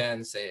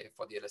calibrations, say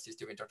for the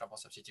elasticity of intertemporal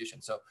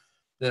substitution. So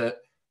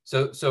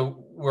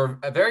we're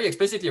very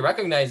explicitly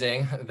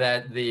recognizing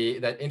that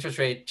that interest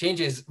rate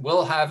changes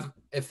will have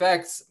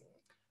effects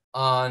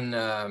on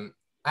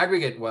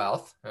aggregate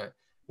wealth.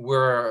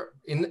 Where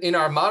in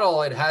our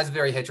model, it has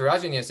very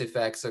heterogeneous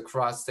effects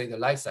across, say, the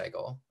life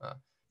cycle.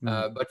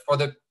 But for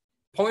the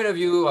point of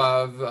view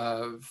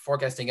of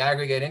forecasting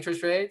aggregate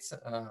interest rates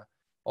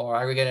or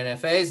aggregate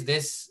NFAs,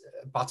 this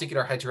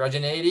particular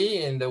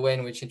heterogeneity in the way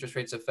in which interest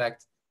rates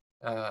affect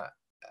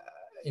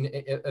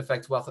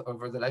wealth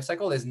over the life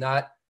cycle is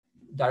not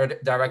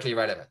directly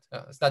relevant.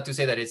 It's not to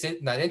say that it's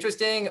not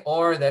interesting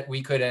or that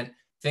we couldn't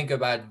think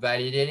about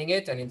validating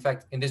it. And in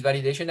fact, in this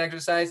validation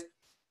exercise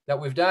that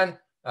we've done,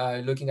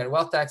 looking at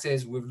wealth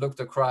taxes, we've looked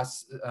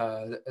across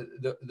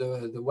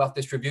the wealth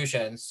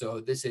distribution. So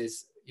this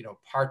is,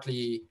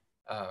 partly,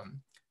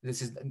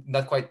 this is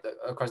not quite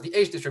across the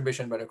age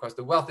distribution, but across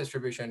the wealth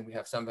distribution, we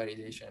have some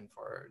validation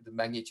for the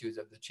magnitudes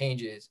of the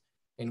changes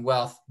in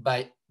wealth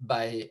by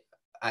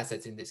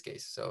assets in this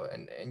case. So,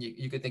 and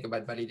you could think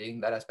about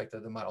validating that aspect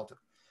of the model too.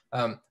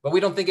 But we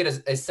don't think it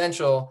is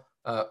essential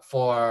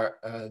for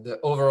the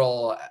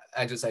overall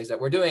exercise that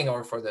we're doing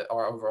or for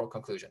our overall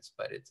conclusions,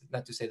 but it's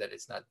not to say that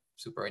it's not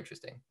super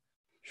interesting.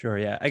 Sure,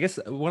 yeah. I guess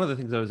one of the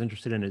things I was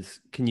interested in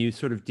is, can you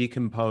sort of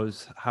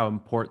decompose how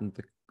important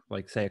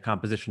say a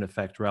composition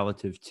effect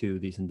relative to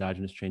these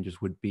endogenous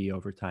changes would be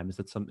over time? Is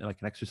that something like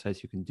an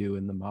exercise you can do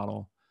in the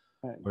model,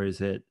 or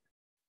is it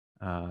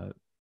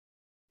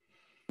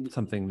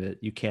something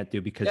that you can't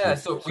do because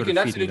so we can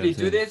absolutely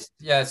do this.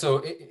 Yeah, so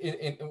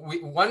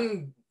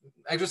one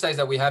exercise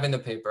that we have in the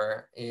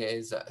paper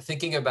is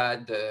thinking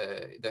about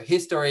the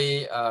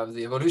history of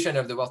the evolution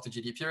of the wealth to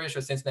GDP ratio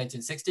since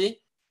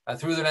 1960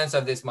 through the lens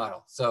of this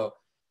model. So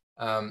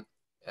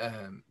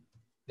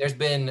there's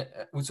been,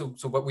 so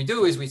what we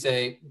do is we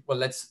say, well,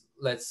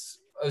 let's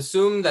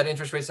assume that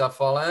interest rates have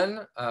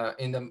fallen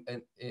in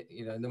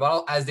the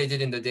model as they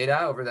did in the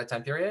data over that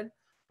time period.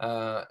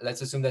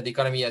 Let's assume that the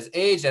economy has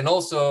aged, and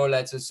also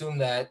let's assume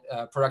that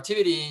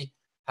productivity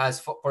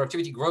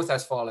growth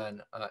has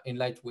fallen in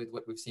light with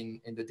what we've seen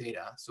in the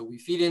data. So we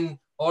feed in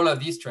all of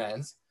these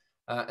trends,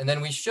 and then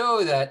we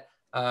show that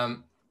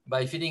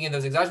by feeding in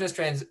those exogenous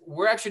trends,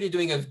 we're actually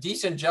doing a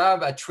decent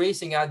job at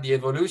tracing out the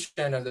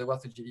evolution of the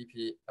wealth to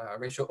GDP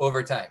ratio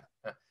over time.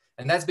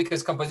 And that's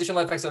because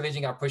compositional effects of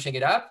aging are pushing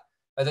it up.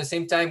 At the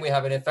same time, we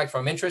have an effect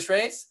from interest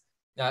rates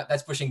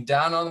that's pushing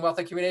down on wealth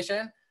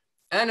accumulation,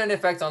 and an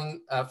effect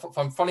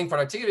from falling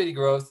productivity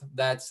growth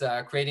that's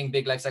creating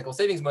big life cycle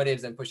savings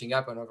motives and pushing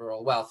up on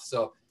overall wealth.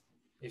 So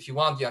if you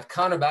want, you have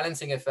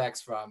counterbalancing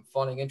effects from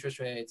falling interest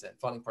rates and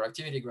falling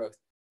productivity growth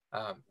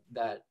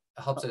that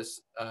helps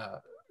us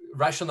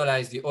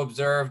rationalize the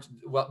observed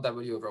wealth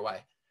W over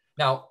Y.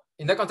 Now,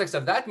 in the context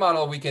of that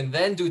model, we can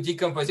then do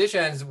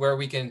decompositions where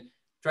we can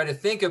try to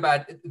think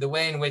about the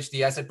way in which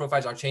the asset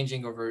profiles are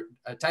changing over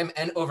time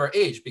and over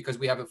age, because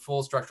we have a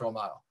full structural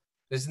model.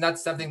 This is not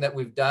something that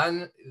we've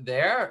done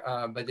there,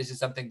 but this is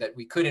something that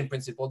we could in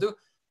principle do.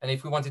 And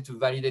if we wanted to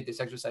validate this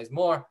exercise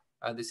more,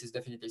 this is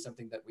definitely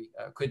something that we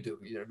could do,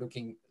 either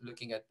looking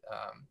at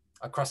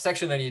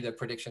cross-sectionally the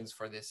predictions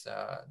for this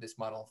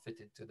model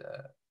fitted to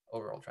the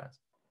overall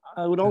trends.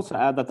 I would also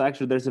add that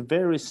actually there's a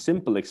very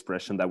simple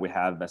expression that we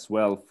have as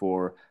well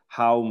for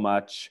how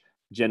much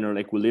general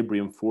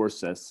equilibrium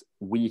forces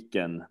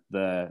weaken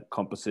the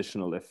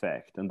compositional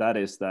effect. And that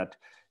is that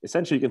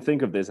essentially you can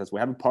think of this as we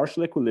have a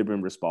partial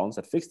equilibrium response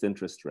at fixed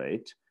interest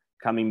rate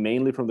coming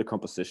mainly from the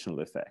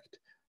compositional effect.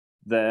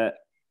 The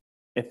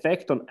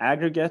effect on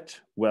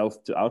aggregate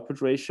wealth to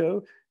output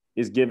ratio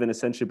is given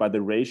essentially by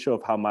the ratio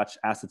of how much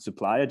asset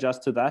supply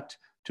adjusts to that,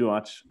 too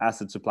much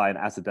asset supply and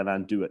asset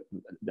demand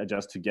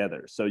adjust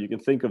together. So you can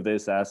think of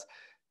this as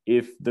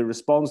if the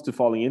response to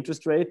falling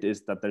interest rate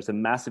is that there's a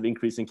massive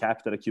increase in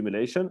capital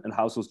accumulation and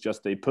households just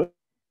stay put,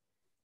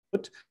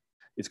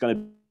 it's going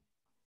to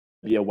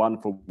be a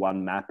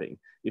 1-for-1 mapping.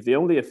 If the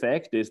only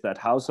effect is that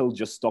households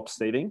just stop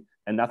saving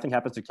and nothing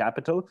happens to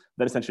capital,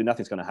 then essentially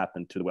nothing's going to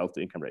happen to the wealth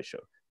to income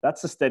ratio.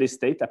 That's a steady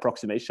state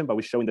approximation, but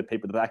we show in the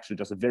paper that actually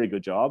does a very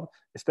good job,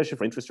 especially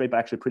for interest rate, but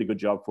actually a pretty good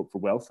job for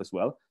wealth as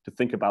well, to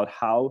think about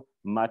how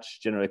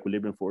much general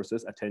equilibrium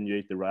forces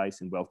attenuate the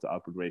rise in wealth to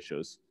output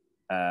ratios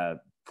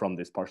from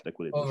this partial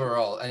equilibrium.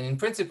 Overall, and in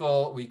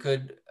principle, we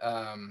could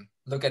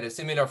look at a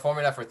similar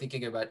formula for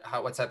thinking about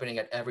what's happening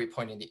at every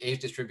point in the age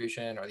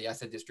distribution or the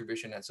asset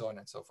distribution and so on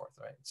and so forth,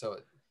 right? So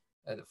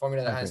the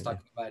formula that Hans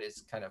talked about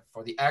is kind of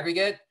for the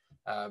aggregate,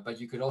 but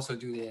you could also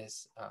do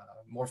this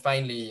more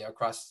finely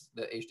across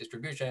the age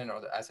distribution or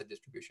the asset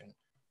distribution.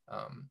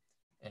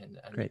 And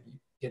Great.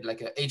 get like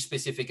an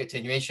age-specific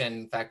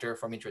attenuation factor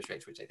from interest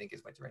rates, which I think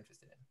is what you're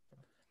interested in.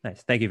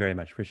 Nice. Thank you very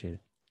much. Appreciate it.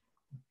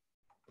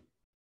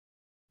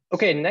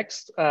 Okay,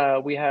 next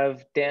we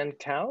have Dan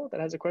Cow that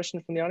has a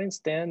question from the audience.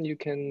 Dan, you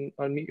can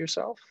unmute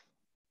yourself.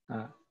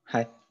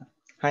 Hi.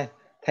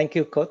 Thank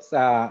you, Coach.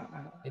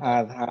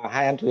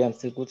 Hi, Adrien.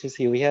 It's good to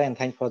see you here, and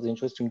thanks for the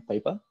interesting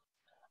paper.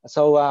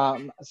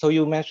 So, so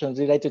you mentioned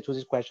related to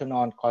this question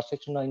on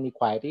cross-sectional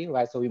inequality,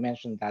 right? So we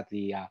mentioned that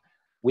the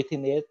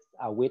within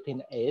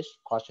age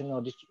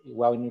cross-sectional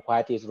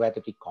inequality is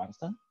relatively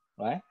constant,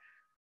 right?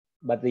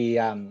 But the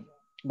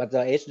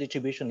age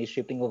distribution is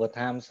shifting over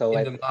time. So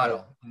in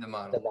the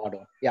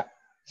model, yeah.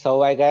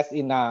 So I guess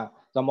in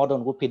the model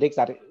would predict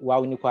that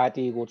wealth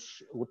inequality would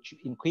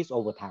increase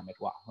over time as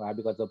well, right?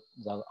 Because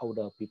the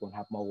older people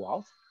have more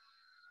wealth.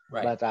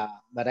 Right.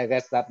 But I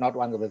guess that's not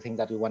one of the things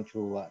that we want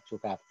to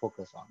kind of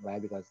focus on,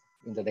 right? Because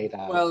in the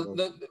data.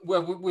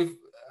 Well, we've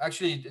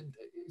actually.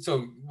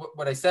 So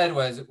what I said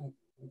was,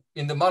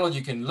 in the model,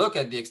 you can look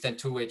at the extent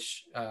to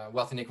which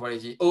wealth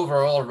inequality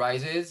overall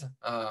rises,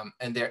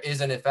 and there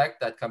is an effect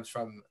that comes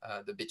from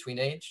the between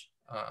age.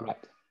 Right.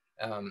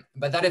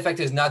 But that effect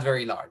is not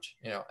very large,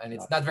 you know, and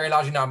it's not very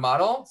large in our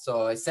model.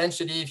 So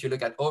essentially, if you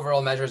look at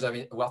overall measures of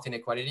wealth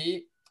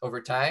inequality over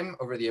time,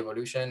 over the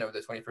evolution of the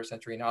 21st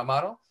century in our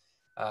model,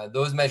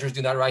 those measures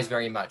do not rise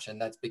very much. And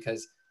that's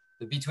because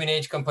the between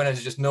age component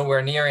is just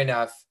nowhere near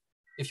enough.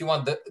 If you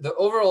want the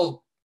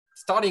overall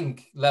starting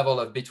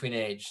level of between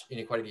age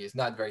inequality is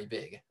not very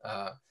big.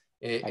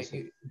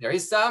 There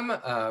is some,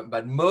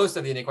 but most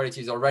of the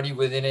inequality is already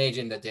within age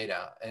in the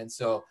data. And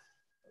so,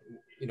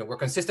 you know, we're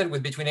consistent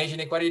with between age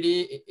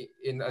inequality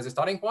as a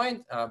starting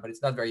point, but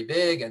it's not very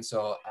big. And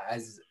so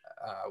as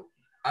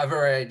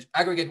average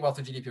aggregate wealth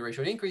to GDP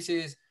ratio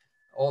increases,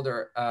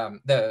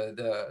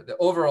 the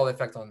overall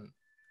effect on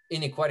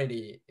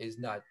inequality is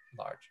not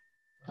large.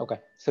 Okay,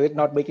 so it's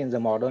not big in the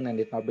model and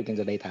it's not big in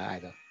the data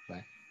either,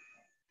 right?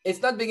 It's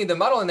not big in the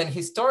model, and then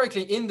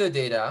historically in the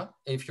data,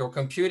 if you're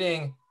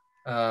computing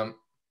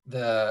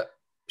the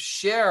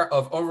share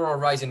of overall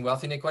rise in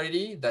wealth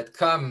inequality that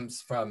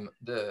comes from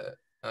the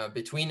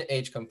between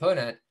age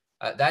component,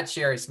 that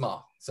share is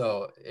small.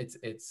 So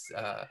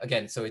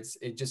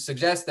it just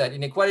suggests that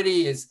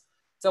inequality is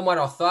somewhat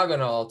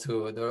orthogonal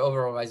to the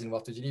overall rise in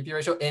wealth to GDP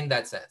ratio in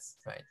that sense,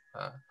 right?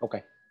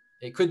 Okay.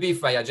 It could be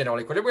via general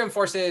equilibrium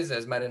forces,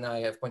 as Matt and I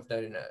have pointed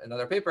out in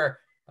another paper,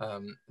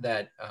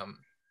 that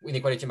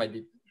inequality might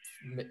be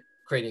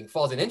creating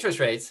falls in interest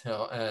rates, you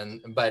know,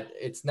 but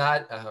it's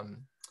not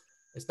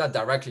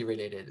directly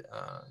related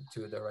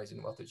to the rise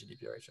in wealth to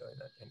GDP ratio in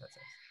that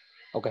sense.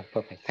 Okay,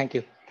 perfect. Thank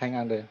you. Thank you,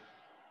 Andre.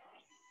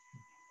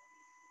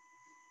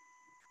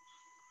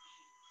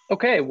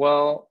 Okay,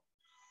 well,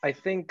 I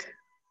think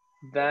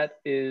that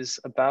is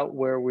about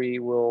where we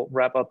will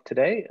wrap up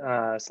today,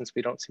 since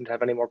we don't seem to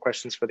have any more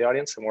questions for the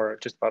audience and we're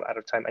just about out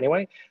of time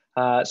anyway.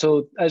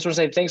 So I just want to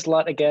say thanks a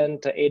lot again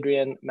to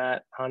Adrien,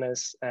 Matt,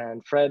 Hannes,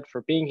 and Fred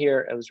for being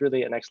here. It was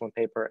really an excellent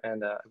paper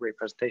and a great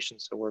presentation.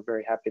 So we're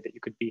very happy that you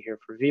could be here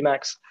for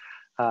VMACS.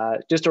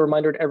 Just a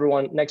reminder to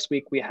everyone, next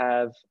week we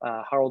have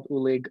Harold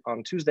Ulig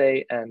on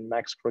Tuesday and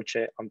Max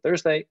Croce on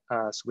Thursday.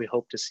 So we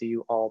hope to see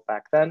you all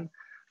back then.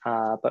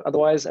 But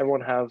otherwise,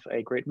 everyone have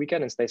a great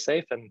weekend and stay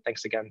safe. And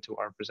thanks again to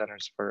our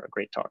presenters for a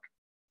great talk.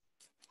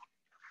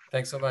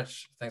 Thanks so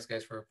much. Thanks,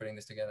 guys, for putting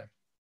this together.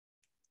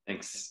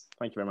 Thanks.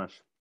 Thank you very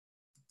much.